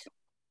 Noot.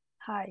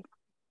 Hi.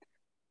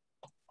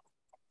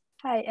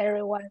 Hi,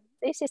 everyone.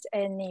 This is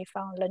Annie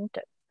from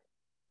London.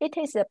 It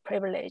is a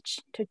privilege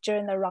to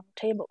join the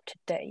roundtable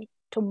today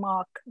to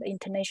mark the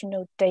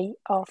International Day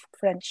of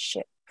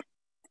Friendship.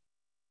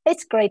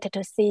 It's great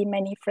to see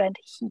many friends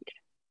here.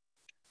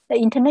 The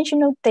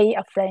International Day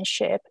of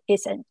Friendship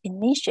is an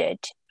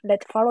initiative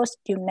that follows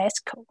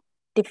UNESCO,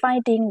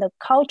 defining the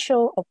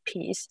culture of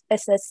peace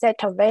as a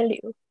set of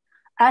values,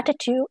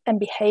 attitude, and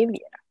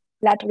behavior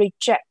that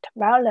reject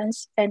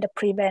violence and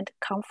prevent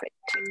conflict.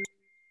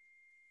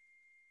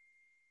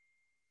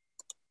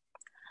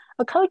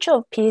 A culture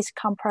of peace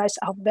comprises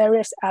of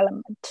various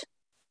elements,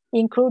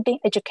 including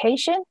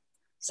education,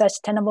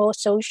 sustainable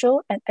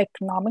social and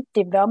economic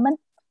development,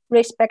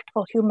 respect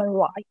for human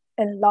rights,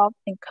 and love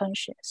and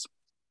conscience.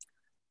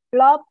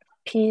 Love,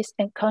 peace,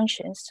 and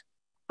conscience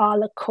are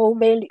the core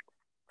values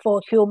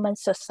for human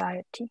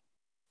society.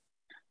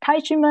 Tai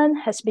Ji Men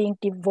has been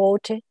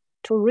devoted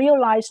to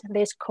realize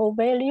this core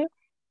value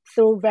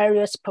through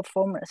various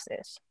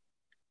performances,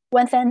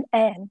 with an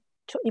aim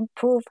to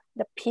improve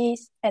the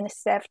peace and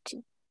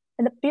safety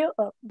and build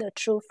up the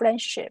true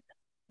friendship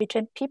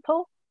between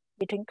people,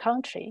 between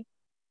countries,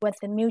 with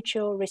the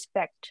mutual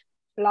respect,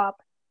 love,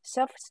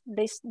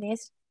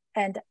 selflessness,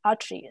 and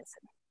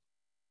altruism.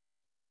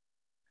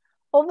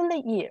 Over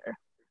the year,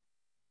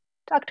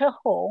 Dr.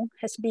 Hong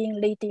has been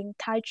leading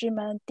Tai Ji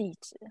Men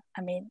Dizi,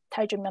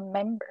 Tai Ji Men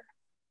member,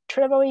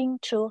 traveling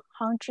to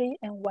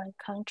 101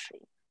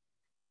 countries,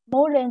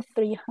 more than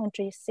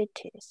 300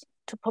 cities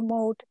to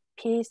promote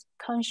peace,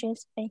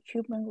 conscience, and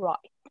human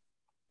rights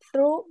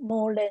through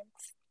more than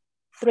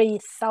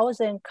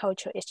 3,000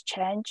 cultural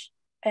exchange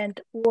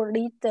and World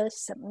Leaders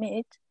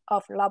Summit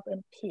of Love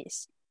and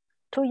Peace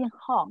to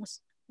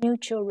enhance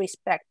mutual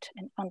respect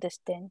and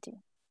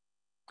understanding.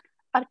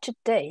 Up to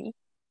date,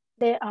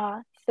 there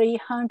are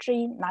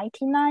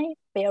 399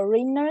 bell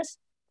ringers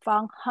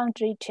from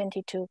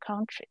 122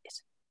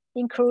 countries,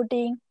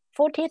 including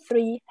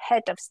 43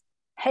 head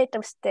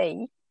of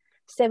state,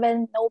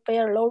 7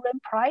 Nobel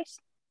Laureate Prize,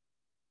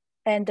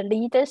 and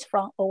leaders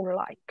from all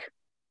alike.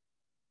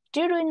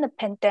 During the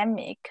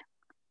pandemic,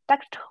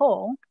 Dr.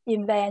 Hong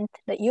invented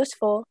the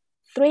useful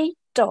 3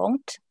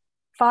 don't,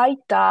 5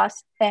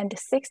 does, and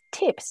 6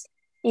 tips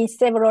in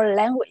several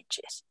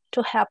languages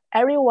to help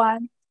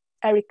everyone,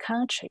 every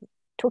country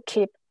to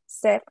keep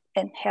safe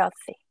and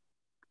healthy.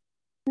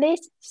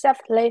 This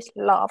selfless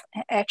love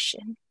and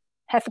action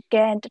have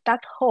gained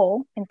Dr.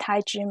 Hong and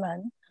Tai Ji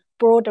Men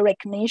broad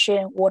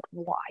recognition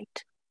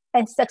worldwide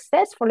and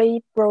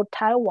successfully brought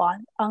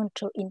Taiwan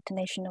onto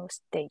international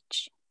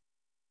stage.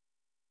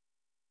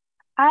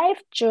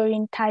 I've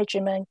joined Tai Ji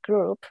Men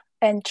group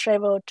and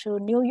traveled to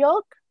New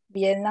York,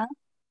 Vienna,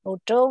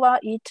 Moldova,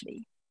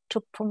 Italy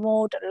to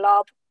promote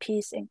love,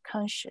 peace, and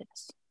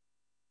conscience.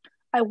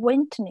 I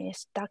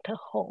witnessed Dr.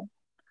 Hong,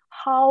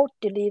 how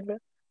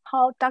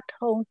Dr.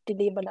 Hong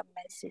delivered a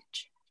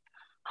message,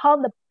 how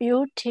the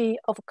beauty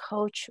of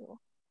culture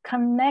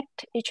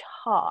connect each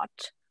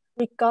heart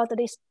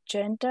regardless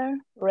gender,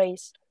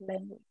 race,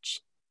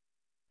 language,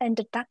 and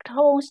Dr.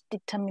 Hong's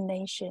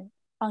determination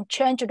on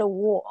changing the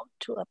world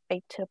to a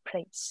better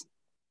place.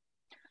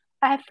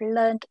 I've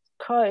learned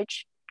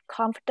courage,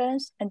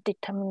 confidence, and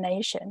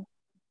determination,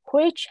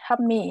 which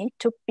helped me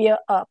to build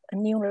up a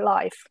new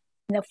life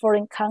in a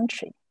foreign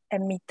country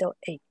at middle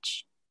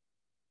age.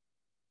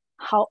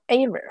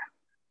 However,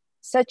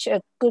 such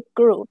a good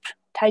group,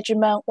 Tai Ji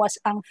Men was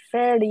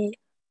unfairly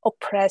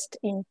oppressed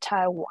in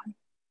Taiwan.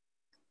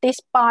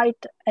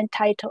 Despite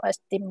entitled as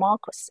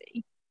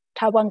democracy,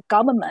 Taiwan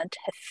government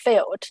had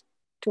failed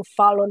to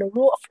follow the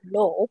rule of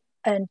law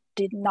and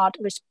did not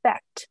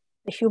respect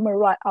the human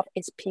rights of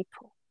its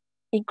people,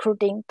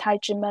 including Tai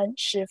Ji Men,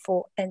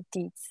 Shifu, and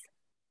Dizi.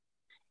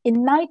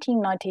 In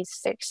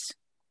 1996,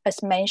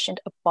 as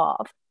mentioned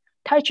above,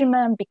 Tai Ji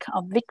Men became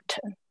a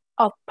victim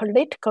of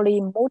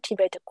politically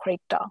motivated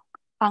crackdown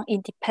on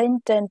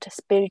independent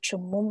spiritual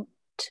movement.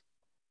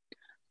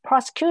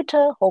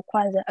 Prosecutor Ho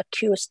Kwan-ren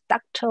accused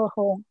Dr.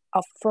 Hong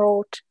of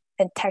fraud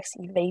and tax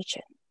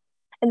evasion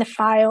and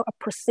filed a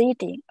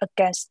proceeding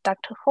against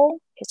Dr. Hong,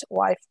 his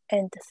wife,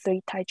 and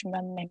 3 Tai Ji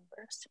Men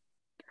members.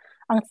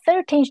 On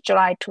 13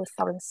 July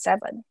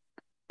 2007,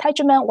 Tai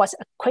Ji Men was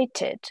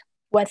acquitted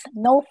with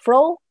no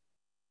fraud,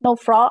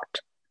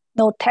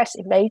 no tax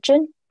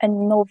evasion,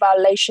 and no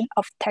violation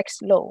of tax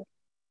law.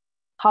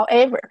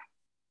 However,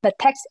 the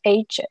tax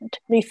agent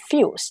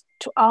refused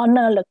to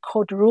honor the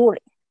court ruling,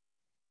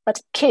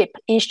 but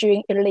kept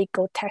issuing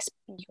illegal tax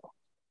bills.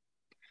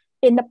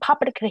 In the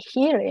public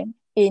hearing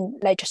in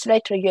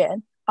Legislature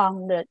Yuan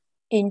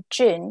in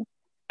June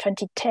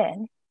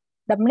 2010,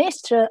 the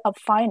Minister of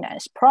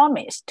Finance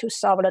promised to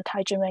solve the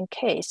Tai Ji Men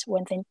case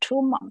within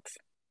 2 months.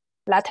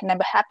 That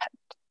never happened.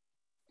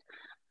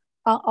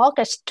 On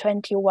August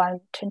 21,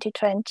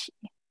 2020,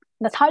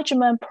 the Tai Ji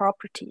Men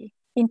property,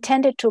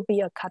 intended to be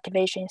a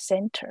cultivation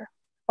center,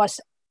 was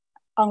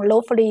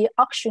unlawfully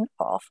auctioned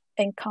off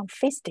and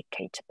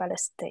confiscated by the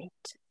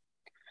state.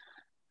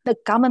 The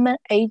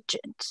government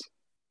agent,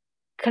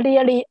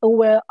 clearly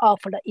aware of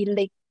the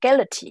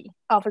illegality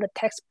of the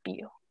tax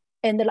bill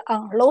and the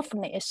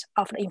unlawfulness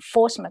of the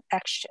enforcement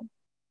action,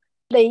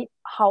 they,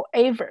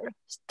 however,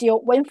 still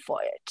went for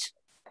it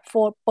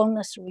for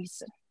bonus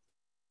reason.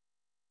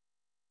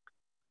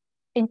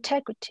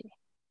 Integrity,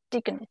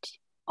 dignity,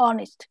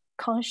 honest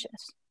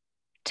conscience,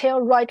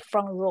 tell right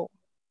from wrong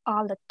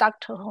are the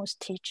Dr. Hong's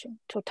teaching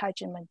to Tai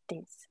Ji Men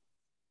Dizi.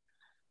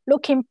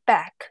 Looking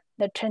back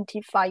the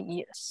 25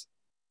 years,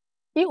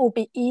 it would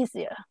be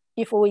easier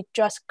if we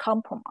just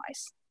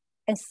compromise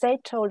and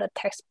settle the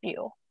tax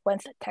bill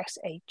with the tax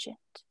agent.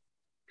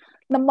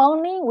 The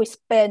money we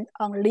spend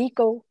on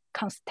legal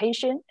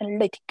consultation and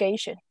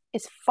litigation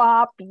is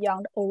far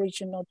beyond the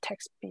original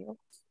tax bill.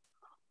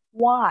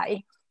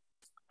 Why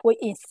we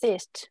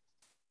insist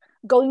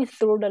going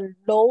through the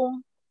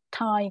long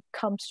time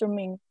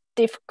consuming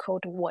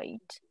difficult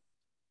wait?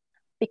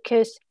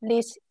 Because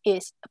this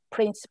is a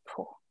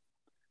principle.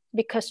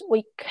 Because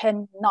we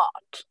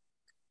cannot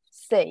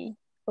say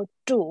or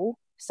do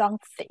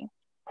something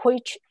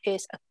which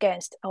is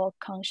against our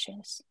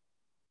conscience.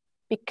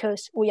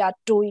 Because we are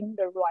doing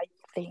the right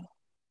thing.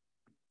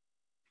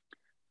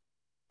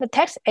 The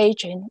tax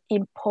agent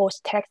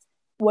imposed tax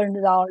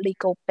without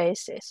legal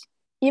basis,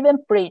 even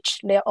breach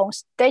their own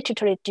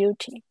statutory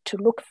duty to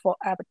look for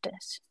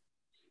evidence.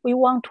 We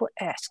want to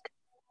ask,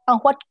 on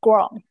what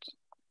grounds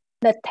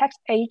the tax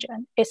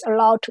agent is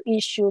allowed to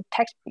issue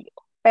tax bill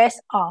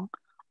based on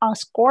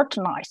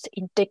unscrutinized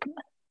indictment,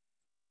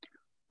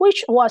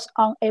 which was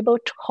unable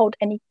to hold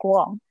any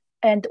ground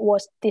and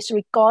was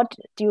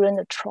disregarded during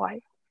the trial.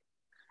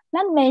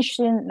 Not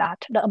mention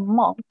that the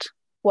amount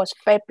was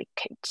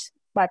fabricated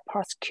by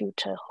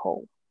prosecutor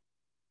Ho.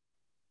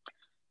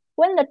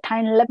 When the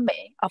time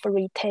limit of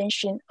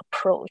retention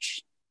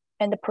approached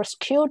and the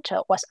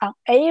prosecutor was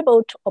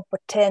unable to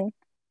obtain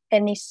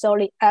any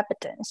solid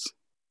evidence,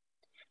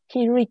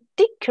 he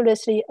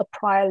ridiculously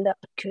applied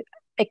the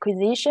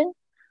acquisition,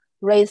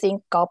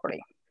 raising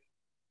gobbling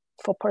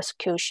for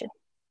prosecution.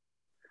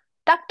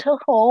 Dr.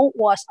 Hong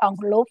was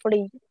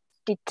unlawfully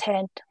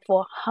detained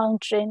for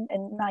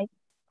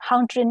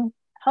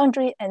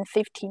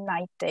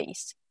 159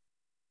 days.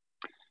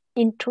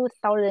 In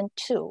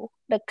 2002,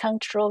 the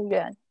Control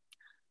Yuan,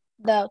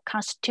 the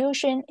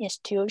constitution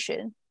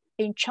institution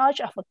in charge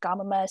of the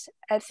government's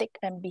ethics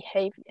and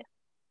behavior,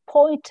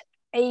 point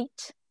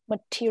 8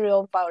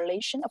 material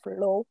violation of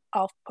law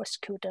of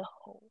Prosecutor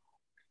Ho,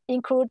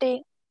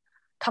 including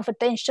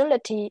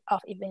confidentiality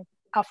of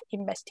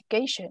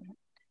investigation,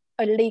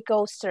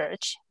 illegal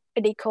search,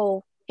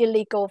 illegal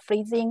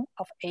freezing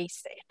of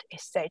assets,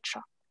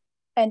 etc.,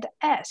 and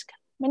ask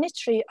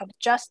Ministry of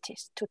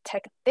Justice to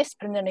take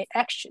disciplinary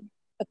action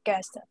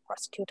against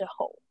Prosecutor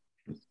Ho.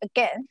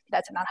 Again,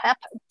 that's not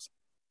happened.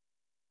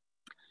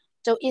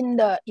 So in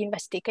the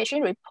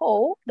investigation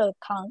report, the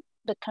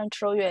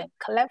Control Yuan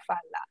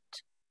clarified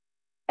that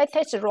it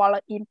is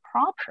rather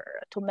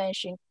improper to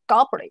mention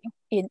gambling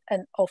in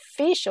an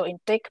official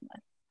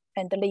indictment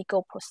and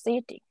legal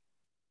proceeding.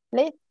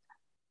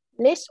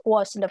 This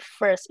was the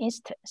first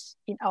instance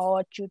in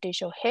our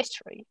judicial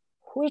history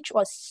which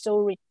was so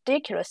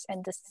ridiculous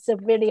and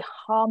severely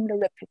harmed the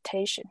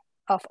reputation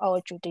of our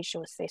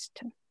judicial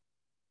system.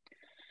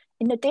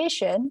 In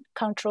addition,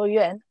 Control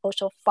Yuan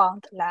also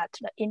found that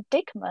the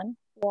indictment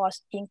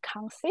was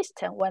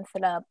inconsistent with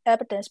the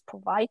evidence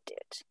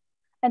provided,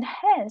 and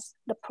hence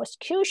the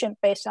prosecution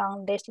based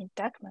on this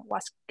indictment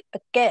was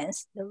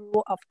against the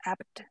rule of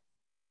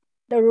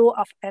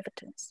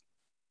evidence.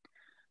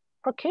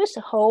 Prosecutor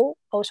Ho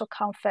also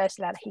confessed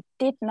that he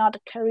did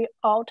not carry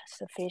out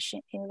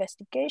sufficient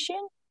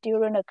investigation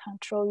during the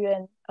Control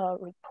Yuan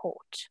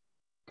report.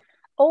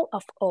 All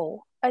of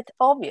all, it's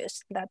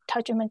obvious that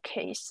Tai Ji Men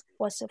case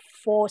was a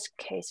false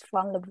case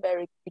from the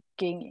very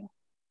beginning.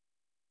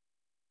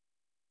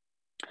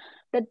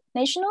 The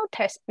National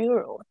Test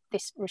Bureau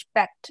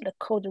disrespected the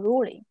court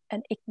ruling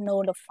and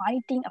ignored the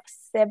finding of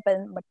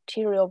 7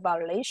 material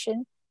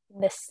violations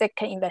in the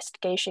second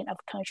investigation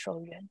of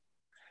Control Yuan.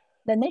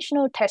 The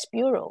National Test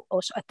Bureau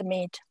also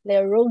admit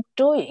their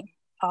wrongdoing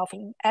of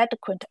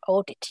inadequate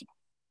auditing.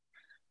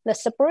 The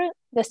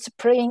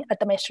Supreme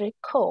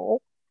Administrative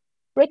Court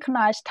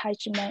recognized Tai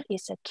Ji Men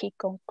is a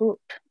Qigong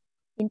group.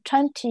 In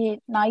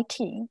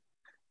 2019,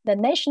 the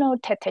National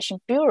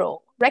Taxation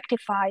Bureau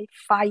rectified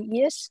 5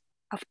 years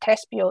of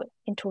tax bill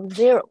into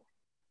 0.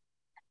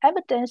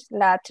 Evidence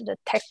that the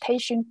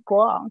taxation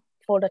ground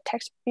for the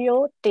tax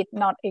bill did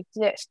not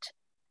exist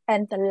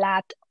and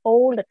that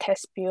all the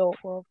tax bills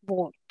were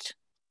void.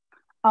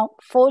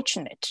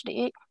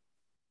 Unfortunately,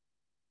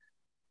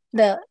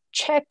 the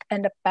check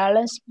and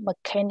balance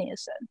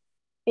mechanism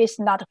is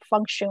not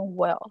functioning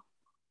well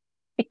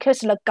because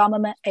the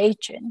government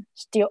agent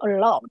still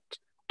allowed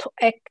to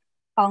act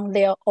on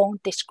their own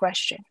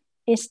discretion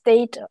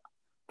instead of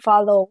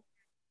following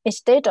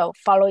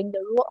the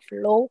rule of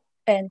law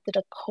and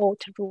the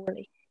court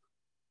ruling.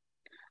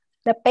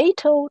 The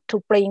battle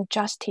to bring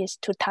justice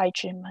to Tai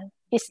Ji Men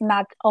is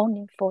not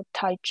only for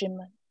Tai Ji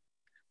Men,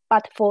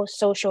 but for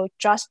social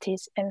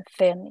justice and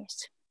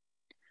fairness.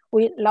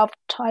 We love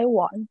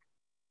Taiwan,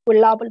 we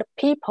love the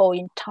people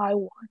in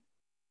Taiwan,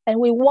 and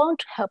we want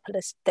to help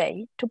the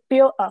state to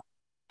build up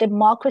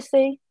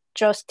democracy,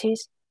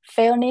 justice,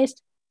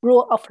 fairness,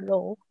 rule of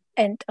law,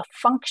 and a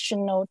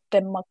functional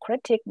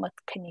democratic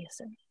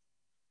mechanism.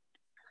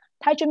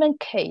 Tai Ji Men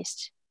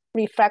case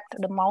reflects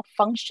the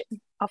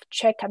malfunction of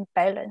check and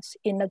balance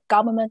in the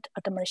government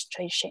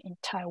administration in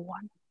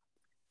Taiwan.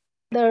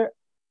 The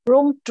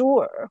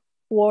wrongdoer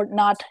were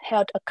not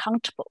held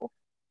accountable,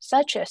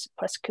 such as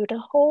Prosecutor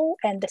Ho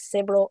and the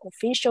several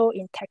officials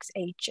in tax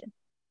agent.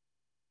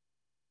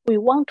 We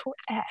want to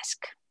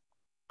ask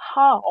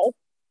how,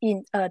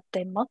 in a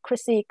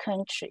democracy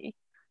country,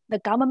 the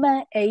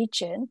government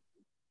agent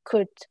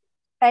could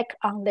act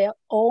on their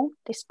own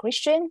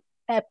discretion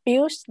and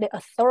abuse the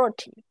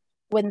authority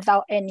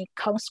without any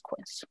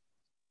consequence.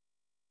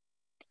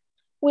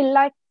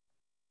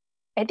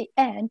 At the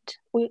end,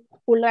 we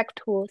would like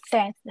to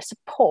thank the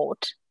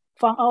support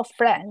from our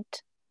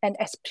friends and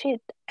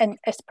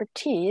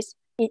expertise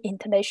in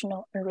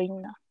international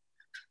arena.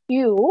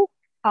 You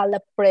are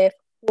the brave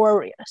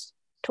warriors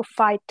to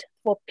fight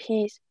for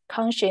peace,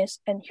 conscience,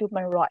 and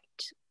human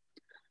rights.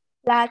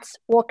 Let's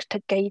work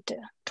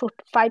together to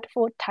fight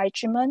for Tai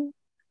Ji Men,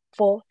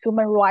 for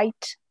human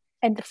rights,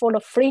 and for the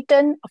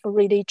freedom of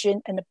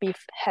religion and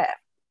belief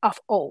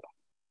of all.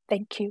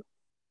 Thank you.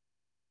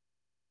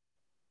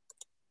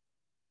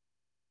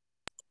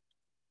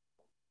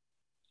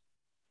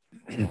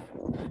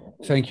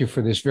 Thank you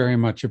for this very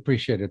much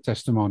appreciated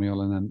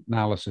testimonial and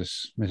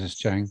analysis, Mrs.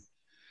 Chang.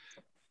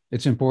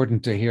 It's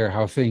important to hear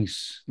how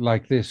things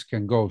like this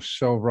can go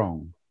so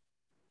wrong.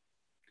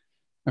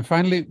 And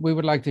finally, we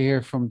would like to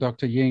hear from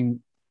Dr.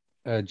 Jing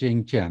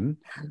Chen,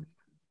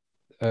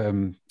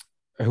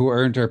 who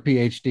earned her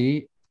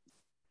PhD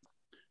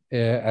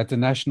at the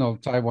National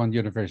Taiwan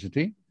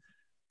University.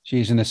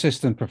 She's an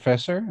assistant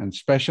professor and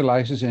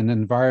specializes in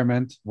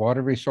environment,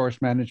 water resource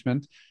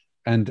management,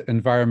 and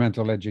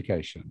environmental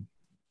education.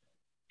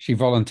 She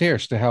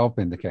volunteers to help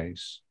in the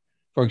case.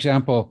 For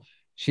example,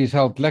 She's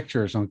held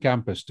lectures on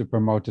campus to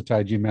promote the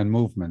Tai Ji Men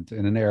movement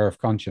in an air of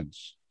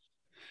conscience.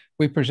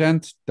 We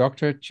present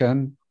Dr.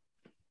 Chen.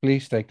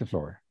 Please take the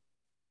floor.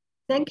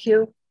 Thank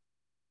you.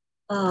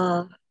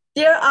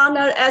 Dear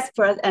honored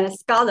experts and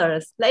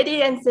scholars,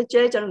 ladies and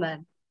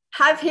gentlemen,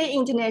 happy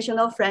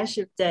International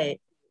Friendship Day.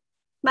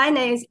 My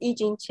name is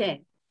Yijing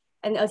Chen,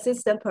 an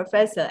assistant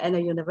professor at the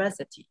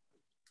university.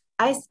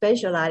 I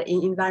specialize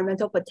in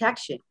environmental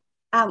protection.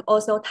 I'm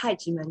also Tai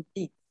Ji Men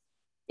Dizi.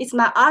 It's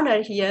my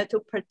honor here to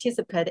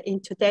participate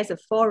in today's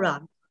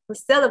forum to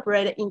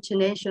celebrate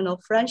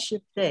International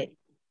Friendship Day.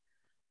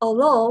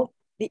 Although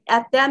the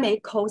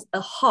epidemic caused a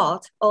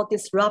halt or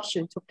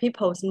disruption to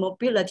people's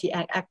mobility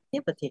and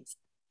activities,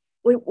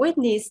 we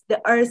witnessed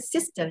the Earth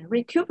system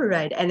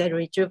recuperate and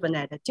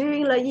rejuvenate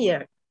during the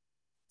year.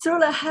 Through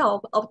the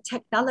help of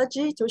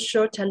technology to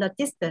shorten the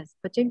distance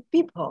between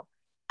people,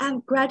 I'm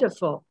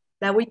grateful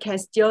that we can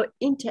still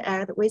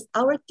interact with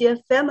our dear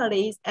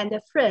families and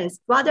friends,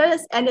 brothers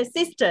and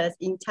sisters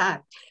in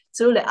time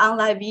through the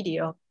online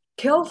video,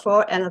 care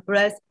for and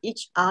bless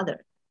each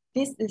other.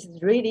 This is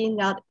really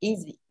not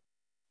easy.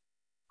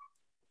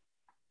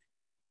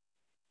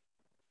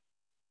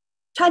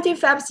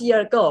 25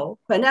 years ago,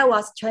 when I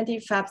was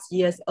 25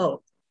 years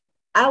old,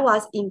 I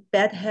was in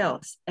bad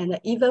health and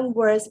even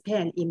worse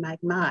pain in my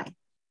mind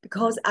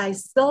because I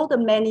saw the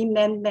many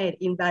man-made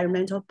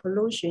environmental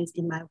pollutions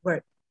in my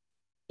work.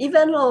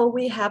 Even though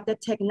we have the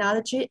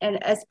technology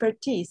and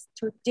expertise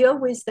to deal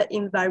with the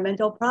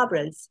environmental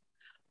problems,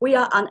 we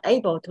are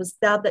unable to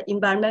stop the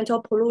environmental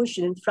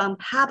pollution from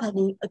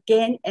happening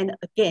again and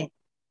again.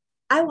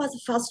 I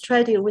was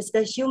frustrated with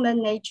the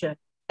human nature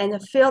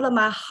and felt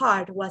my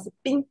heart was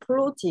being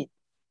polluted.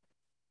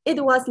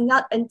 It was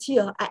not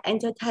until I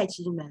entered Tai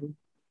Ji Men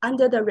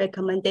under the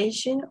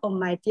recommendation of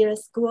my dear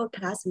school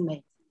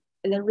classmates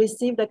and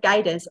received the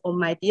guidance of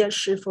my dear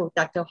Shifu,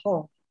 Dr.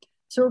 Hong.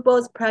 Through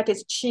both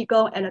practice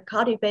Qigong and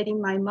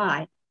cultivating my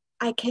mind,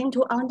 I came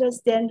to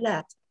understand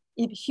that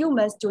if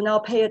humans do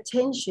not pay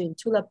attention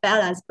to the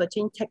balance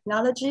between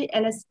technology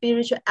and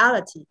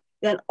spirituality,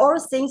 then all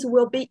things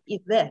will be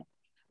event.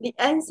 The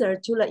answer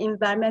to the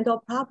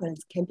environmental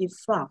problems can be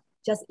found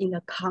just in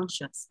the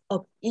conscience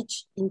of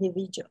each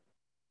individual.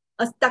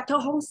 As Dr.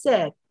 Hong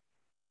said,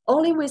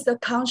 only with the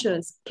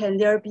conscience can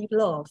there be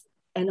love,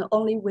 and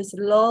only with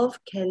love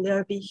can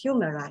there be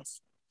human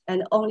rights,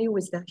 and only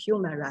with the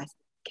human rights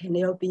can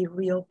there be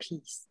real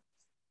peace.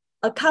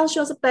 A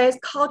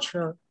conscience-based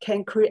culture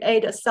can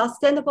create a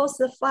sustainable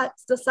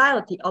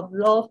society of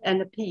love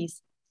and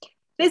peace.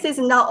 This is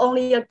not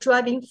only a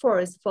driving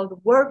force for the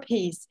world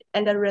peace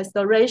and the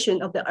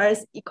restoration of the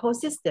Earth's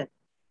ecosystem,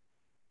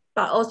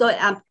 but also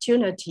an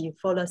opportunity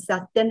for the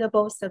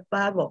sustainable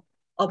survival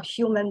of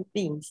human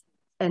beings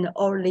and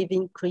all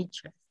living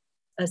creatures,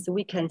 as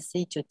we can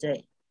see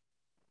today.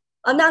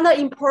 Another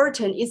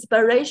important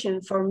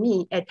inspiration for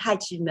me at Tai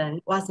Ji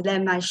Men was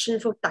that my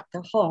Shifu,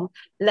 Dr. Hong,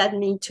 led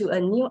me to a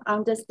new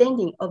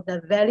understanding of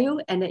the value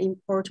and the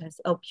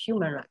importance of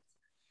human rights.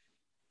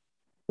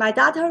 My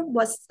daughter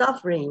was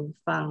suffering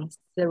from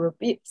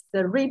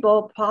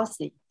cerebral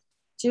palsy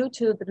due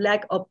to the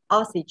lack of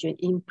oxygen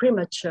in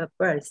premature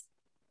birth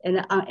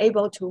and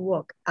unable to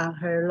walk on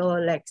her lower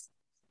legs.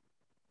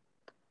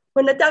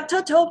 When the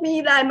doctor told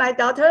me that my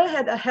daughter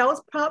had a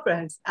health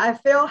problems, I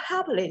felt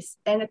helpless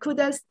and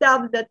couldn't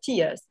stop the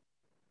tears.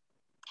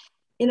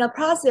 In the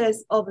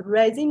process of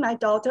raising my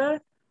daughter,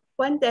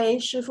 one day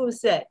Shifu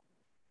said,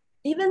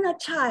 even a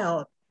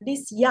child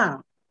this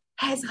young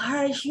has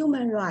her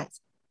human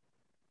rights,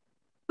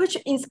 which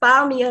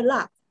inspired me a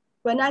lot.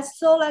 When I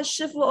saw that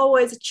Shifu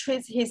always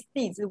treats his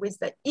kids with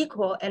the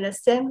equal and the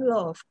same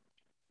love,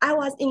 I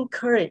was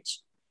encouraged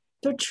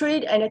to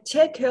treat and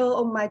take care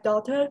of my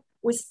daughter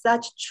with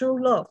such true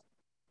love.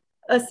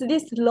 As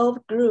this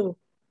love grew,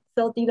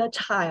 so did the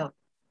child.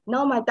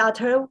 Now my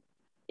daughter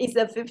is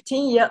a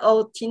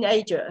 15-year-old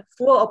teenager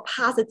full of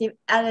positive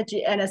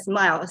energy and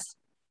smiles.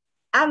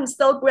 I'm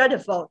so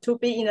grateful to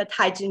be in the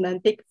Tai Ji Men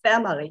big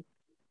family.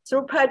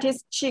 Through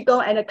practice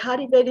Qigong and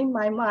cultivating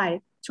my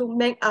mind to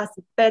make us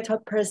better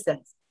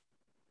persons.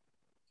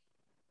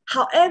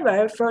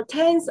 However, for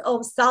tens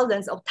of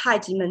thousands of Tai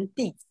Ji Men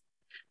Dizi,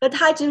 the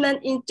Tai Ji Men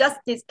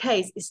injustice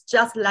case is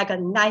just like a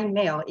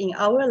nightmare in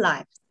our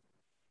lives.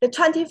 The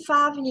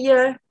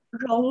 25-year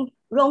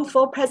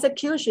wrongful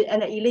persecution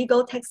and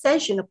illegal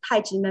taxation of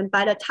Tai Ji Men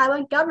by the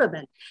Taiwan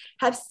government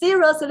have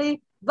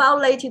seriously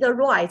violated the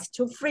rights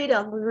to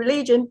freedom,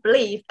 religion,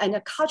 belief, and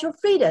cultural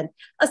freedom,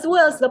 as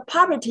well as the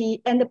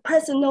property and the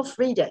personal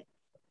freedom.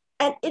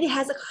 And it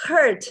has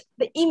hurt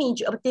the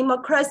image of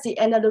democracy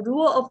and the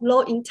rule of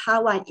law in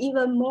Taiwan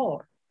even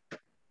more.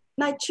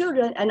 My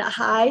children and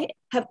I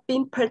have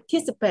been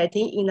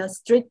participating in a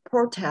street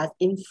protest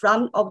in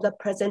front of the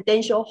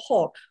presidential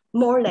hall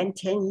more than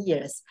 10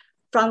 years,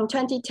 from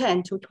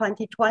 2010 to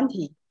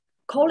 2020,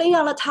 calling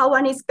on the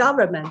Taiwanese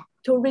government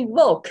to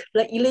revoke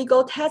the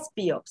illegal tax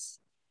bills.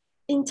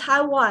 In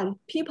Taiwan,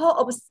 people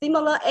of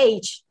similar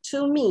age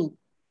to me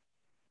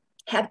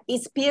have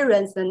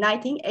experienced the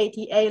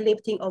 1988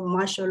 lifting of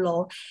martial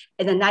law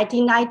and the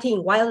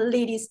 1919 while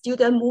leading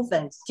student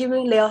movements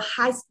during their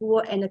high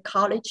school and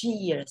college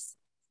years.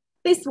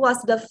 This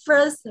was the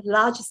first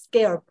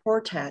large-scale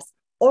protest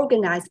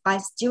organized by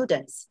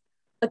students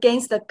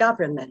against the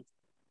government,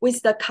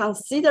 with the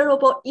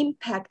considerable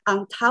impact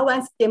on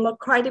Taiwan's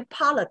democratic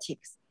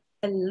politics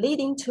and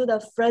leading to the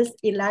first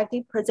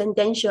elected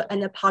presidential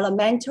and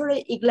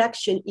parliamentary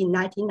election in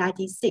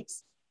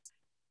 1996.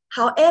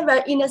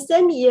 However, in the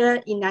same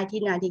year, in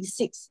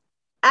 1996,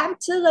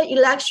 after the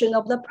election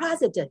of the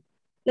president,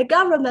 the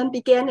government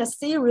began a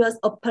series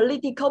of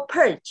political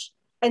purge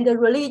and a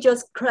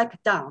religious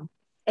crackdown.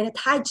 And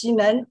Tai Ji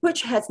Men,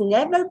 which has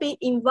never been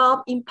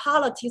involved in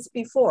politics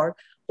before,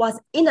 was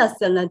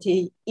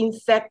innocently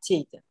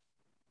infected.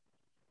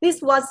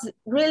 This was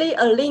really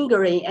a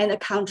lingering and a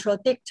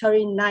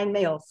contradictory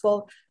nightmare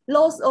for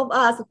those of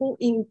us who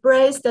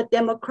embraced the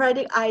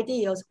democratic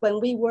ideals when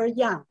we were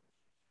young.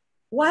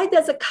 Why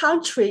does a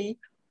country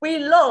we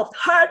loved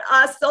hurt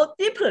us so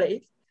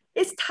deeply?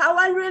 Is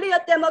Taiwan really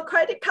a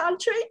democratic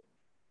country?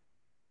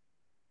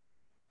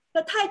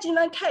 The Tai Ji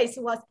Men case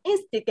was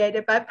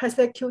instigated by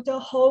prosecutor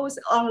Ho's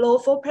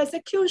unlawful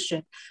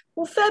persecution,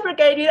 who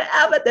fabricated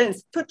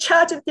evidence to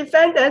charge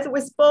defendants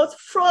with both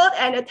fraud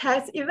and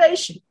tax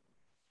evasion.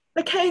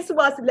 The case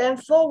was then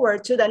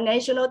forwarded to the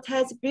National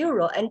Tax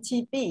Bureau,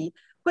 NTB,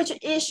 which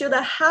issued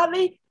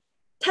heavy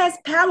tax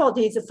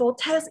penalties for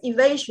tax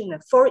evasion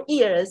for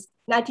years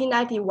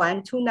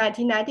 1991 to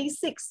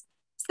 1996,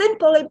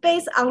 simply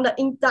based on the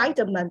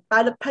indictment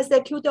by the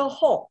prosecutor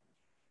Ho.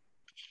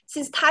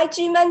 Since Tai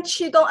Ji Men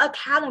Qigong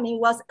Academy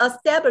was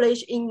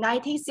established in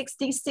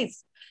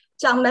 1966,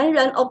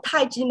 Zhangmenren of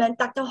Tai Ji Men,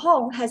 Dr.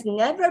 Hong, has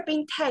never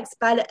been taxed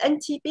by the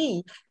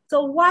NTB.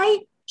 So why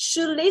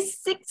should these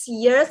 6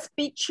 years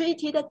be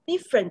treated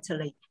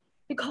differently?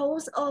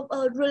 Because of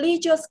a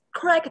religious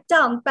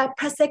crackdown by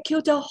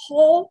prosecutor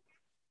Ho,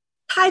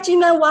 Tai Ji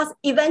Men was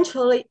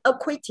eventually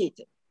acquitted,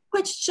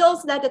 which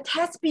shows that the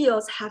tax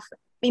bills have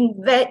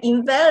been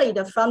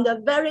invalid from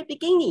the very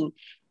beginning,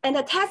 and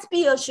the tax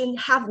bill should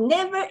have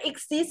never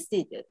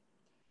existed.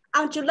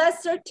 On July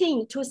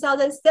 13,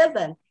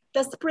 2007,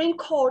 the Supreme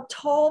Court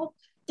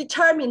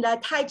determined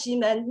that Tai Ji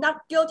Men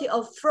not guilty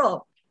of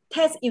fraud,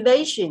 tax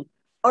evasion,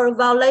 or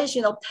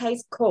violation of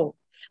tax code.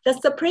 The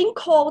Supreme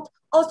Court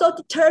also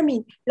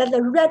determined that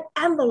the red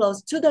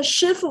envelopes to the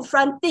Shifu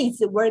from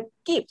these were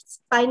gifts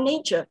by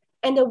nature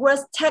and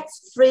was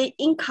tax-free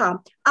income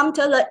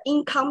under the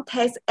Income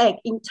Tax Act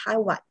in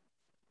Taiwan.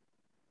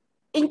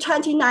 In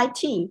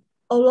 2019,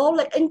 although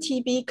the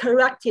NTB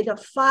corrected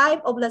 5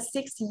 of the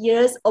 6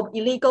 years of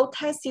illegal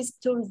taxes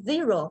to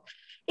 0,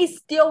 it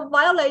still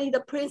violated the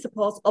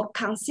principles of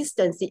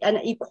consistency and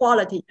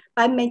equality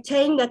by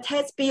maintaining the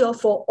tax bill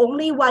for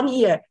only 1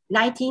 year,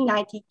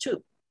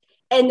 1992.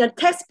 And the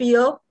tax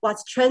bill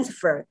was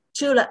transferred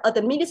to the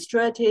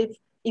Administrative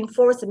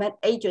Enforcement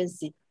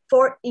Agency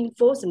for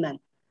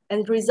enforcement,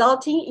 and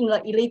resulting in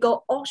the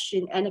illegal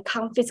auction and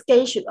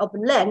confiscation of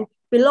land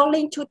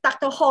belonging to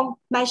Dr. Hong,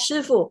 my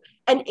shifu,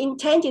 and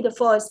intended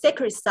for a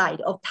sacred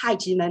site of Tai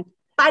Ji Men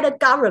by the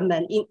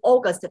government in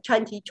August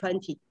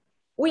 2020.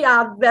 We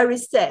are very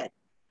sad.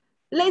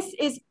 This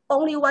is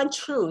only one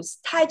truth.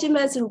 Tai Ji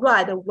Men's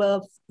rights were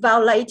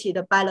violated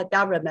by the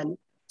government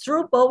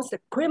through both the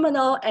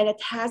criminal and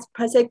tax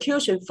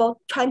persecution for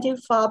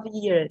 25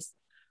 years.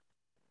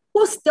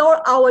 Who stole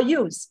our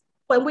youth?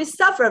 When we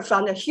suffered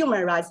from the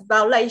human rights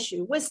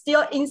violation, we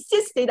still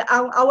insisted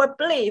on our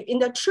belief in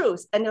the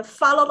truth and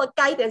follow the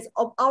guidance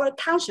of our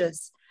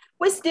conscience.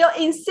 We still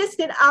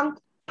insisted on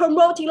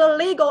promoting the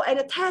legal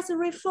and tax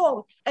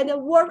reform and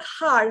work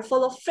hard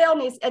for the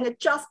fairness and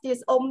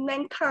justice of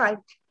mankind.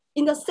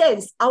 In a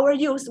sense, our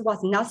youth was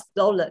not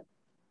stolen,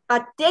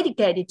 but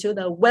dedicated to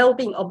the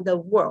well-being of the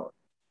world.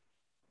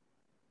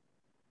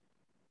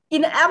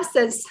 In the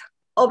absence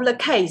of the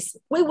case,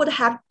 we would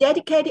have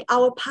dedicated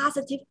our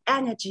positive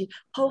energy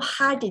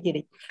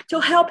wholeheartedly to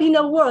helping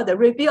the world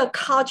rebuild a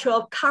culture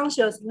of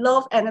conscious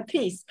love and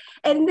peace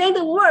and make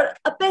the world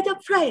a better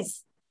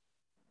place.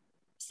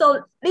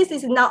 So this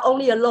is not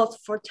only a loss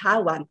for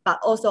Taiwan, but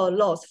also a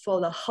loss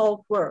for the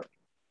whole world.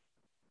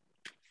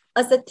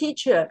 As a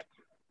teacher,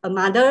 a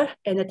mother,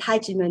 and a Tai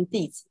Ji Men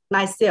Dizi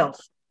myself,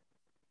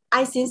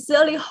 I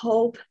sincerely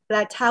hope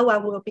that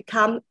Taiwan will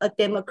become a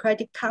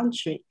democratic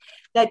country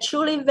that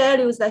truly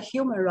values the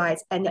human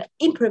rights and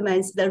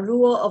implements the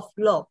rule of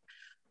law,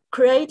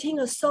 creating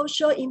a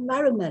social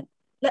environment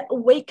that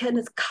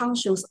awakens the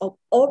conscience of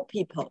all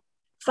people,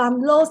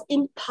 from those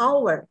in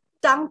power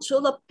down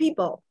to the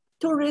people,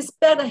 to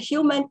respect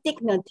human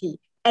dignity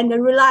and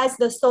realize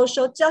the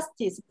social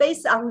justice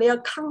based on their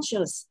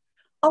conscience.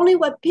 Only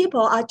when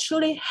people are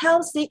truly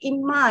healthy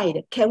in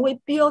mind can we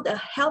build a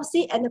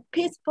healthy and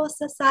peaceful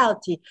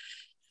society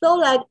so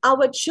that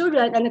our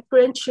children and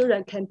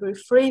grandchildren can be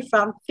free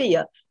from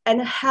fear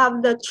and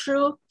have the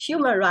true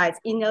human rights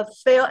in a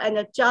fair and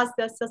a just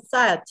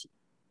society.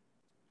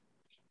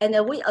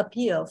 And we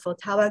appeal for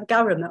Taiwan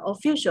government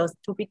officials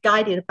to be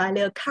guided by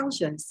their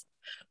conscience.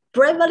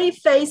 bravely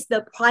face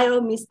the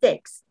prior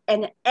mistakes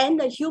and end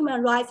the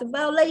human rights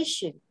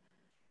violation.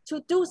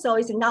 To do so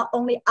is not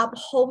only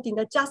upholding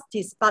the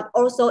justice, but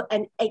also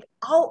an act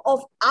out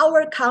of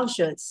our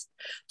conscience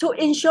to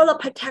ensure the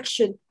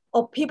protection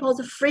of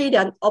people's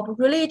freedom of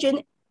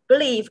religion,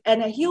 belief,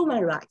 and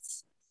human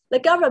rights. The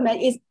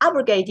government is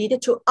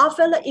obligated to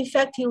offer the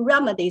effective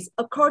remedies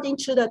according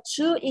to the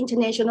two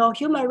international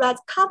human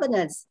rights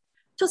covenants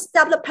to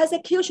stop the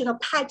persecution of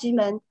Tai Ji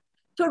Men,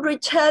 to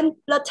return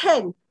the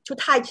tent to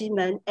Tai Ji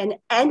Men and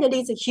end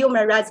this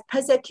human rights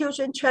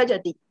persecution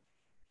tragedy.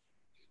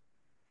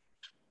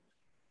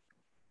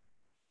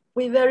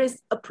 We very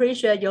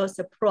appreciate your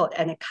support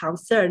and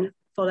concern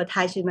for the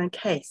Tai Ji Men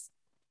case.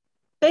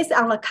 Based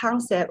on the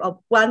concept of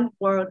one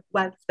world,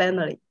 one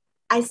family,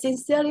 I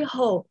sincerely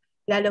hope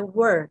that the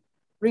world,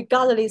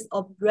 regardless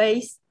of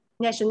race,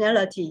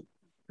 nationality,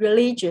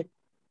 religion,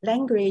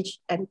 language,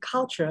 and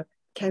culture,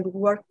 can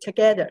work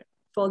together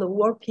for the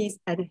world peace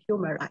and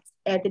human rights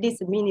at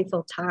this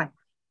meaningful time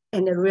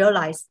and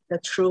realize the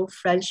true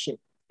friendship.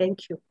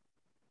 Thank you.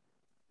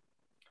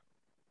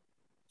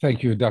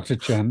 Thank you, Dr.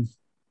 Chen.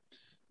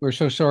 We're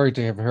so sorry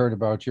to have heard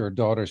about your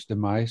daughter's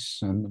demise,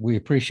 and we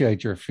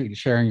appreciate your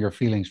sharing your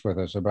feelings with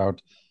us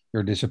about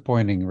your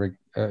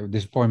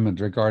disappointment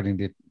regarding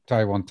the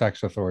Taiwan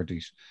tax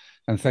authorities.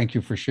 And thank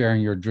you for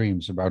sharing your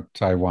dreams about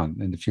Taiwan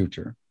in the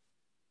future.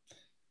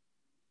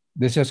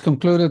 This has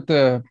concluded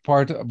the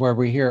part where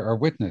we hear our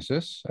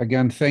witnesses.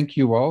 Again, thank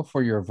you all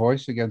for your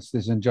voice against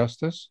this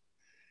injustice.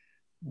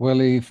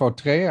 Willy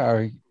Fautré,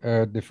 I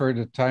defer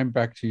the time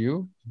back to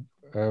you.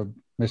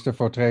 Mr.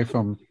 Fautré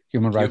from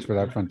Human Rights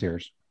Without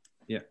Frontiers.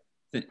 Yeah,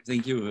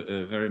 thank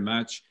you very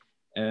much.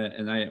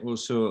 And I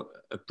also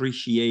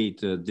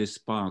appreciate this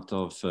part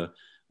of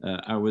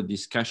our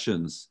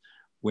discussions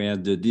where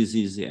the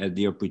disease had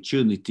the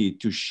opportunity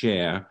to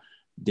share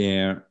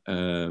their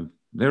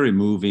very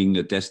moving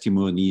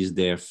testimonies,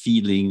 their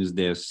feelings,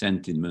 their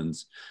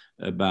sentiments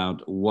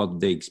about what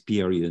they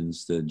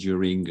experienced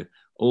during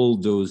all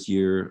those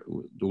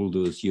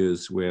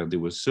years where there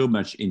was so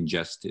much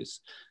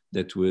injustice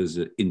that was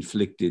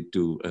inflicted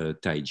to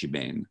Tai Ji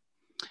Men.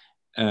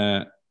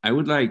 I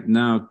would like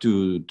now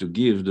to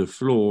give the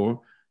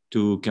floor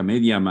to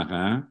Camelia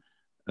Marin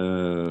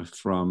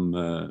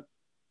from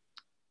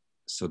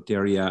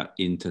Soteria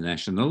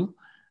International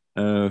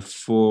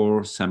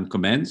for some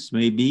comments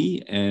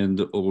maybe,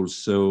 and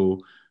also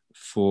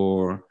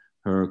for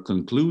her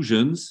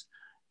conclusions.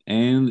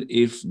 And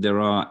if there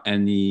are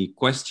any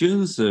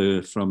questions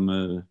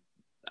from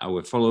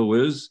our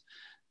followers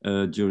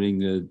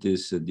during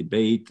this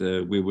debate,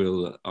 we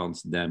will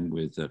answer them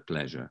with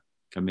pleasure.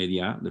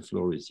 Camelia, the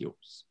floor is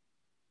yours.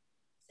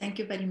 Thank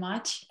you very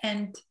much.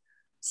 And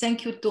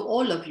thank you to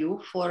all of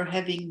you for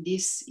having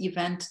this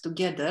event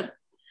together.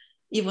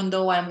 Even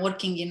though I'm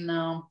working in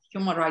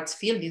human rights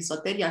field in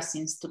Soteria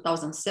since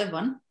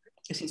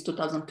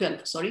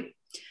 2012, sorry.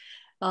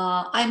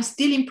 I'm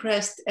still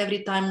impressed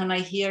every time when I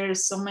hear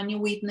so many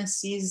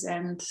witnesses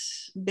and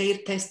their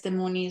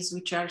testimonies,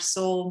 which are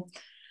so,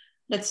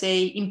 let's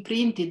say,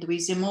 imprinted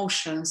with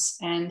emotions,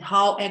 and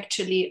how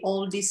actually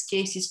all these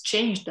cases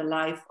change the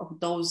life of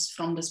those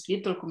from the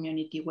spiritual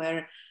community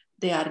where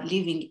they are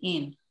living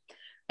in.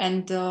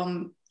 And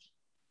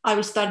I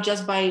will start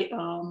just by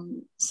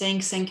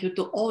saying thank you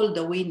to all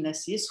the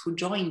witnesses who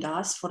joined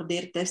us for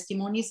their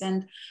testimonies,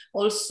 and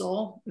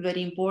also,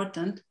 very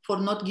important,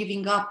 for not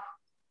giving up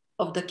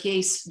of the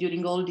case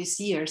during all these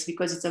years,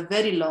 because it's a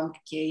very long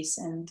case,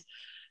 and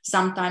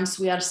sometimes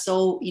we are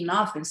so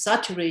enough and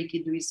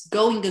saturated with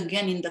going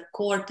again in the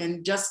court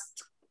and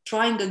just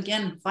trying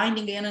again,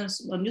 finding again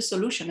a new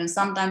solution, and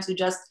sometimes we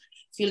just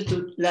feel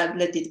to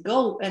let it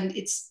go. And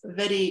it's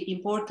very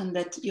important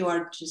that you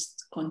are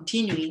just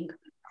continuing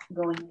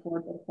going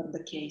forward for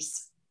the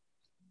case.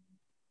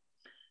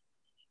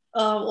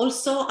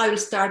 Also, I will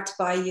start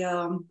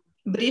by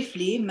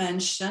briefly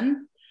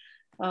mention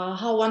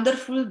how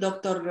wonderful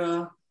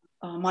Dr.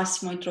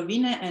 Massimo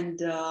Introvigne and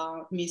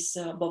Ms.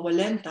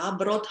 Bovolenta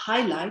brought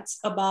highlights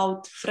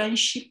about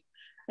friendship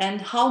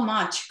and how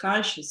much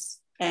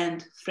conscience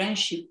and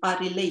friendship are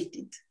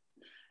related,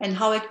 and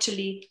how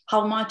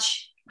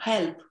much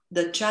help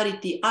the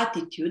charity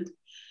attitude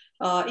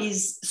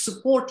is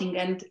supporting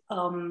and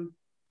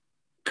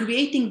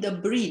creating the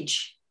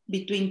bridge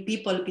between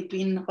people,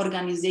 between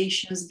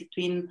organizations,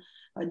 between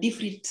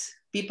different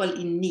people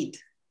in need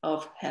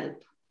of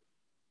help.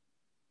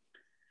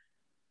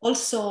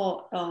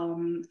 Also,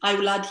 I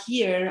will add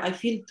here, I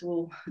feel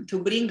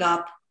to bring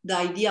up the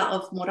idea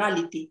of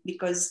morality,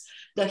 because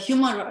the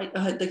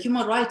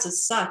human rights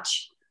as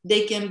such,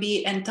 they can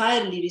be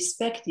entirely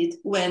respected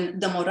when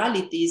the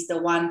morality is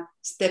the one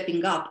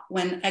stepping up,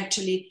 when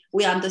actually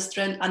we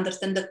understand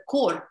the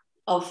core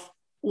of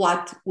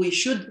what we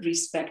should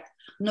respect,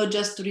 not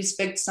just to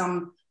respect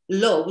some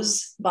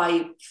laws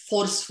by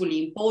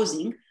forcefully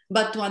imposing,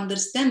 but to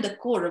understand the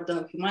core of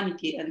the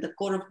humanity and the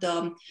core of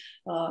the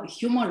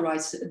human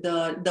rights,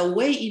 the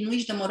way in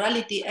which the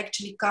morality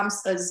actually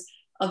comes as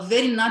a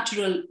very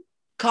natural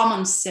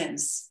common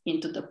sense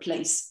into the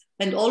place,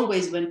 And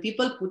always when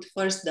people put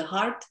first the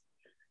heart,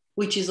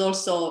 which is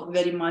also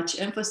very much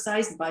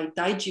emphasized by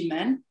Tai Ji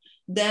Men,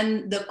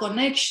 then the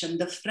connection,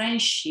 the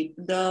friendship,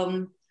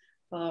 the,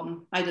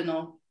 I don't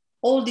know,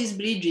 all these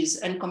bridges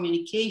and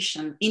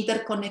communication,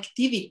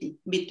 interconnectivity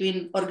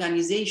between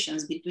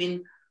organizations,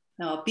 between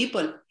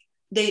people,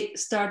 they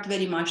start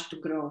very much to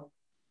grow.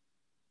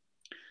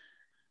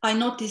 I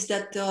noticed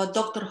that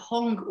Dr.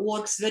 Hong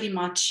works very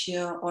much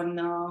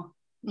on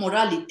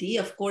morality,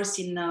 of course,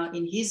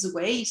 in his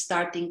way,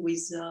 starting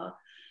with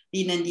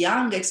yin and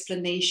yang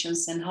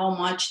explanations and how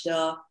much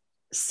the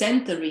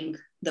centering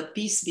the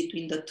peace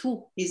between the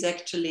two is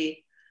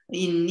actually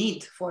in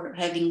need for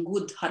having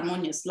good,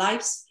 harmonious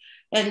lives.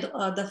 And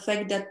the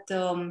fact that,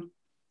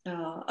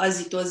 as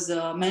it was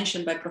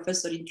mentioned by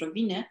Professor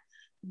Introvigne,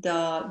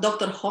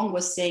 Dr. Hong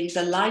was saying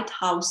the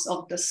lighthouse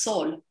of the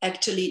soul.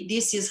 Actually,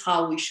 this is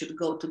how we should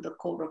go to the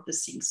core of the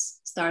things,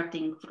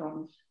 starting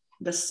from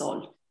the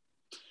soul.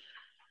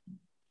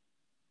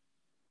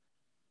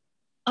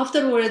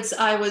 Afterwards,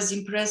 I was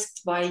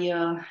impressed by,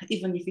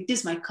 even if it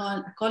is my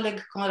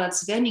colleague Konrad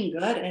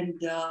Swenninger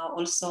and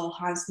also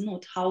Hans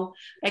Noot, how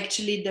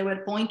actually they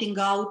were pointing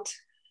out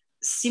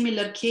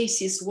similar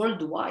cases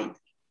worldwide,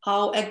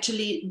 how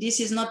actually this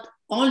is not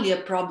only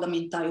a problem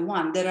in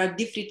Taiwan. There are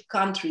different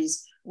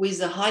countries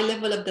with a high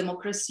level of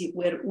democracy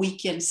where we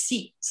can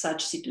see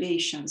such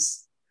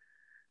situations.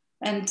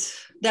 And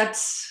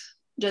that's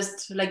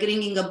just like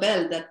ringing a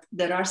bell that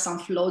there are some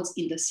flaws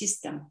in the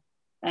system.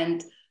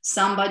 And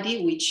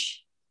somebody,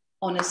 which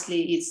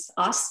honestly is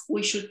us,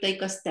 we should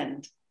take a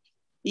stand,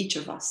 each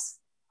of us.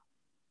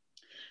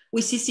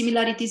 We see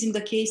similarities in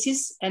the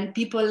cases and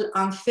people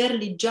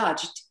unfairly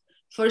judged.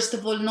 First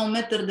of all, no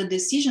matter the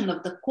decision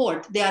of the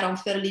court, they are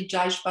unfairly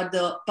judged by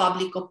the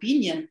public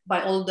opinion,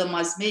 by all the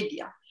mass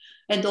media,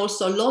 and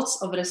also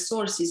lots of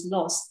resources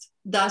lost,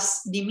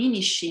 thus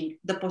diminishing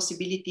the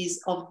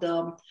possibilities of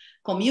the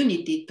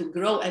community to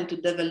grow and to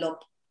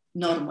develop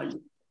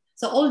normally.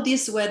 So all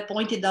these were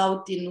pointed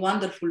out in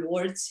wonderful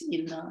words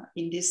in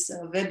this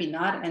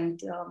webinar, and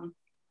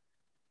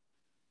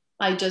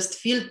I just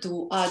feel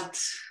to add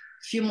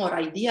a few more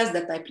ideas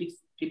that I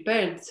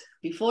prepared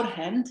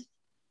beforehand.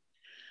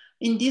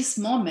 In these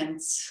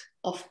moments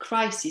of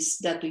crisis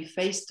that we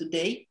face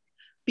today,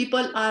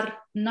 people are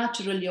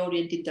naturally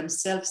oriented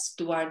themselves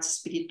towards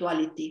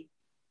spirituality,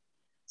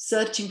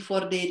 searching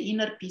for their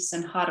inner peace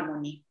and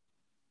harmony.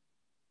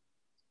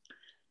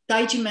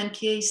 Tai Ji Men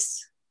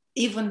case,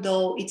 even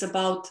though it's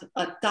about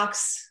a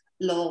tax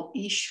law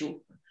issue,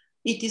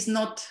 it is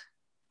not,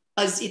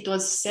 as it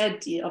was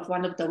said of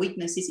one of the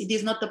witnesses, it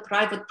is not a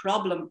private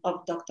problem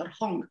of Dr.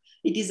 Hong.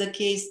 It is a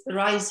case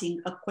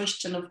raising a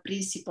question of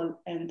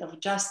principle and of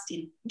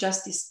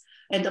justice,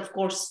 and of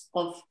course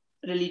of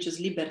religious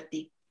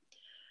liberty.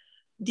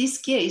 This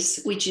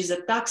case, which is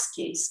a tax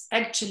case,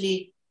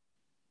 actually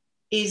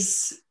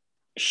is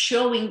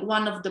showing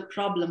one of the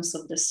problems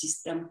of the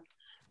system,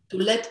 to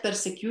let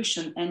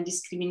persecution and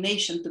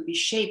discrimination to be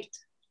shaped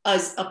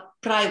as a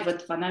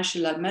private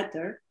financial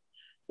matter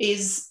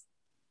is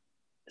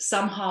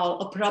somehow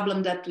a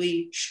problem that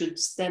we should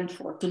stand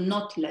for, to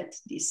not let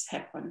this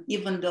happen,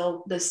 even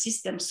though the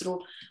system through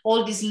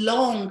all these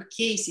long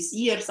cases,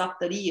 years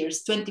after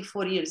years,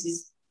 24 years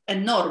is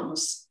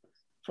enormous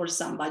for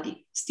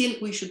somebody. Still,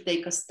 we should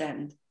take a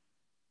stand.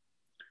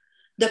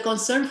 The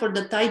concern for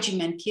the Tai Ji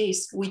Men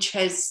case, which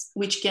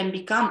can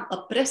become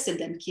a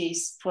precedent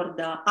case for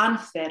the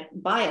unfair,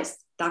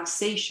 biased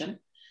taxation,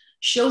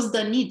 shows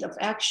the need of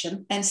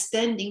action and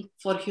standing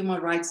for human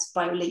rights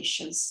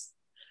violations.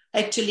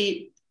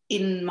 Actually,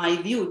 in my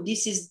view,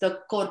 this is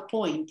the core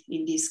point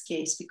in this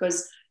case,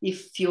 because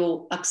if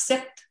you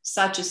accept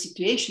such a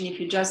situation, if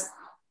you just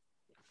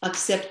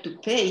accept to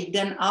pay,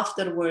 then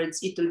afterwards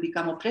it will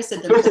become a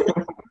precedent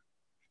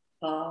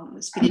for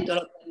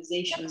spiritual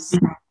organizations,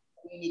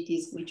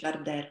 communities which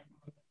are there.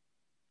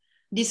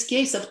 This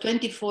case of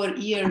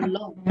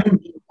 24-year-long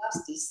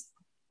injustice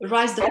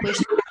raised the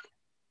question,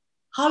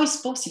 how is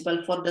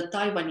possible for the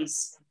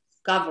Taiwanese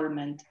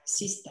government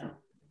system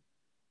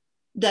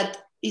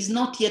that is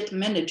not yet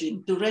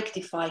managing to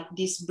rectify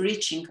this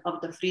breaching of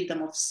the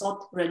freedom of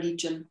thought,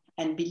 religion,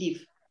 and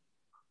belief,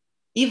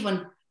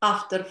 even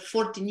after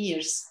 14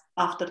 years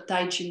after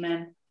Tai Ji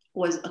Men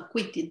was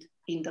acquitted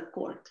in the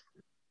court?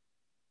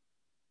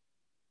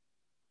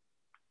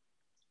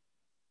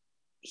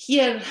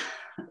 Here,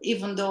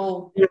 even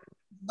though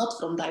not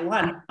from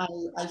Taiwan,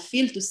 I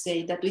feel to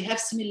say that we have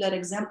similar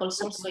examples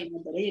also in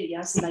other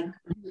areas, like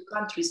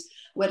countries,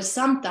 where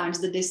sometimes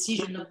the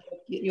decision of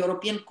the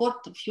European Court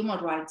of Human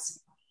Rights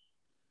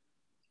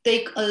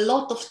take a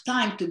lot of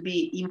time to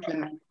be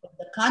implemented.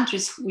 The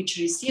countries which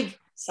receive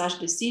such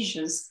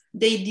decisions,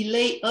 they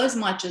delay as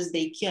much as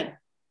they can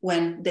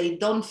when they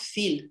don't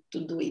feel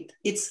to do it.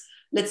 It's,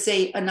 let's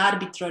say, an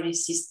arbitrary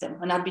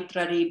system, an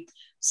arbitrary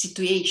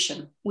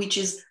situation, which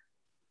is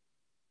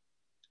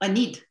a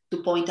need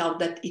to point out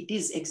that it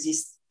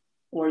exists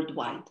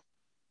worldwide.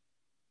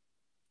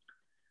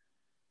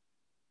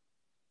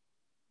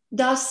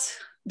 Thus,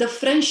 the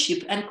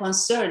friendship and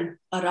concern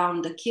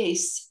around the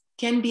case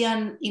can be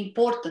an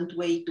important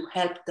way to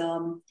help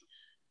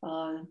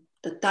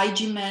the Tai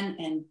Ji men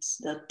and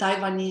the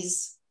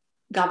Taiwanese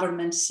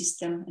government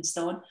system and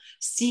so on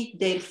see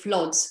their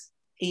flaws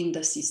in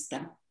the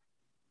system.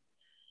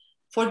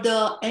 For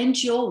the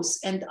NGOs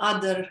and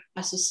other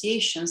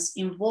associations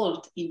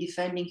involved in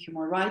defending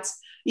human rights,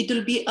 it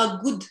will be a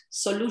good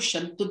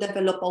solution to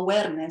develop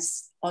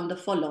awareness on the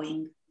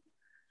following: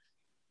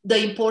 the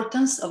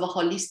importance of a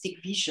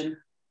holistic vision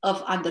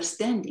of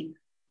understanding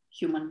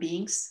human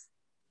beings,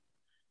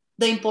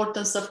 the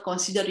importance of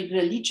considering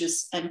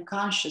religious and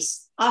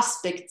conscious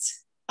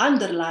aspects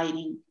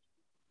underlying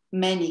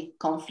many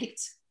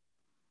conflicts,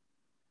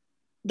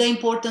 the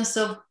importance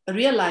of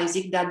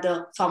realizing that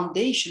the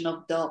foundation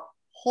of the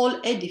whole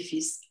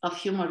edifice of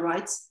human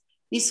rights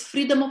is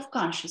freedom of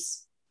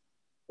conscience,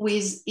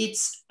 with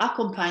its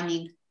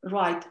accompanying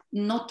right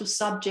not to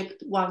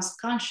subject one's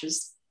conscience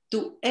to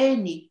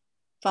any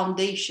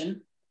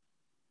foundation,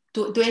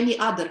 to any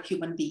other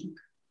human being.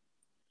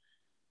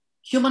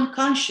 Human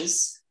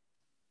conscience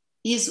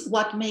is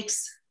what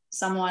makes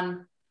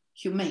someone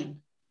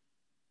humane.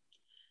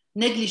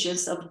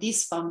 Negligence of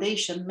this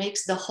foundation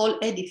makes the whole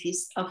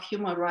edifice of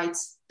human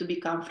rights to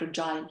become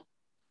fragile.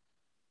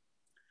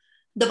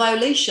 The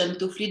violation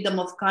to freedom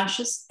of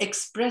conscience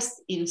expressed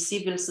in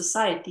civil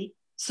society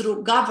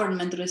through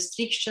government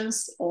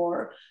restrictions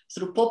or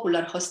through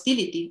popular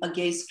hostility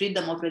against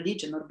freedom of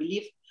religion or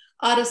belief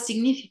are a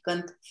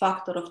significant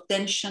factor of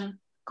tension,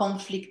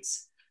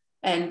 conflicts,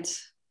 and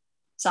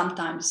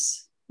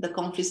sometimes the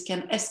conflicts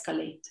can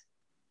escalate.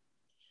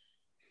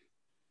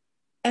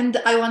 And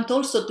I want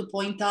also to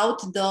point out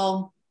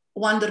the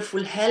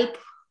wonderful help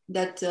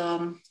that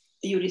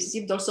you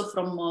received also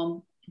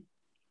from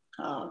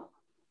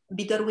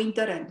Bitter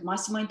Winter and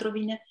Massimo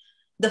Introvigne.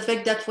 The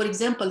fact that, for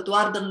example, to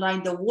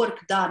underline the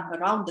work done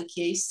around the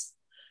case,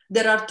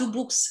 there are two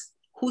books,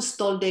 Who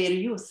Stole Their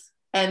Youth,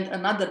 and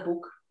another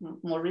book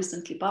more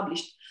recently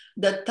published,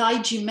 The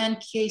Tai Ji Men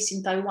Case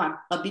in Taiwan,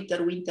 a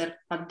Bitter Winter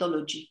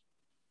anthology.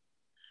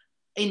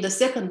 In the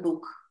second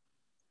book,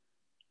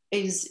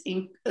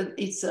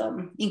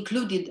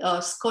 included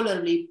a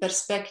scholarly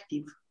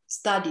perspective,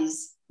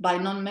 studies by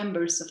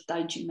non-members of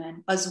Tai Ji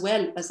Men, as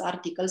well as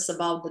articles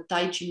about the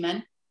Tai Ji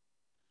Men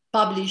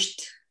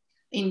published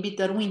in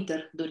Bitter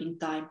Winter during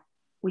time,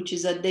 which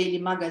is a daily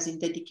magazine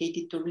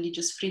dedicated to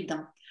religious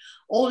freedom.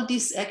 All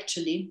this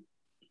actually,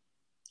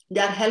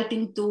 they are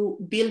helping to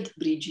build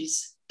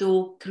bridges,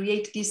 to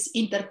create this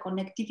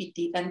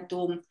interconnectivity and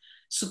to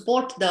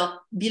support the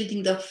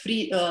building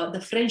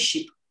the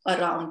friendship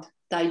around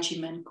Tai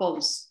Ji Men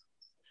cause.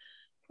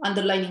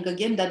 Underlining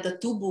again that the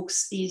two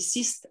books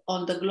insist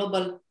on the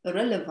global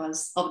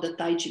relevance of the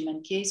Tai Ji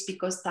Men case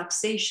because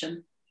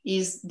taxation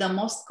is the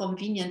most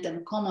convenient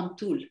and common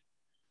tool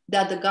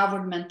that the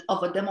government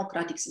of a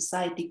democratic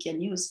society can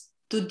use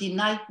to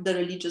deny the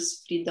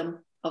religious freedom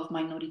of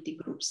minority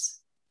groups.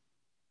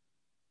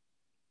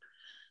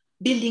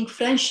 Building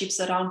friendships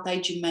around Tai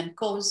Ji Men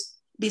cause,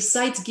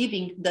 besides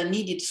giving the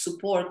needed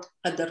support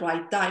at the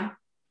right time,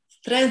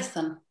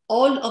 strengthen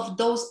all of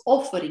those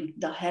offering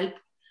the help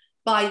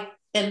by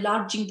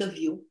enlarging the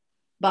view,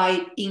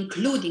 by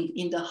including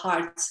in the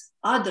hearts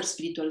other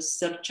spiritual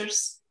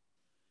searchers,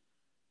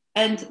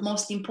 and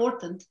most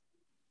important,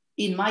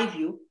 in my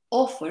view,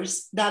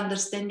 offers the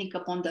understanding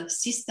upon the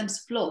system's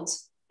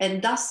flaws,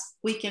 and thus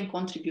we can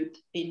contribute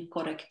in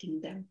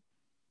correcting them.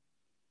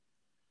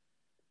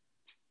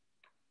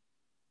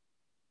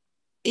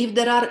 If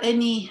there are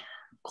any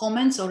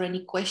comments or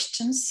any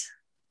questions,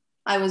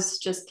 I was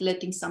just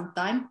letting some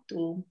time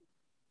to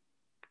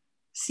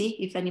see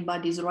if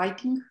anybody is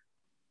writing.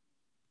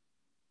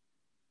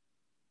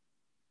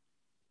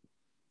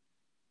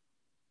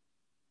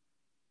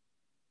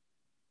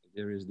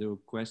 There is no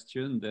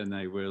question, then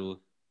I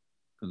will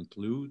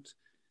conclude.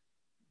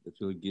 That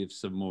will give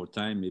some more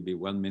time, maybe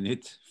 1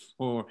 minute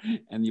for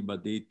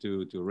anybody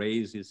to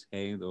raise his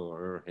hand or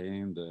her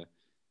hand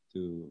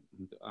to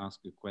ask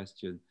a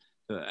question.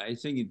 So I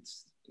think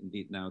it's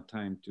indeed now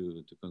time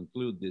to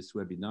conclude this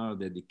webinar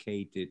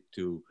dedicated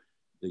to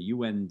the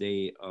UN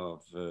Day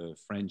of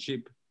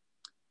Friendship.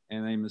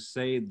 And I must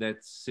say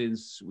that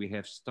since we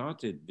have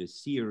started this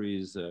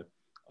series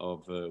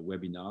of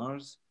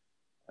webinars,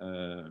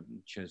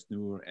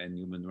 CESNUR and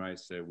Human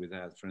Rights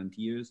Without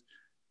Frontiers,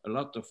 a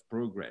lot of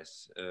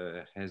progress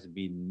has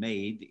been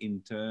made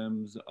in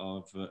terms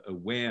of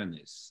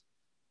awareness.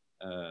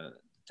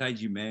 Tai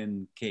Ji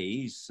Men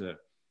case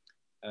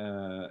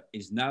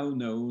is now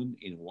known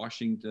in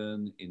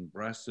Washington, in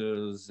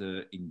Brussels,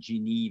 in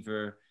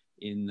Geneva,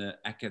 in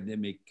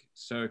academic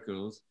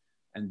circles.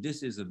 And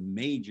this is a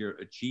major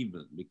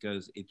achievement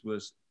because it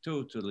was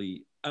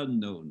totally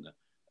unknown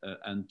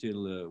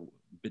until a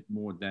bit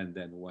more than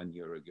 1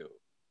 year ago.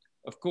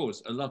 Of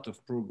course, a lot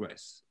of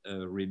progress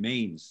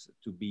remains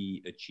to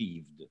be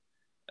achieved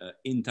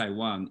in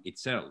Taiwan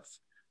itself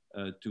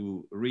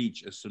to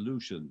reach a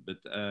solution. But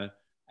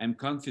I'm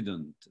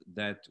confident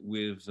that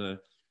with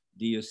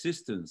the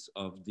assistance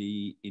of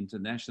the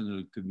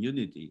international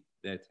community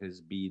that has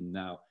been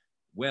now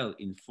well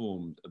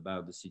informed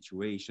about the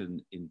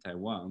situation in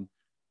Taiwan,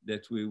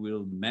 that we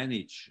will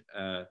manage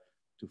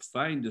to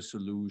find a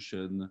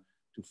solution,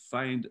 to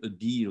find a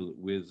deal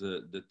with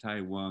the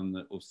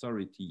Taiwan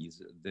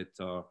authorities that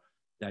are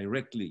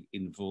directly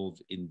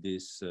involved in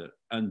this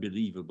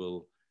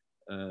unbelievable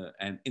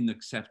and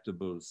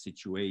unacceptable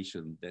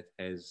situation that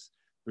has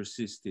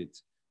persisted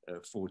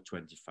for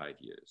 25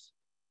 years.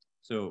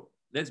 So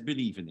let's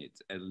believe in it,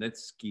 and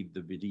let's keep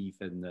the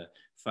belief and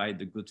fight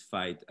the good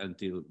fight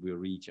until we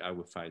reach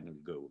our final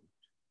goal.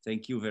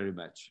 Thank you very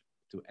much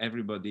to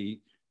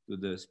everybody, to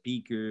the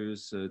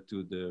speakers, to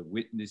the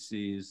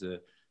witnesses,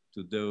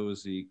 to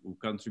those who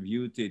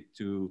contributed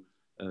to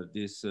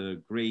this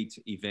great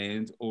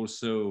event.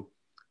 Also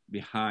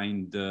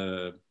behind,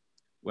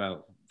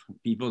 well,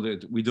 people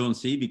that we don't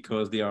see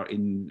because they are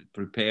in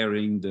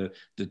preparing the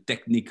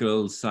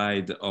technical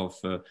side of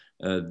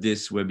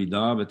this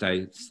webinar, but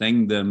I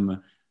thank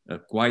them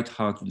quite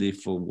heartily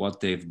for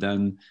what they've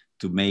done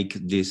to make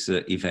this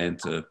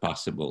event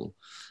possible.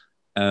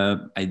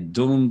 I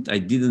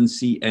didn't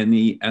see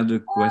any other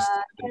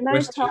questions. Can I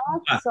talk?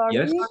 Sorry.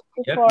 Yes.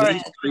 Before,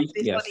 please,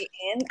 yes. the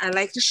end, I'd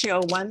like to share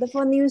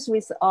wonderful news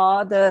with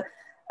all the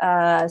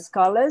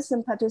scholars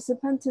and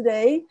participants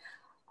today.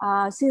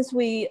 Since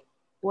we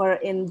were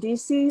in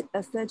DC,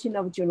 13th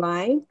of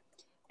July,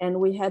 and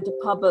we had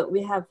to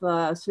we have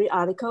 3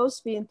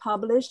 articles being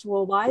published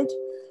worldwide,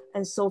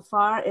 and so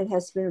far it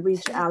has been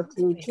reached out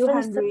to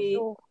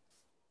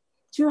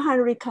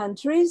 200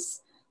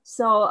 countries.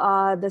 So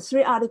the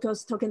 3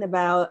 articles talking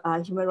about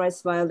human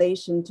rights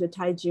violation to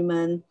Tai Ji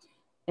Men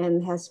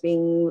and has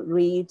been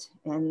read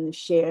and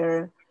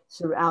shared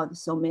throughout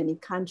so many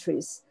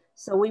countries.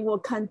 So we will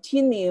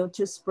continue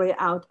to spread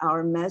out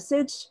our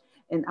message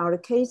and our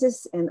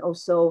cases, and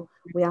also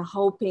we are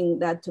hoping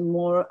that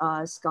more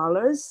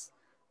scholars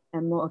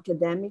and more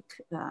academic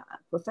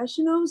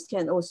professionals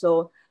can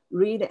also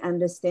read,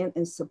 understand,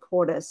 and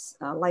support us.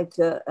 Like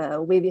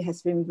Willy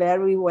has been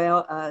very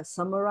well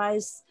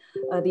summarized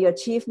the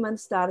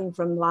achievements starting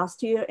from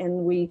last year,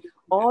 and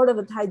all of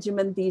the Tai Ji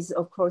Men Dizi,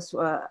 of course,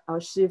 our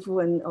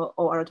Shifu and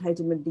all our Tai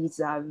Ji Men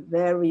Dizi are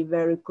very,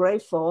 very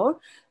grateful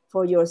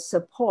for your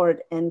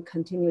support and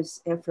continuous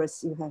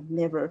efforts. You have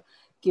never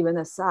given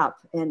us up,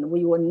 and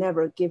we will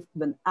never give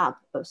them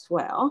up as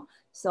well.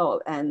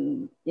 So,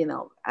 and you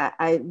know,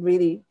 I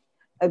really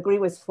agree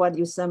with what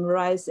you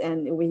summarized,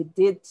 and we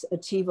did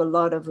achieve a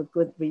lot of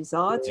good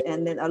results.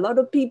 And then a lot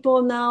of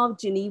people now,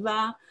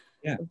 Geneva,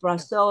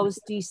 Brussels,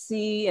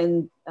 DC,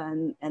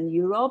 and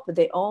Europe,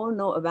 they all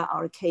know about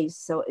our case.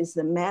 So it's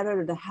a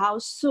matter of how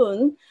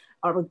soon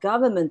our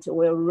government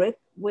will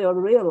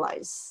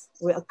realize,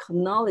 will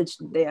acknowledge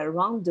their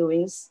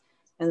wrongdoings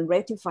and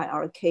rectify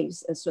our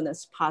case as soon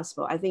as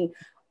possible. I think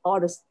all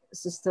the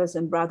sisters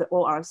and brothers,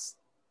 all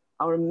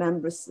our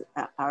members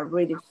are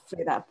really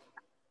fed up.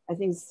 I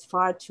think it's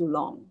far too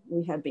long.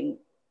 We have been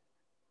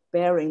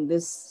bearing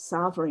this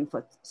suffering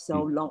for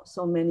so long,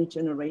 so many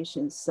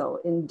generations. So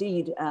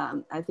indeed,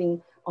 I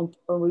think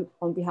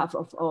on behalf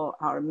of all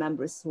our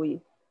members,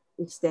 we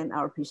extend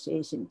our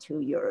appreciation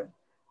to your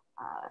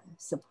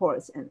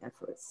supports and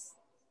efforts.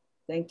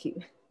 Thank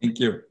you. Thank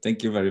you.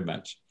 Thank you very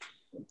much.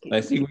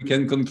 I think we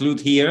can conclude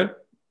here.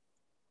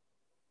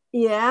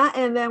 Yeah,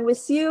 and then we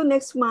see you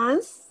next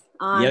month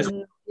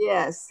on,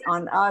 yes,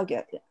 on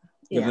August.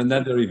 With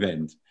another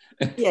event.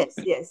 Yes.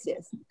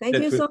 Thank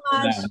you so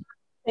much.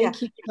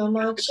 Thank you so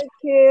much.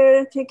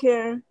 Take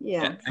care.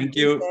 Yeah. Thank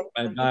you.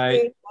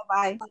 Bye-bye.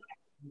 Bye-bye.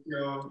 Thank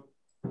you.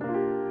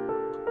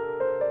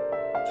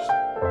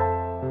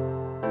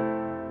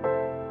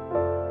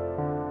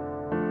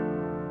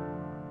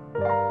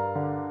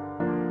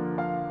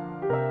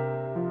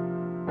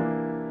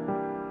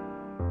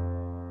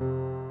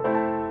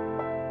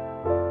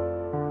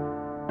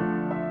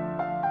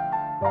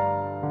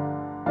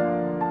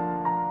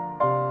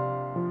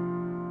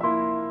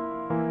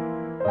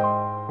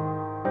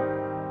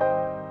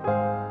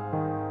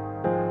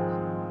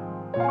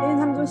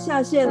 They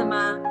下线了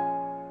吗？